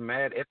not really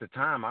mad. At the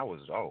time, I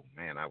was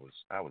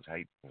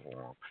hateful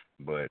for him.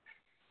 But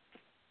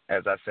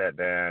as I sat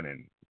down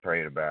and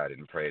prayed about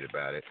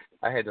it,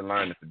 I had to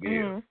learn to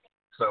forgive.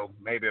 So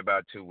maybe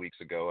about 2 weeks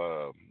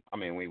ago,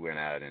 we went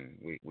out and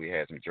we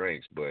had some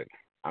drinks. But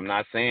I'm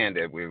not saying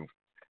that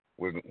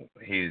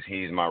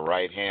he's my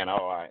right hand.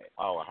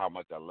 How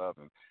much I love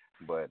him.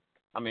 But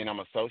I'm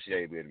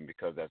associated with him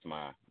because that's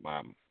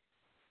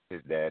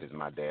his dad is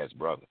my dad's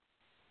brother.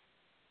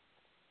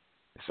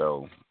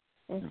 So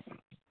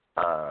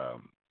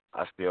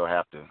I still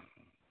have to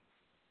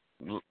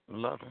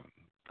love him.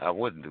 I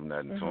wouldn't do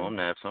nothing to him.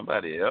 Now, if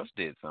somebody else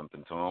did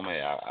something to him,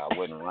 I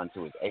wouldn't run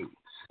to his aid.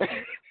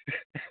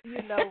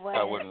 You know what?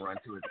 I wouldn't run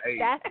to his aid.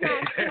 That's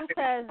not true,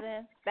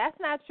 cousin. That's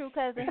not true,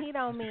 cousin. He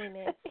don't mean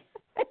it.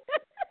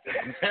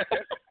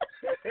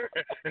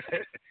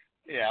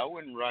 Yeah, I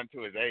wouldn't run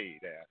to his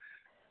aid.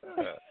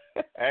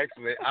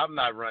 Actually, I'm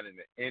not running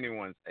to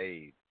anyone's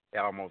aid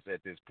almost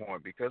at this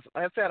point because,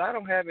 like I said, I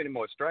don't have any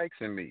more strikes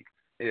in me.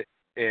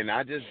 And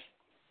I just,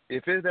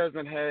 if it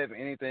doesn't have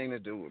anything to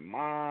do with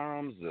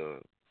moms or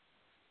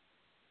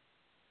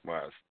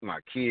my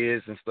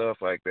kids and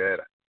stuff like that,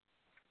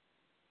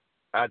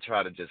 I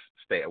try to just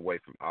stay away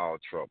from all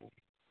trouble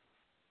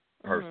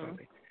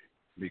personally.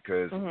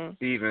 Because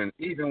even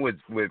with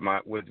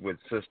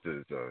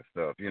sisters or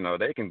stuff, you know,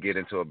 they can get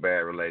into a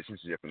bad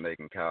relationship and they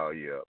can call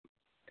you up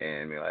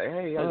and be like,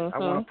 hey, I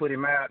want to put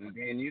him out, and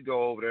then you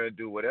go over there and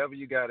do whatever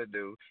you got to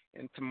do,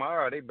 and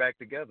tomorrow they back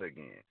together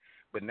again.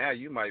 But now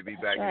you might be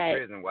back in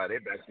prison while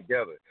they're back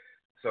together.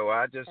 So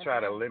I just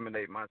try to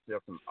eliminate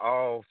myself from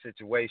all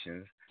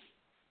situations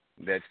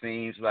that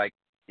seems like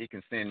it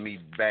can send me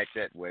back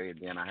that way,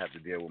 and then I have to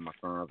deal with my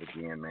sons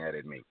again mad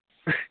at me.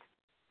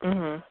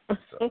 So,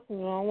 we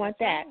don't want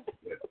that.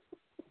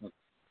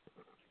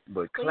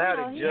 But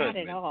clouded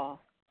judgment. Not at all.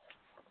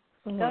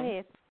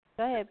 Go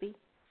ahead, B.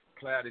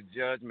 Clouded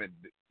judgment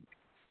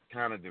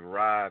kind of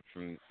derived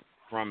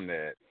from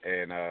that,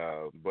 and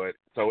but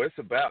so it's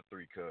about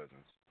three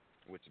cousins,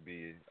 which would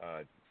be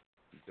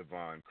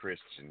Devon,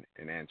 Christian,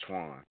 and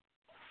Antoine,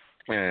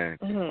 and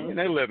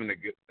they living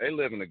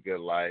a good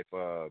life,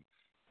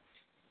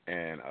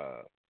 and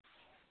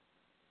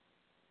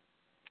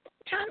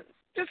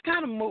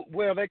kind of move.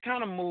 Well, they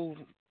kind of move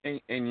in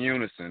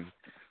unison,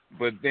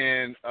 but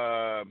then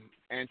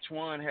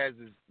Antoine has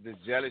this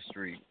jealous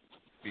streak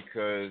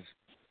because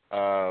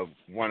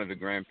one of the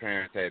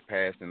grandparents had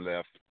passed and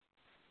left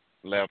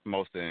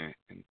most of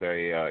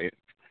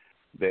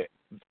the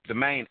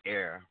main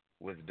heir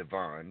was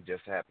Devon.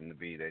 Just happened to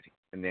be that,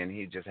 and then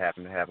he just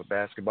happened to have a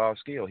basketball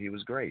skill. He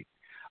was great.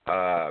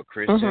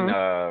 Christian,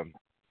 a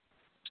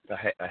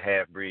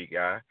half-breed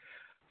guy,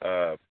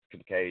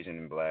 Caucasian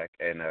and black,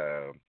 and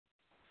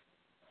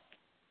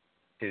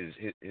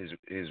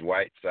his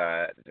white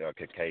side,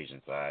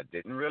 Caucasian side,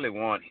 didn't really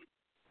want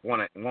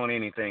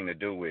anything to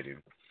do with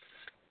him.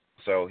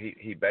 So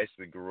he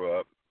basically grew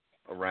up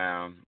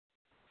around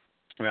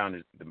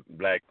the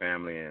black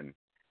family,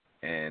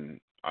 and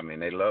I mean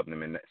they loved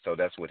him, and so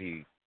that's what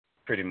he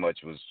pretty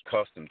much was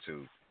accustomed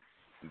to.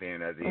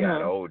 Then as he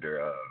got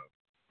older,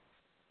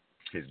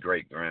 his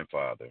great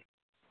grandfather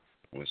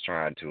was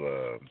trying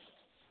to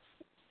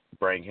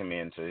bring him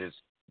into his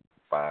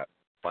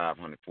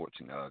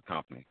 514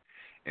 company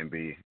and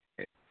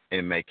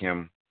make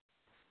him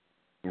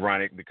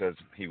run it because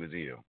he was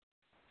ill.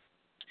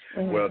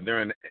 Well,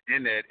 in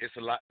that, it's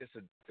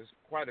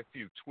quite a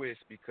few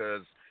twists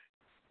because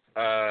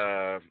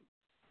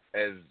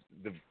as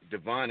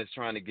Devon is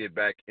trying to get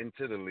back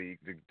into the league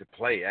to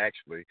play,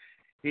 actually,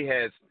 he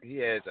has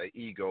an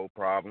ego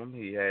problem.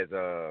 He has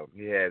a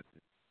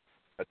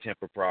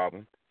temper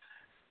problem.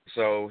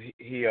 So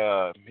he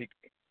got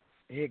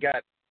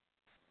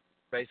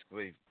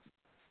basically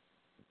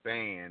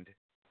banned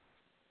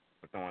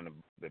for throwing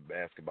the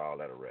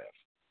basketball at a ref.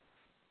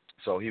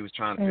 So he was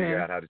trying to figure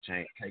out how to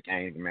take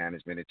anger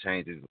management and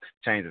change his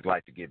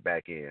life to get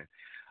back in.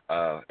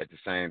 At the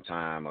same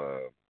time,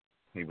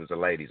 he was a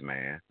ladies'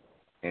 man,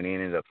 and he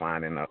ended up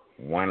finding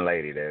one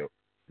lady that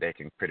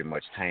can pretty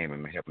much tame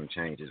him and help him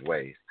change his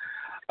ways.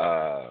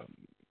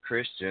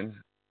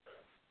 Christian,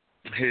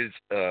 his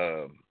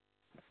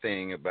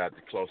thing about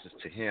the closest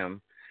to him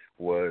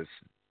was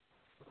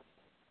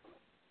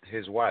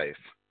his wife.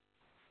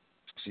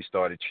 She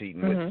started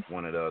cheating with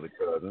one of the other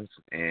cousins,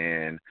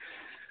 and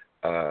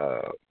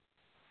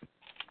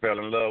fell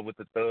in love with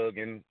the thug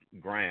in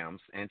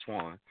Grams,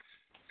 Antoine,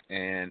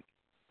 and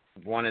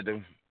wanted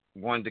to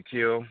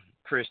kill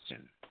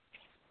Christian.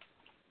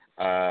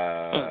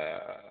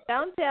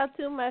 Don't tell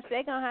too much.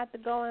 They're gonna have to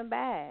go in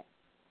bad.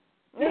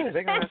 Yeah,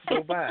 they're gonna have to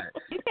go bad.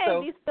 You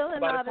can't be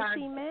spilling all the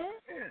tea, man.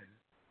 Yeah.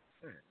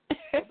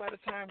 So by the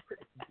time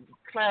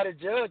clouded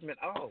judgment,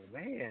 oh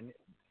man,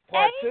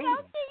 part two.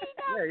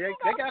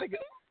 They gotta go.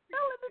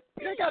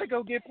 They got to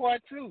go get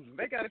part two.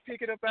 They got to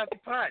pick it up out the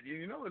pot.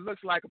 You know, it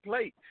looks like a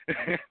plate.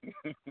 Yeah,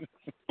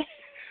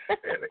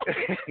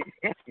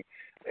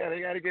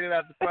 they got to get it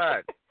out the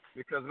pot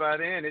because by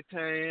then it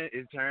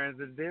turns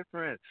a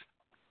difference.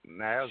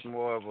 Now it's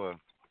more of a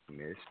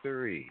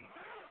mystery.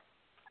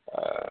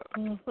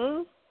 And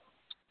one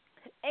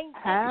thing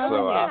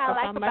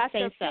I like about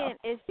your pen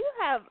is you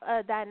have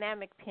a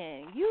dynamic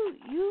pen.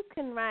 You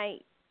can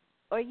write,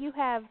 or you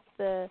have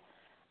the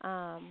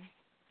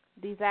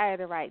desire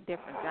to write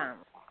different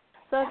genres.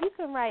 So if you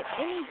can write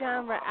any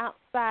genre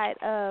outside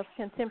of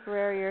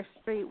contemporary or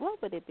street,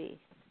 what would it be?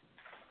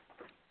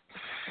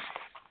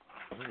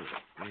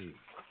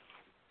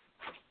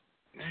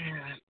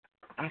 Man,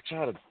 I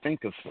try to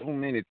think of so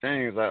many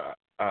things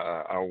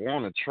I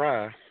want to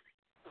try.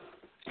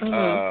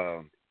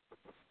 Man,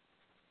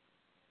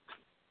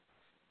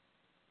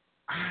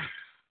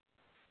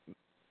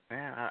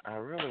 I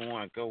really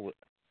want to go with.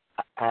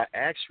 I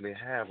actually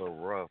have a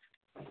rough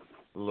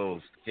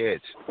little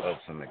sketch of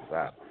some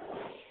exotic.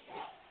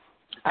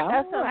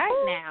 That's all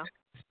right now.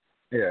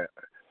 Yeah.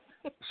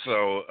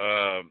 So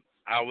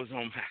I was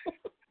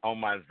on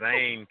my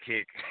Zane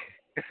kick.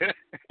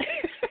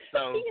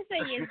 So you say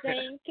your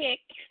Zane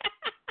kick.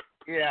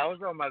 Yeah, I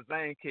was on my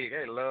Zane kick.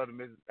 Hey,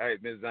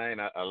 Miss Zane,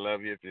 I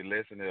love you if you're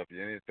listening. If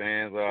you're any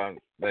fans,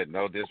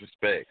 no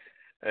disrespect.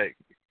 Hey,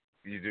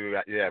 you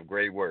have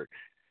great work.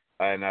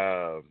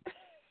 And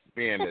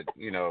being that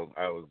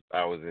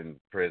I was in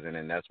prison,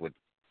 and that's what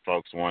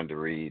folks wanted to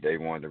read. They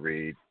wanted to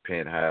read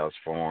Penthouse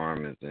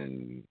Forums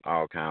and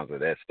all kinds of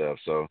that stuff.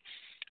 So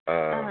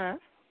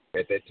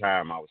at that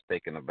time, I was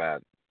thinking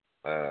about.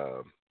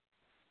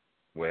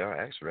 Well,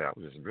 actually, I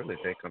was just really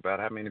thinking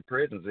about how many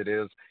prisons it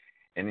is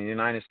in the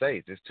United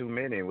States. There's too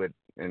many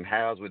and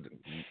housed with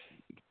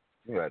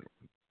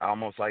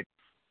almost like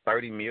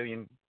 30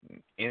 million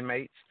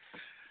inmates.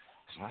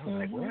 So I was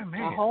like, well,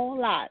 man, a whole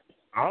lot.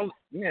 I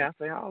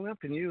say all of them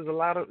can use a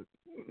lot of.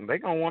 They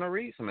gonna want to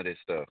read some of this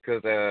stuff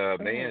because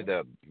they ended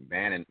up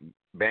banning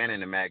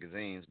the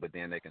magazines, but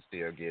then they can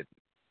still get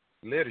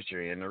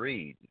literature in to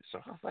read. So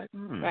I was like,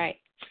 right.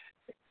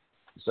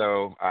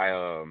 So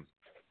I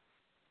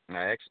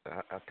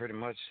pretty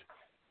much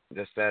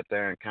just sat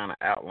there and kind of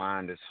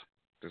outlined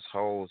this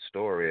whole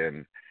story,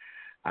 and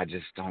I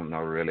just don't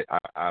know really.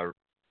 I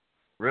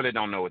really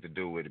don't know what to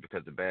do with it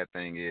because the bad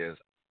thing is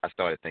I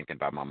started thinking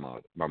about my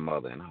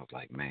mother, and I was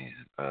like, man,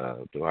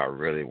 do I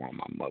really want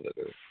my mother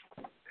to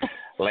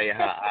lay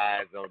her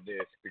eyes on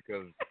this?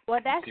 Because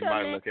that's she your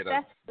might next. look at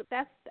us.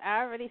 That's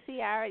I already see.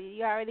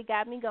 You already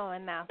got me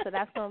going now. So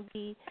that's gonna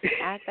be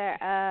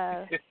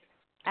after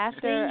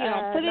put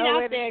it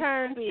Nowhere out there, to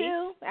Turn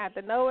To.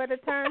 After Nowhere to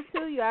Turn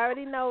To, you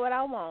already know what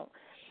I want.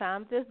 So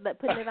I'm just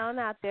putting it on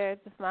out there.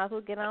 Just might as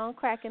well get on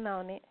cracking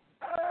on it.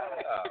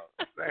 Oh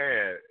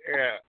man,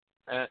 yeah.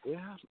 I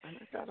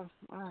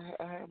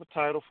have a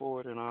title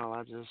for it and all.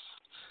 I just.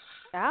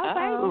 All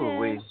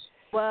right, then.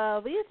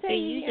 Well, we'll tell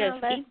you,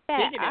 let's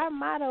chat. Our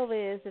motto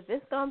is, if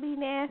it's going to be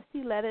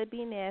nasty, let it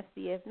be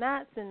nasty. If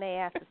not, send they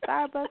ass to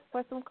Starbucks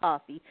for some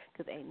coffee,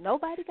 because ain't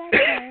nobody got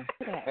time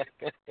for that.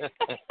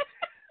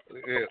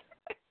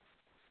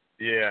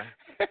 Yeah.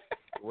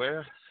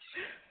 Well,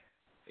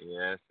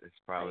 yes, it's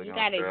probably you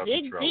going to gotta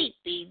dig deep,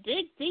 B.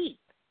 Dig deep.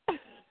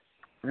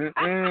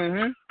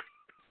 Mm-hmm.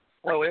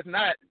 Well, if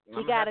not,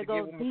 you gotta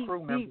go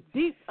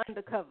deep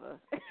undercover.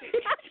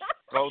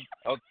 Oh,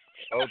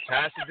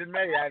 Tasha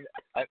Demay,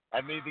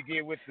 I need to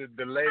get with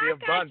the lady of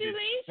bondage.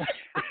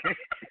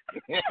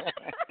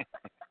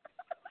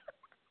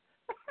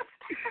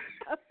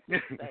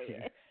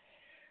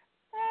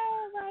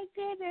 Oh my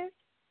goodness.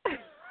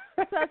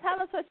 So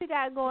tell us what you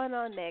got going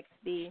on next,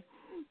 D.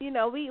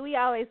 We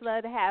always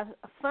love to have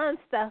fun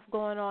stuff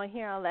going on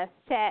here on Let's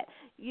Chat.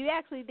 You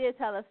actually did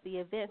tell us the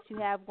events you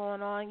have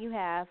going on. You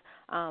have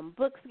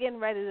books getting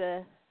ready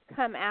to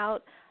come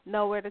out,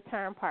 Nowhere to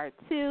Turn Part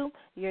 2,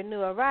 your new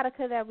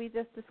erotica that we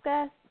just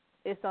discussed.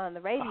 It's on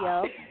the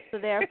radio, so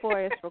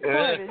therefore it's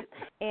recorded,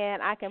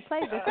 and I can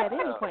play this at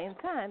any point in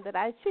time that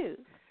I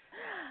choose.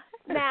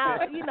 Now,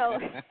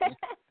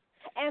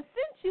 and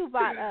since you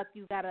brought up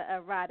you got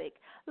a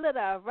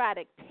little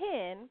erotic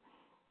pen,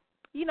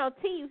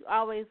 T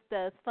always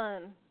does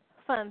fun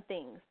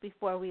things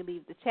before we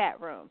leave the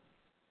chat room.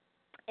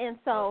 And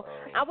so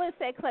I wouldn't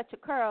say clutch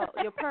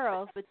your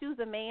pearls, but you's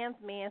a man's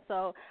man,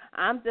 so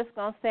I'm just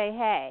going to say,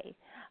 hey,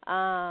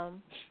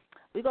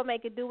 we're going to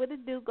make it do what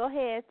it do. Go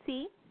ahead,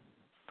 T.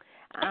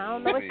 I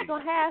don't know what she's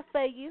going to have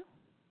for you.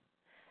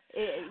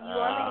 You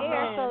on the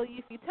air, so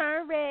if you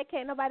turn red,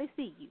 can't nobody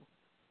see you.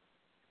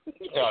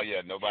 Oh,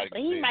 yeah, nobody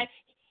can see you.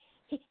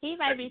 He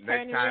might be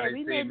turning red.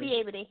 We may be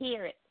able to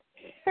hear it.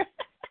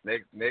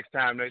 Next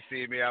time they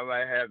see me, I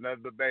might have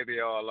nothing but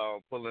baby all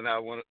on, pulling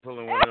one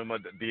of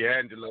them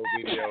D'Angelo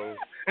videos.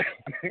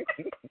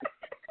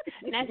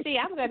 Now, see,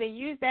 I'm going to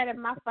use that in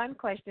my fun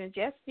question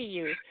just for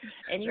you,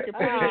 and you can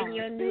put it in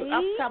your new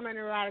upcoming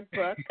erotic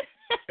book.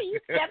 You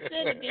stepped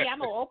in, D. I'm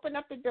going to open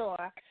up the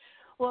door.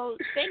 Well,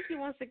 thank you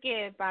once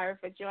again, Byron,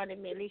 for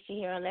joining me, Lissha,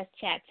 here on Let's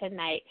Chat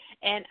tonight.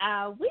 And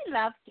we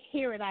love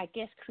hearing our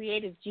guest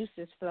creative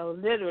juices flow,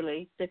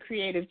 literally, the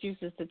creative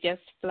juices to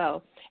just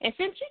flow. And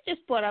since you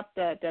just brought up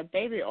the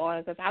baby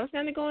oil, because I was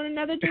going to go in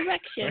another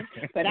direction,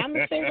 but I'm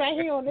going to stay right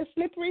here on the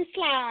slippery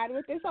slide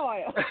with this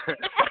oil.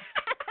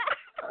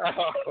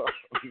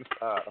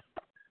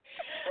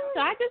 So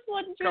I just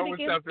wanted you to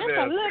give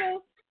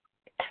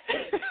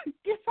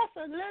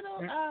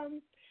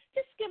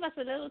us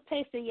a little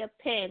taste of your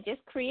pen.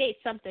 Just create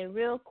something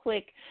real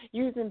quick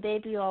using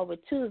baby oil with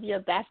two of your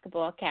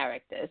basketball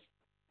characters.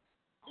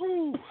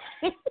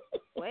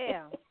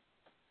 Well.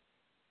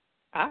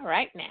 All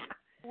right now.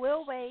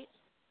 We'll wait.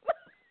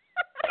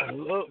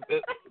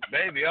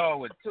 Baby oil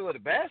with two of the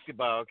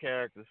basketball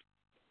characters.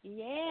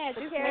 Yeah,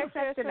 two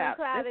characters from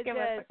Cloud of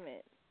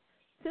Judgment.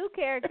 Two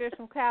characters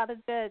from Cloud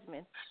of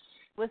Judgment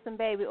with some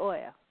baby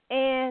oil.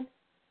 And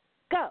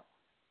go.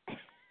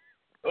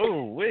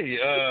 Oh,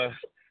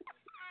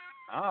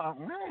 oh,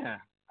 man.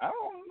 I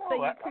don't know. So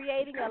you're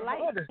creating a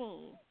light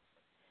scene.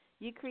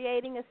 You're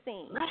creating a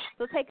scene.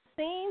 So take a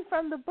scene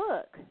from the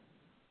book.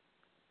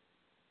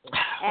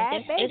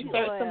 Add baby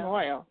oil. Some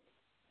oil.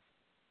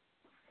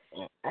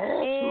 Add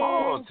some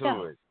oil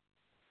to it.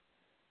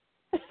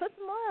 Put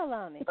some oil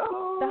on it.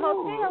 The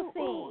hotel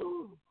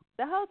scene.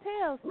 The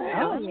hotel scene.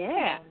 Oh,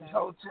 yeah.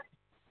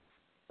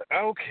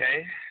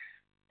 Okay.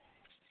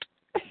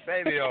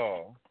 Baby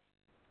oil.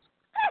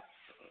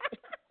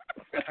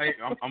 Hey,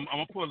 I'm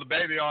gonna pull the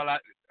baby oil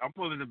out. I'm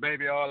pulling the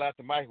baby all out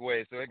the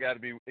microwave, so it got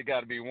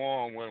to be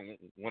warm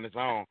when it's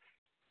on.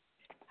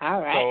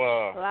 All right.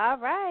 So Well, all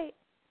right.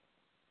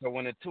 So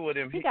when the two of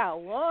them, He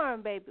got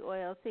warm baby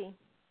oil too.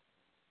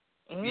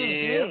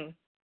 Yeah.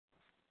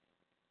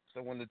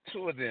 So when the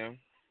two of them,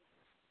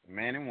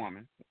 man and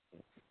woman,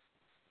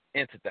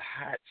 entered the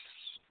hot,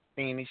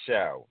 steamy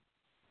shower,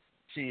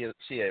 she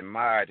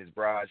admired his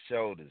broad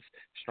shoulders,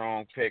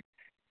 strong pec,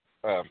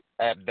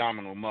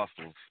 abdominal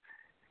muscles,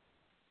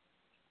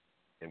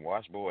 and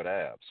washboard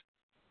abs,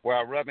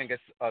 while rubbing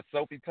a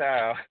soapy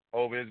towel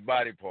over his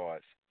body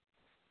parts,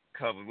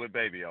 covered with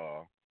baby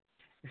oil.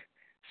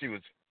 She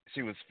was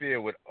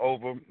filled with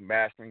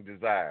overmastering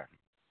desire.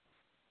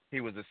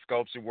 He was a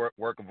sculptured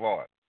work of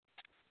art.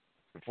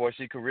 Before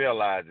she could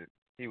realize it,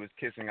 he was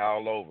kissing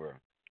all over her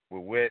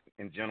with wet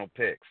and gentle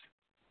pecks.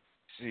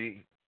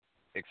 She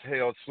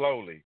exhaled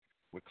slowly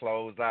with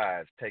closed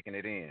eyes, taking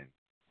it in.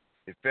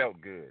 It felt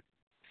good.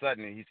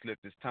 Suddenly, he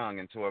slipped his tongue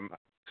into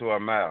her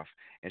mouth,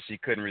 and she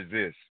couldn't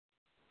resist.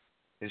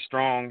 His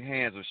strong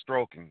hands were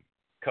stroking,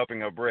 cupping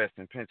her breast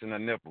and pinching her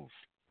nipples.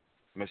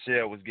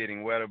 Michelle was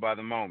getting wetter by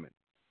the moment.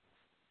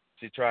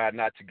 She tried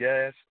not to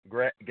gasp,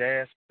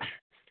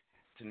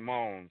 and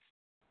moans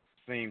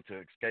seemed to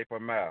escape her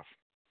mouth.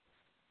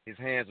 His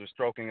hands were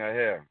stroking her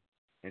hair,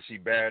 and she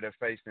buried her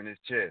face in his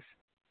chest,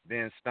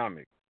 then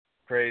stomach.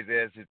 Crazy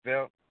as it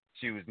felt,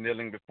 she was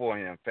kneeling before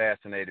him,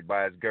 fascinated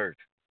by his girth.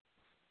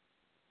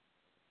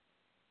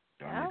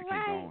 Do I need to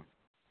keep going?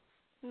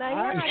 No, you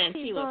don't have to and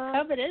keep she going. was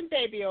covered in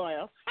baby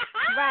oil.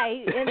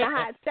 Right, in the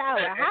hot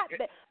shower. Hot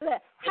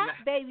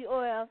baby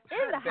oil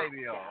in the hot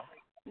baby oil.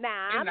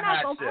 Now, In I'm the not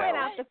hot going to point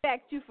out the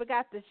fact you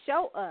forgot to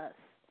show us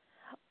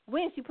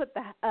when she put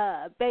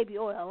the baby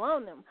oil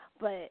on them,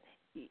 but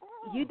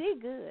you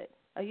did good.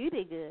 Oh, you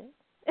did good.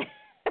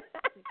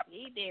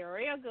 He did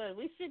real good.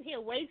 We sit here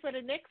waiting for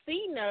the next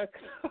scene to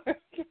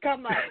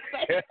come up.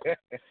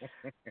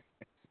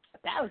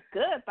 That was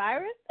good,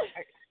 Byron.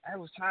 I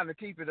was trying to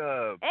keep it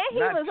and he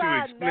not was too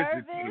all explicit.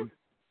 nervous.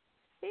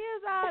 He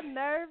was all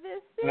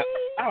nervous. See? No,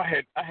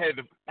 I had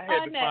to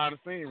find a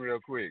scene real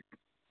quick.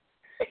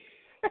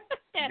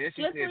 Then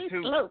she said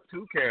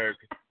two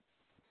characters.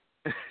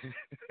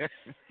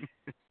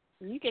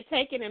 You can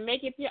take it and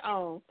make it your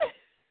own.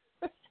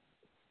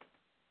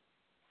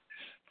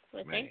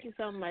 Well, thank you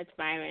so much,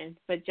 Byron,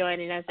 for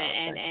joining us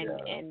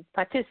and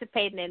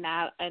participating in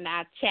our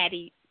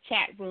chatty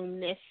chat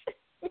roomness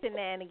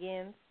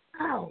shenanigans.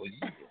 Oh,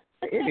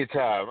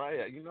 anytime.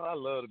 I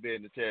love to be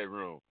in the chat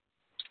room.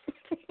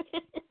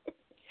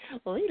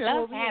 Well, we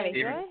love having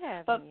you.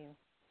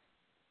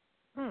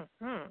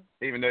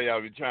 Even though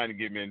y'all be trying to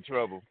get me in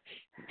trouble,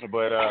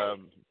 but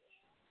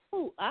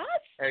who, us?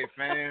 Hey,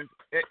 fans,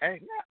 I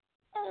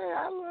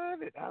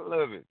love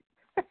it.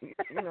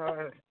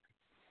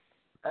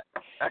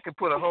 I could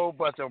put a whole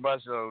bunch on my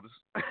shoulders.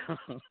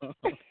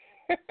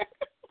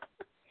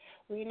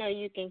 We know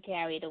you can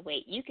carry the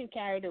weight.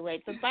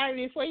 So, Byron,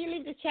 before you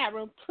leave the chat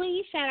room,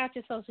 please shout out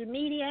your social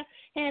media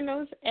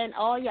handles and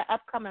all your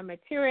upcoming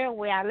material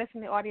where our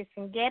listening audience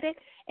can get it,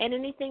 and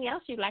anything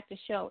else you'd like to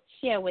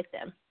share with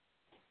them.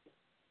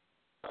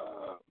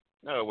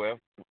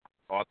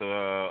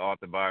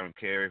 Author Byron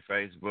Carey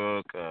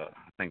Facebook. I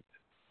think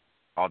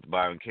Author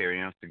Byron Carey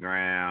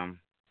Instagram.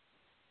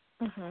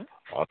 Mm-hmm.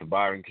 Author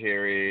Byron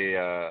Carey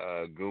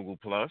Google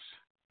Plus.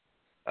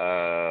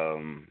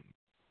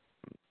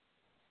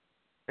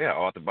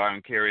 Author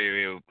Byron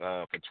Carey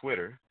for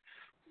Twitter.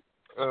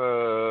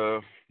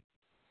 Author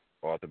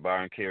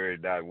Byron Carey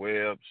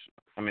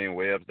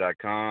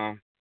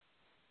webs.com.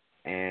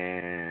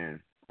 And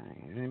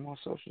any more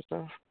social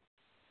stuff?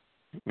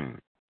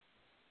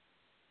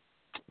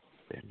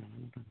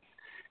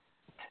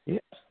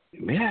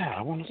 Yeah,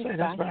 I want to say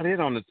that's about it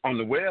on the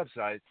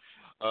website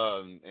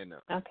and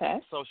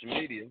social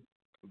media.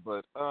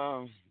 But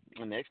the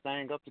next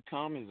thing up to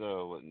come is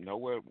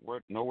nowhere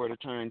to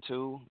turn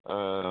to.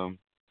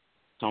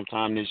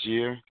 Sometime this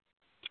year.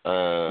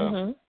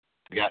 Still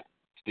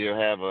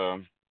have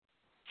the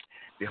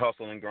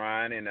hustle and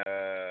grind in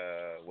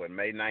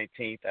May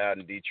 19th out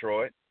in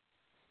Detroit.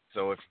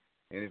 So if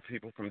any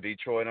people from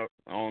Detroit are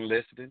on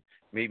listening,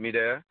 meet me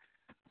there.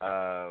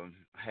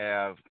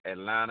 Have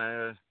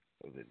Atlanta.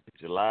 Was it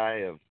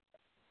July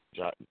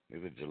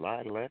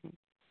 11th?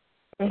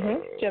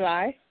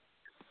 July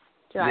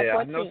 14th.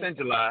 I know it's in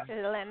July.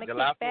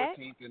 July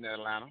 14th in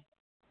Atlanta.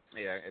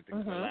 Yeah, at the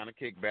Atlanta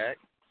Kickback.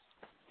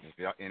 If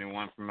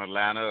anyone from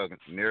Atlanta or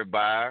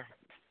nearby,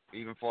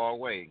 even far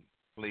away,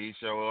 please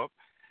show up,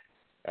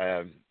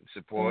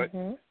 support.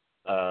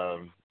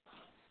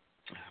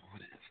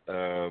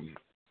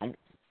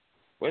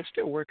 We're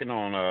still working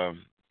on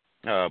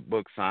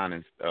book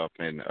signing stuff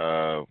and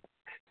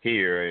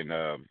here in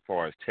as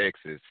far as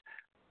Texas.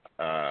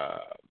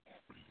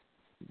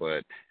 But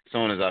as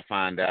soon as I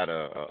find out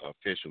a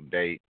official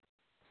date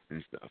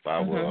and stuff, I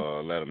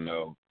will let them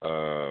know.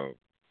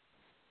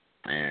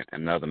 And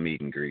another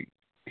meet and greet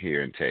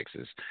here in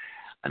Texas,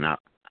 and I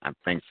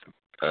think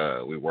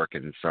we're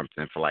working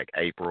something for like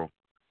April.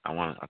 I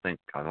want to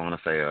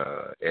say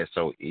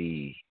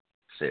SOE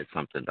said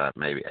something about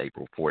maybe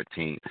April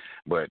 14th.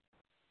 But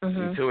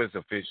until it's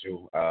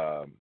official,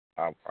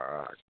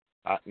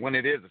 when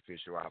it is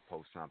official, I'll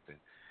post something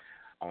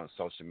on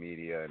social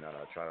media and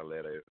try to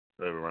let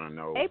everyone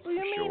know. April,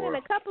 you mean in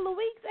a couple of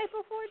weeks,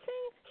 April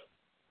 14th?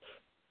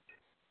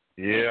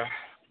 Yeah.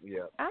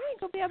 I ain't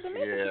going to be able to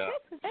make it to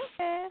Texas that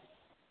fast.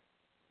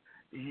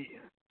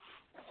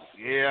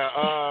 Yeah.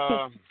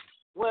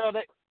 Well,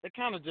 they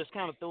kind of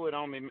threw it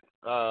on me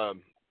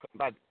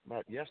about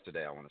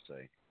yesterday, I want to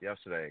say.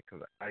 Yesterday,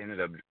 because I ended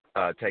up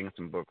taking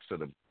some books to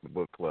the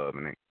book club,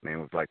 and it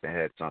was like they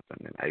had something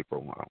in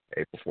April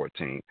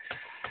 14th.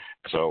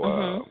 So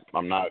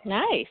I'm not.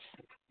 Nice.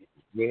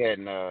 We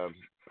hadn't, like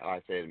I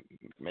said,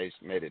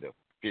 made it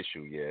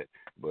official yet,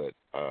 but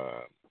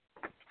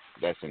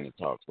that's in the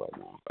talks right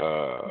now.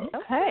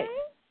 Okay.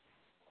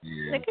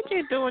 Yeah. Look at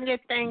you doing your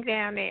thing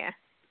down there.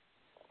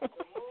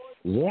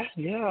 Yeah.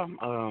 I'm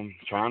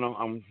trying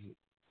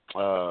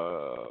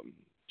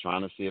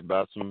to see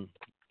about some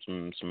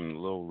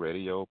little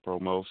radio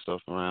promo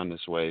stuff around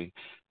this way, as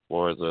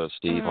far as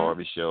Steve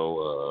Harvey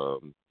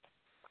show,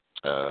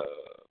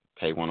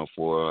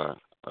 K104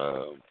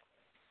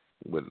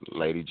 with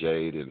Lady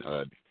Jade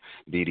and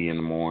Dee Dee in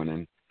the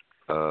morning,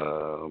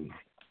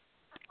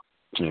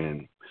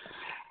 and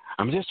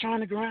I'm just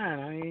trying to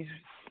grind. I mean,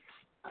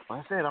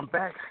 like I said, I'm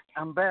back.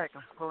 I'm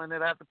pulling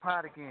it out the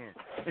pot again.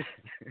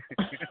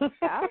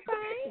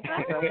 Okay,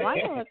 that's a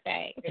wonderful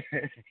thing.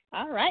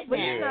 All right,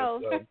 now.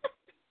 So,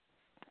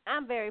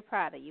 I'm very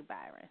proud of you,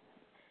 Byron.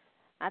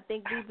 I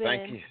think we've been.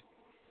 Thank you.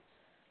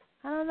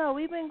 I don't know.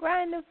 We've been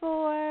grinding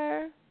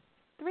for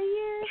 3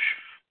 years.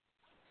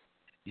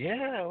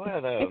 Yeah,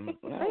 well, three,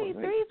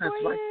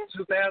 4 like years.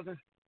 2000.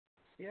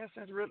 Yeah,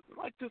 since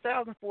like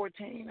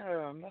 2014.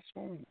 That's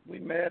when we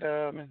met.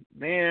 And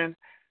then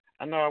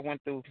I know I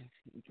went through,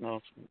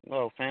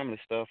 family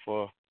stuff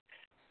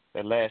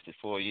that lasted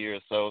for a year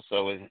or so.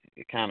 So it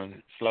kind of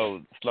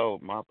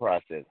slowed my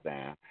process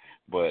down.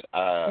 But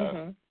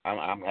I'm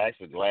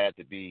actually glad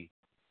to be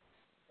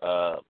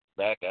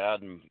back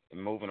out and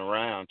moving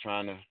around,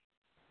 trying to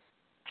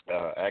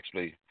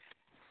actually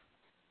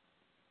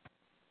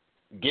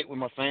get with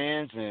my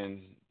fans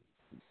and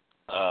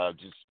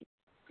just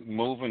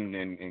moving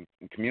and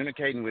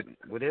communicating with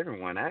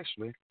everyone,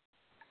 actually.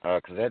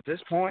 Because at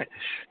this point,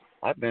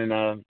 I've been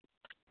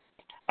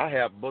I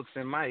have books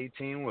in my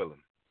 18-wheeler.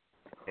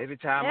 Every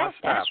time I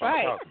stop,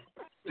 I'm talking.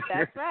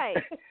 That's right.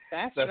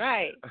 That's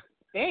right.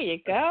 There you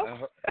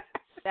go.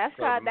 That's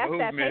that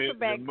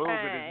paperback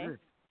time.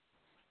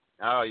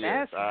 Oh,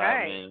 yes. That's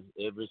right. I mean,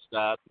 every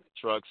stop,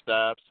 truck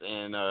stops,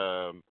 and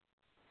I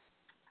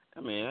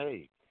mean,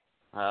 hey,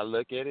 I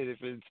look at it,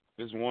 if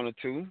it's one or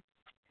two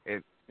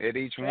at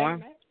each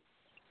one,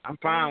 I'm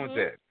fine with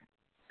that.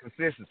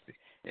 Consistency.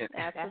 Absolutely.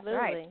 That's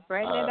right.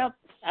 Spreading it up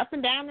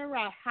and down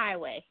the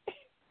highway.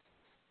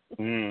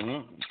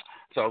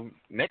 So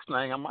next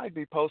thing, I might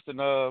be posting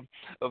a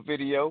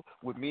video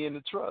with me in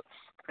the truck.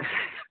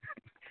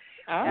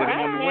 All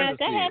right.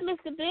 Go ahead,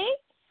 Mr. B.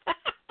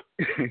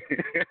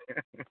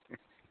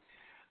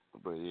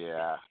 But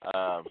yeah,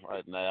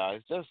 right now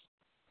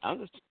I'm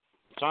just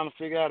trying to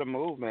figure out a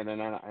movement,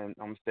 and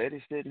I'm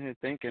steady sitting here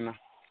thinking.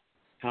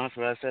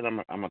 Constantly, I said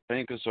I'm a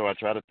thinker, so I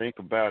try to think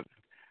about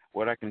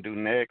what I can do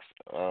next,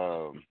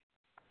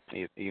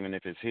 even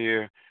if it's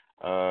here.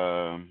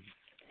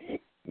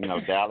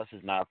 Dallas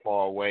is not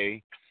far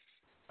away.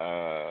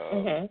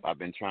 I've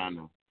been trying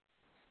to.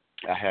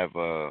 I have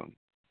a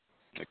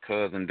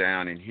cousin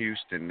down in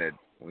Houston that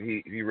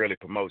he really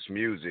promotes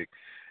music,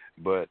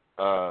 but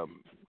I've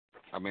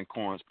been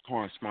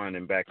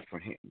corresponding back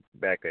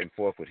and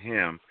forth with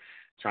him,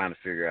 trying to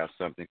figure out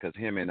something, because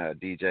him and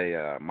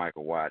DJ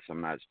Michael Watts,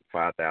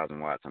 5,000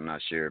 Watts, I'm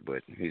not sure,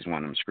 but he's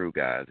one of them screw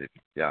guys, if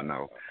y'all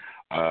know.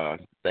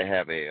 They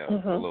have a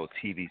little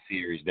TV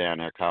series down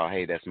there called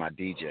Hey, That's My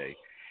DJ,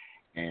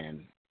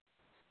 and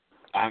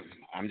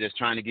I'm just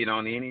trying to get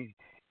on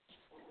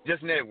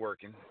just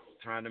networking,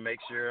 trying to make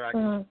sure I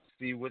can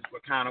see what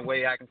kind of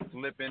way I can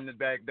slip in the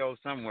back door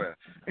somewhere.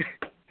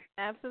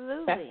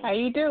 Absolutely. That's how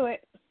you do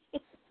it.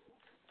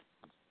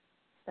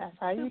 That's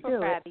how you do it. Super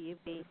proud of you,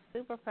 B.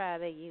 Super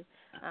proud of you.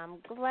 I'm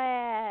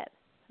glad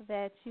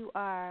that you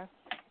are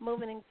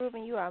moving and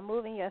grooving. You are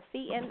moving your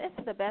feet, and this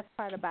is the best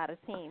part about a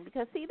team.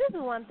 Because, see, this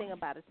is one thing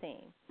about a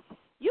team.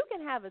 You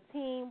can have a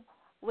team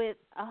with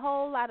a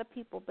whole lot of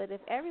people, but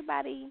if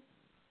everybody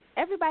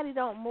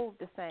don't move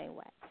the same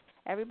way,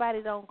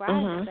 everybody don't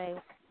grind the same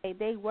way,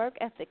 their work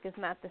ethic is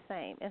not the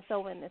same. And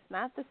so when it's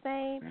not the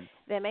same,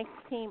 that makes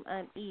the team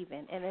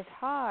uneven. And it's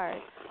hard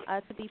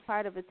to be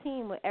part of a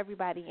team where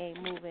everybody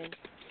ain't moving,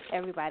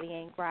 everybody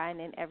ain't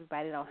grinding,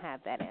 everybody don't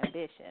have that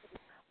ambition.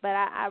 But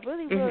I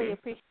really, really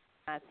appreciate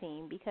my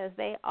team, because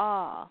they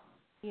all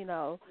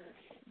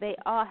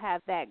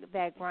have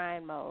that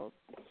grind mode.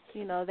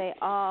 They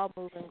all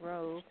move and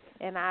groove.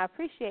 And I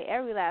appreciate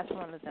every last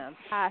one of them.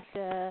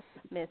 Tasha,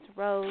 Miss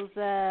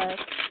Rosa,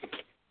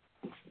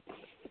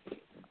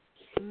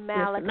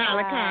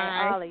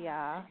 Malachi, all of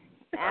y'all.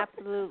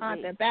 Absolutely.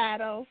 On the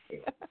battle.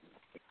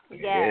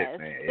 Yes,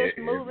 just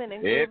moving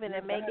and grooving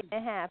and making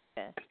it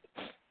happen.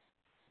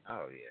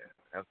 Oh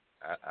yeah,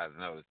 I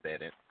noticed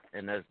that,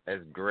 and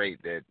that's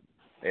great that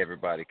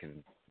everybody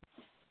can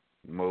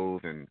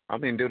move and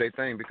do their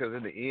thing, because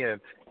in the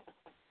end,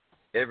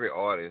 every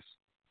author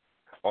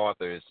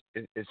is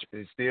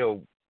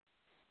still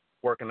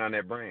working on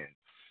their brand.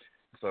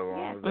 So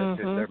long as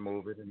they're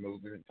moving and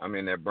moving,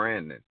 they're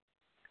branding,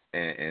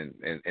 and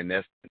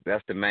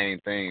that's the main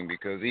thing,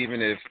 because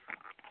even if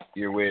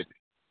you're with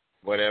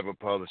whatever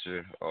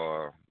publisher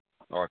or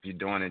if you're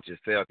doing it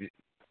yourself,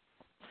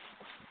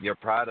 your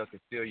product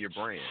is still your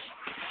brand.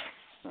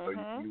 So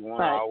you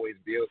want to always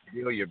build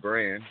your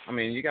brand.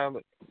 You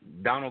got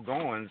Donald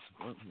Goins.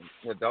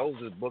 Those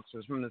are books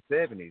from the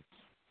 70s,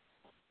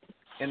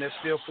 and they're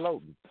still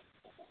floating.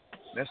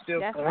 They're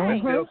still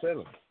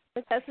selling.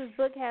 Because his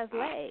book has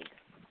legs.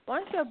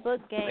 Once your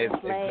book gains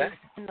legs,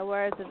 in the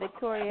words of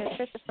Victoria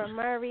Christopher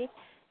Murray,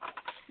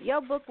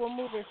 your book will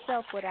move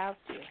itself without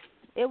you.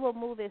 It will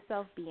move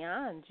itself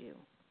beyond you.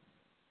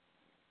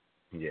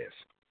 Yes,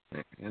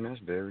 and that's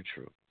very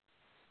true.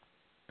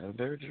 That's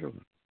very true.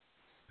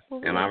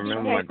 And I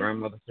remember my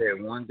grandmother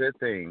said one good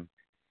thing.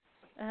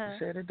 She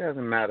said, it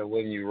doesn't matter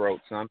when you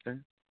wrote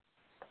something.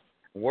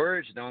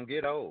 Words don't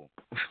get old.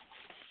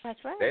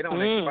 That's right. They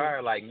don't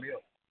expire like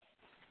milk.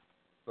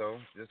 So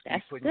just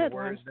keep putting your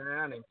words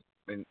down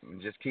and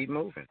just keep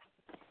moving.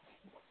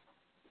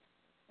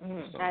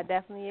 So. I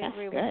definitely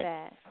agree with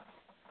that.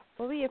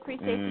 Well, we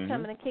appreciate you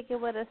coming and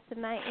kicking with us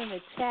tonight in the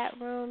chat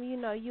room. You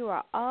know you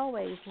are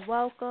always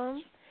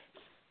welcome.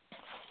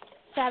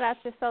 Shout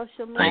out your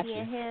social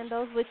media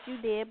handles, which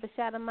you did, but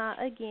shout them out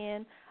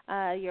again.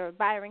 Your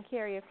Byron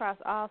Carey across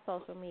all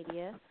social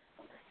media.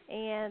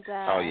 And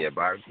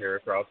Byron Carey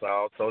across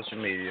all social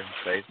media: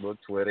 Facebook,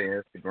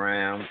 Twitter,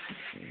 Instagram,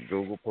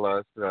 Google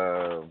Plus.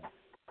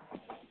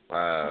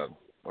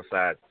 What's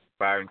that?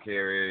 Byron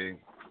Carey,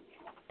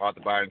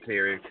 author Byron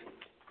Carey,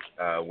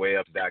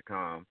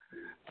 webs.com.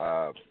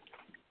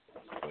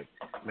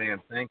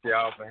 Man, thank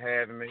y'all for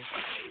having me.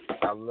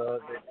 I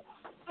love it.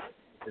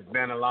 It's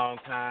been a long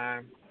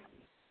time.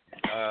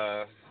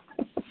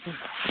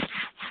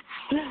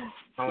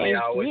 Toni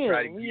always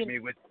try to get me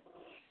with.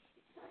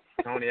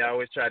 Toni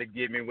always try to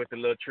get me with the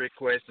little trick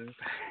questions.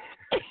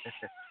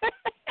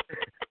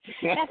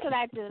 That's what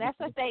I do. That's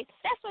what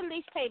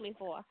Lissha paid me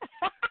for.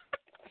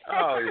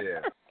 Oh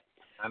yeah.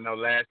 I know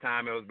last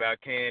time it was about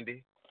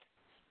candy,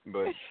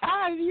 but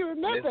you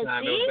remember? This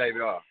time it was baby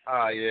off.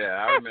 Oh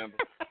yeah, I remember.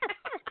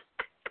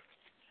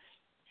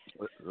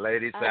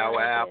 Lady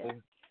Sour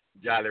Apple,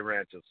 Jolly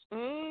Ranchers.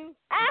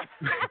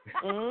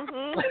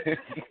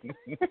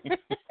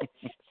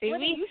 See,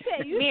 you should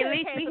have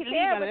came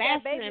prepared for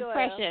that baby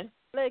oil.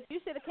 Look, you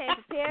should have came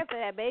prepared for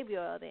that baby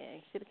oil then.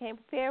 You should have came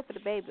prepared for the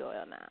baby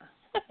oil now.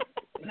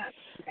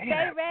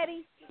 Stay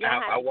ready. Get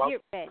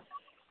ready.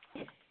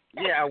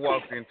 Yeah, I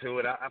walked into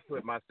it. I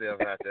put myself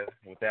out there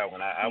with that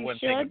one. I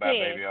wasn't thinking about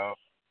baby oil.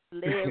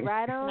 Live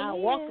right on. I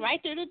walked right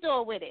through the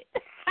door with it.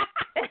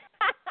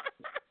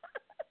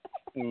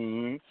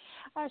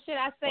 Or should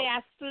I say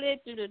I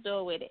slid through the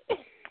door with it?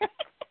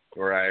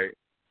 Right.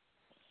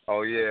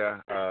 Oh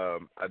yeah.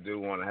 I do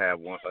want to have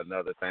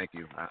another thank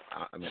you.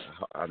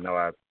 I know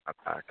I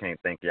can't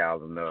thank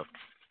y'all enough,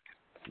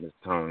 Miss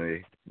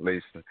Toni,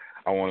 Lissha.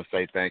 I want to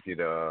say thank you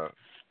to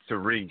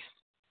Reese.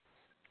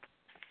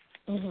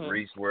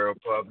 Reese World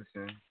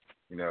Publishing.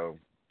 You know,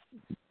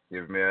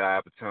 give me an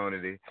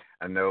opportunity.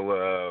 I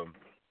know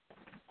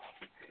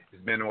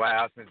it's been a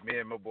while since me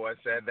and my boy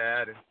sat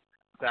down and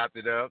chopped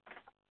it up.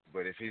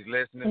 But if he's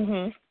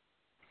listening,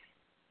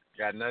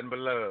 got nothing but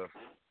love.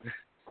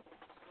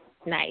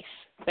 Nice,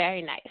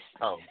 very nice.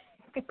 Oh,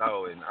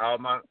 and all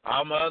my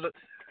other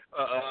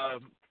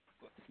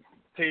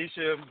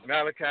Tisha,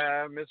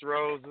 Malachi, Miss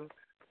Rosa,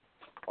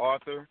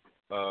 Arthur,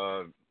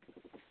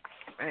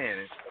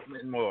 and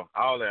more.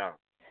 All out.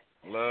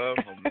 Love.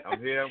 I'm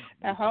here.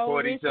 The whole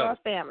resource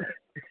family.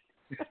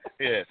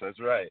 Yes, that's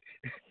right.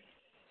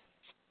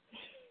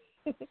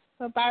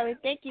 Well, Byron,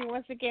 thank you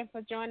once again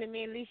for joining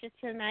me and Lissha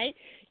tonight.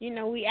 You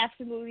know, we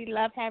absolutely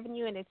love having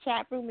you in the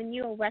chat room, and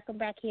you are welcome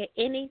back here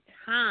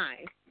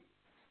anytime.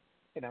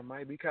 And I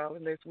might be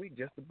calling next week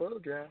just to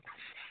bug drive.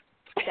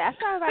 That's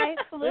all right.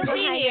 We'll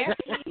be here.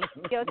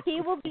 Your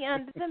key will be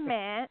under the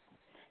mat,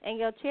 and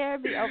your chair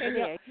will be over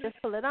there.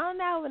 Just pull it on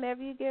out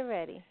whenever you get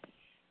ready.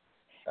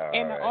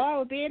 And the oil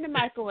will be in the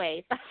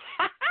microwave. And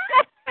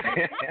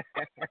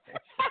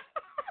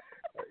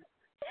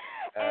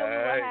we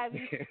will have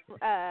you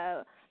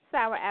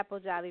sour apple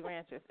Jolly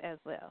Ranchers as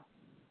well.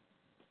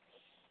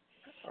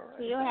 All right.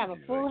 So you'll have a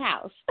full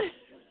house.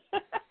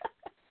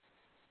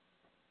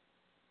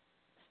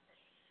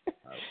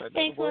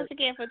 Thanks once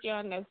again for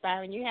joining us,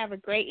 Byron. You have a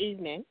great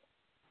evening.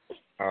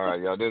 All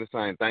right, y'all do the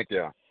same. Thank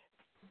y'all.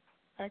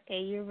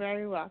 Okay, you're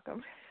very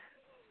welcome.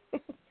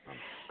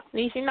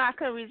 Lissha, you know I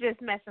couldn't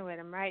resist messing with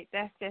him, right?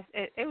 That's just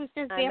it. It was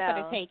just there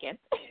for the taking.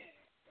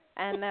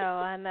 I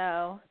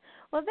know.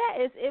 Well, that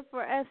is it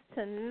for us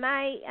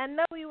tonight. I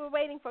know we were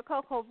waiting for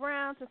Coco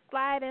Brown to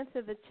slide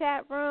into the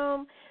chat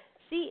room.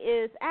 she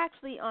is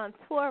actually on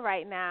tour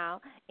right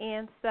now,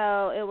 and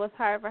so it was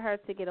hard for her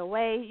to get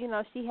away. You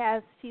know,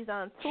 she's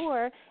on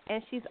tour,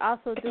 and she's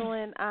also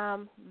doing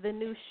the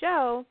new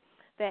show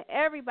that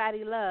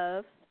everybody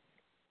loves.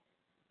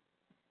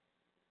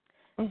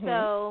 Mm-hmm.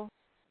 So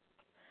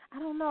I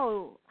don't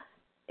know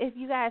if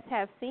you guys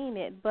have seen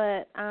it,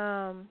 but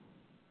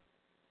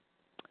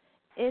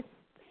it's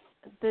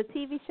the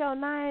TV show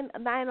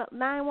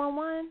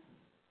 911.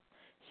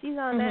 She's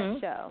on that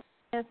show.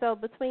 And so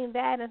between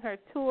that and her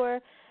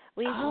tour,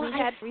 we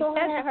had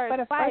rescheduled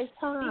her twice.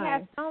 She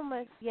has so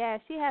much,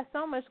 she has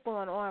so much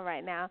going on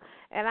right now,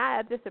 and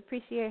I just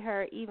appreciate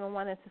her even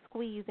wanting to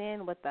squeeze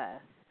in with us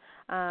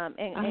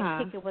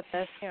and kick it with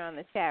us here on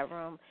the chat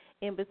room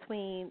in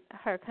between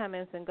her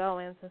comings and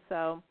goings. And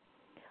so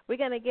we're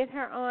gonna get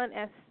her on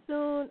as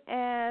soon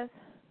as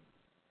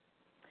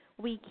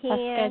we can.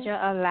 Her schedule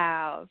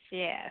allows,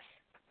 yes.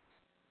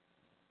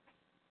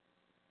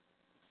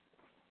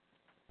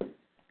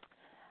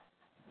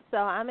 So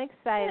I'm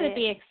excited. It'll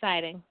be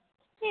exciting.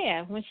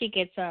 Yeah, when she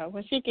gets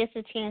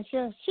a chance,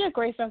 she'll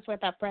grace us with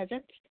her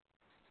presence.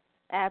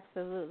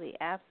 Absolutely,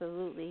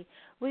 absolutely.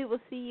 We will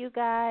see you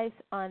guys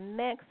on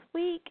next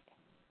week.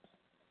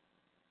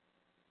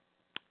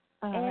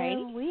 All right.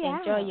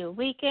 Enjoy your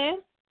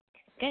weekend.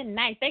 Good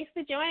night. Thanks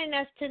for joining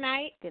us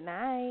tonight. Good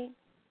night.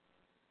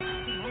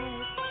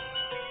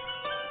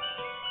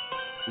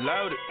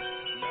 Loaded.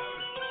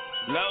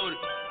 Loaded.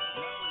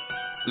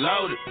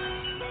 Loaded.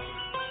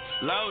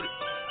 Loaded.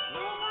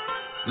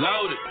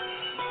 Loaded.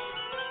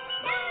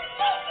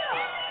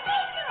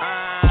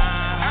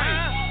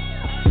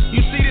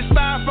 You see this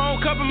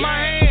styrofoam cup in my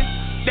hand?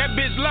 That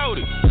bitch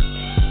loaded.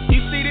 You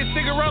see this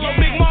cigarello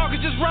Big Marcus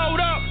just rolled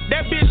up?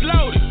 That bitch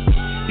loaded.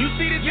 You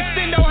see this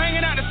extendo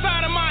hanging out the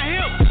side of my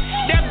hip?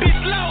 That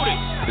bitch loaded.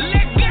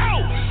 Let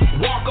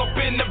go. Walk up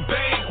in the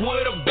bank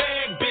with a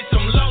bag, bitch,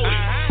 I'm loaded.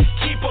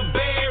 Keep a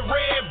bad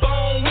red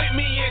bone with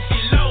me and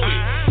she loaded.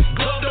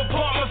 Glove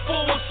department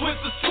full of Swiss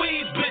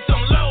Swedes, bitch,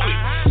 I'm loaded.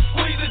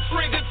 Squeeze the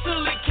trigger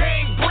till it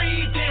can't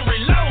breathe, then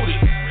reload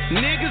it.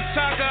 Niggas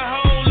talk a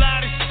whole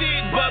lot of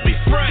shit, but be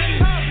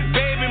frontin'.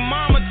 Baby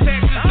mama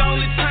Texas,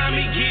 only time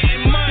he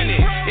getting money.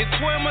 It's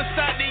 12 months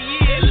out the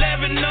year,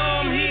 11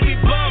 of them, he be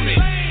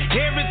bumming.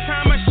 Every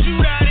time I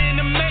shoot out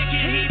in the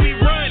making, he be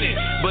running.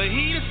 But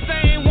he the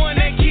same one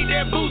that keep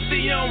that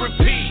Boosie on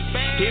repeat.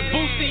 If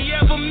Boosie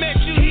ever met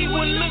you, he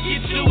wouldn't look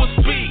at you or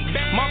speak.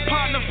 My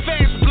partner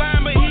fast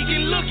blind, but he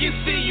can look and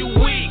see you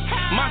weak.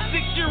 My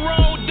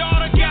 6-year-old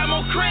daughter got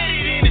more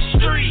credit in the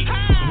street.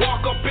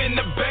 Walk up in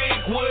the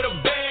bank with a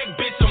bag,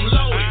 bitch, I'm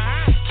loaded.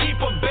 Keep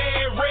a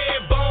bad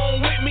red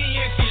bone with me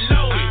and she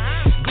loaded.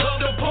 Glove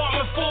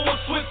department full of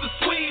Swiss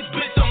Swedes,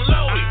 bitch, I'm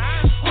loaded.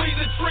 Squeeze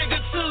the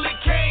trigger till it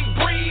can't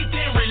breathe,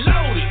 then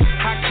reload it.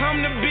 How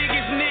come the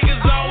biggest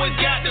niggas always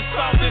got the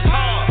softest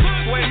heart?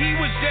 Swear he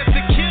was just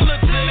a killer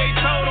till they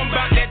told him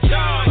about that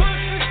charge.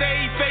 Say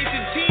he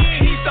facing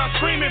 10, he start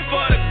screaming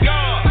for the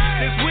guard.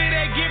 Since where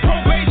they get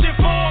probation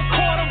for a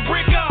quarter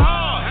brick of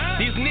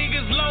hard. These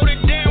niggas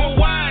loaded down with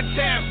wide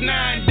taps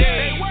 9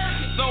 days.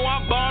 So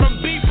I bought a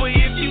beeper,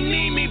 if you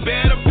need me,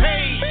 better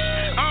pay.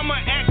 I'ma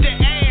act the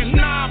ass,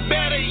 nah,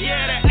 better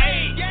yet a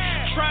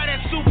 8. Try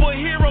that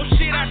superhero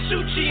shit, I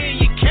shoot you in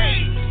your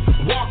cake.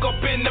 Walk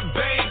up in the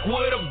bank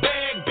with a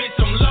bag, bitch,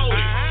 I'm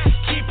loaded.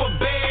 Keep a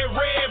bad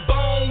red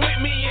bone with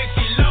me and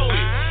she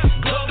loaded.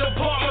 Glove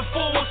department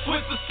full of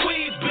Swiss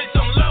Swedes, bitch,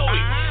 I'm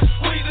loaded.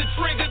 Squeeze the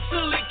trigger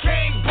till it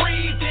can't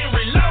breathe, then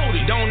reload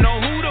it. Don't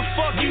know who the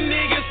fuck you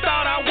niggas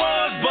thought I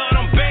was, but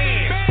I'm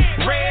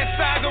banned. Red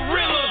side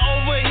gorilla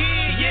over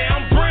here, yeah,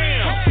 I'm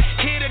brown.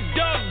 Hit a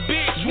duck,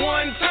 bitch,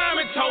 one time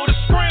and told her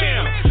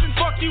scram.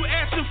 Fuck you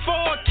asking for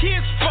a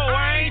kiss for,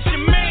 I ain't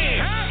your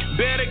man.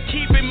 Better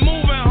keep it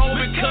moving, ho,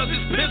 because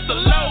it's pistol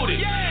loaded.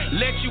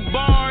 Let you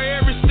borrow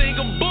every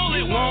single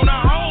bullet, wanna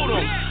hold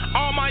 'em.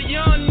 All my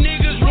young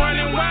niggas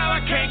running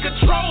wild, I can't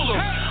control 'em.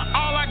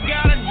 All I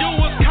gotta do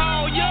is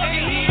call Young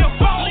and he'll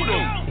fold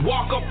 'em.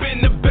 Walk up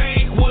in the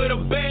bank with a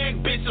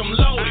bag, bitch, I'm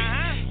loaded.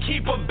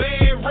 Keep a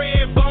bad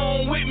red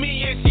bone with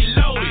me and she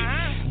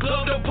loaded.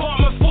 Glove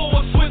department full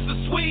of Swiss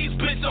Swedes,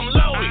 bitch, I'm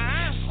loaded.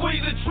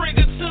 Squeeze the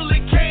trigger till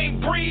it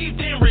can't breathe,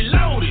 then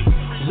reload it.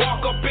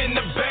 Walk up in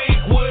the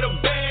bank with a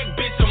bag,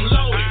 bitch, I'm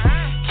loaded.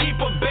 Keep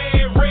a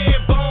bad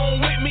red bone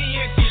with me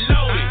and she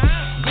loaded.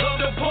 Glove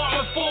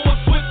department full of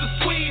Swiss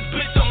Swedes,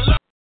 bitch, I'm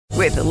loaded.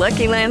 With the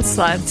Lucky Land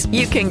Slots,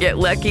 you can get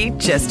lucky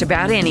just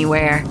about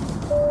anywhere.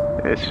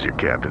 This is your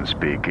captain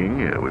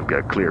speaking. We've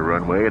got clear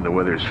runway and the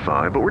weather's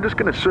fine, but we're just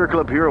going to circle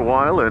up here a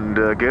while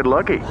and get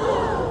lucky.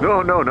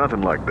 No,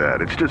 nothing like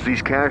that. It's just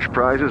these cash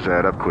prizes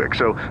add up quick.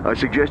 So I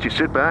suggest you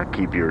sit back,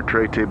 keep your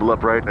tray table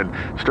upright, and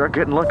start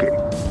getting lucky.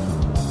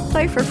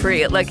 Play for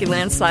free at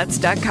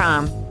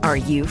LuckyLandSlots.com. Are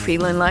you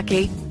feeling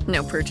lucky?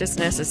 No purchase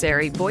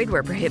necessary. Void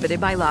where prohibited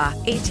by law.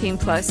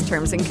 18+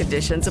 terms and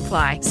conditions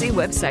apply. See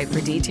website for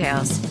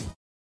details.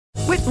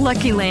 With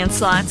Lucky Land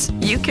Slots,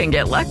 you can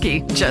get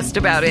lucky just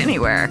about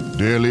anywhere.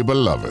 Dearly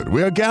beloved,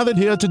 we are gathered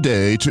here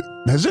today to...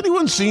 Has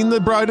anyone seen the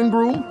bride and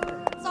groom?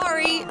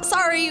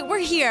 Sorry, we're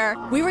here.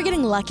 We were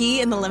getting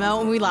lucky in the limo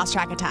and we lost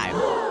track of time.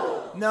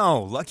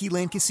 No, Lucky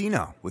Land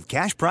Casino, with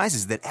cash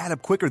prizes that add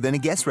up quicker than a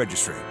guest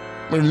registry.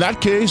 In that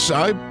case,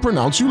 I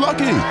pronounce you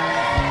lucky.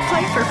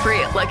 Play for free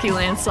at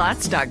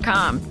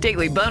LuckyLandSlots.com.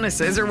 Daily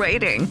bonuses are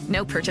waiting.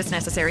 No purchase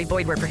necessary.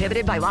 Void where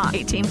prohibited by law.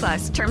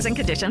 18+. Terms and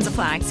conditions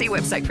apply. See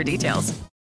website for details.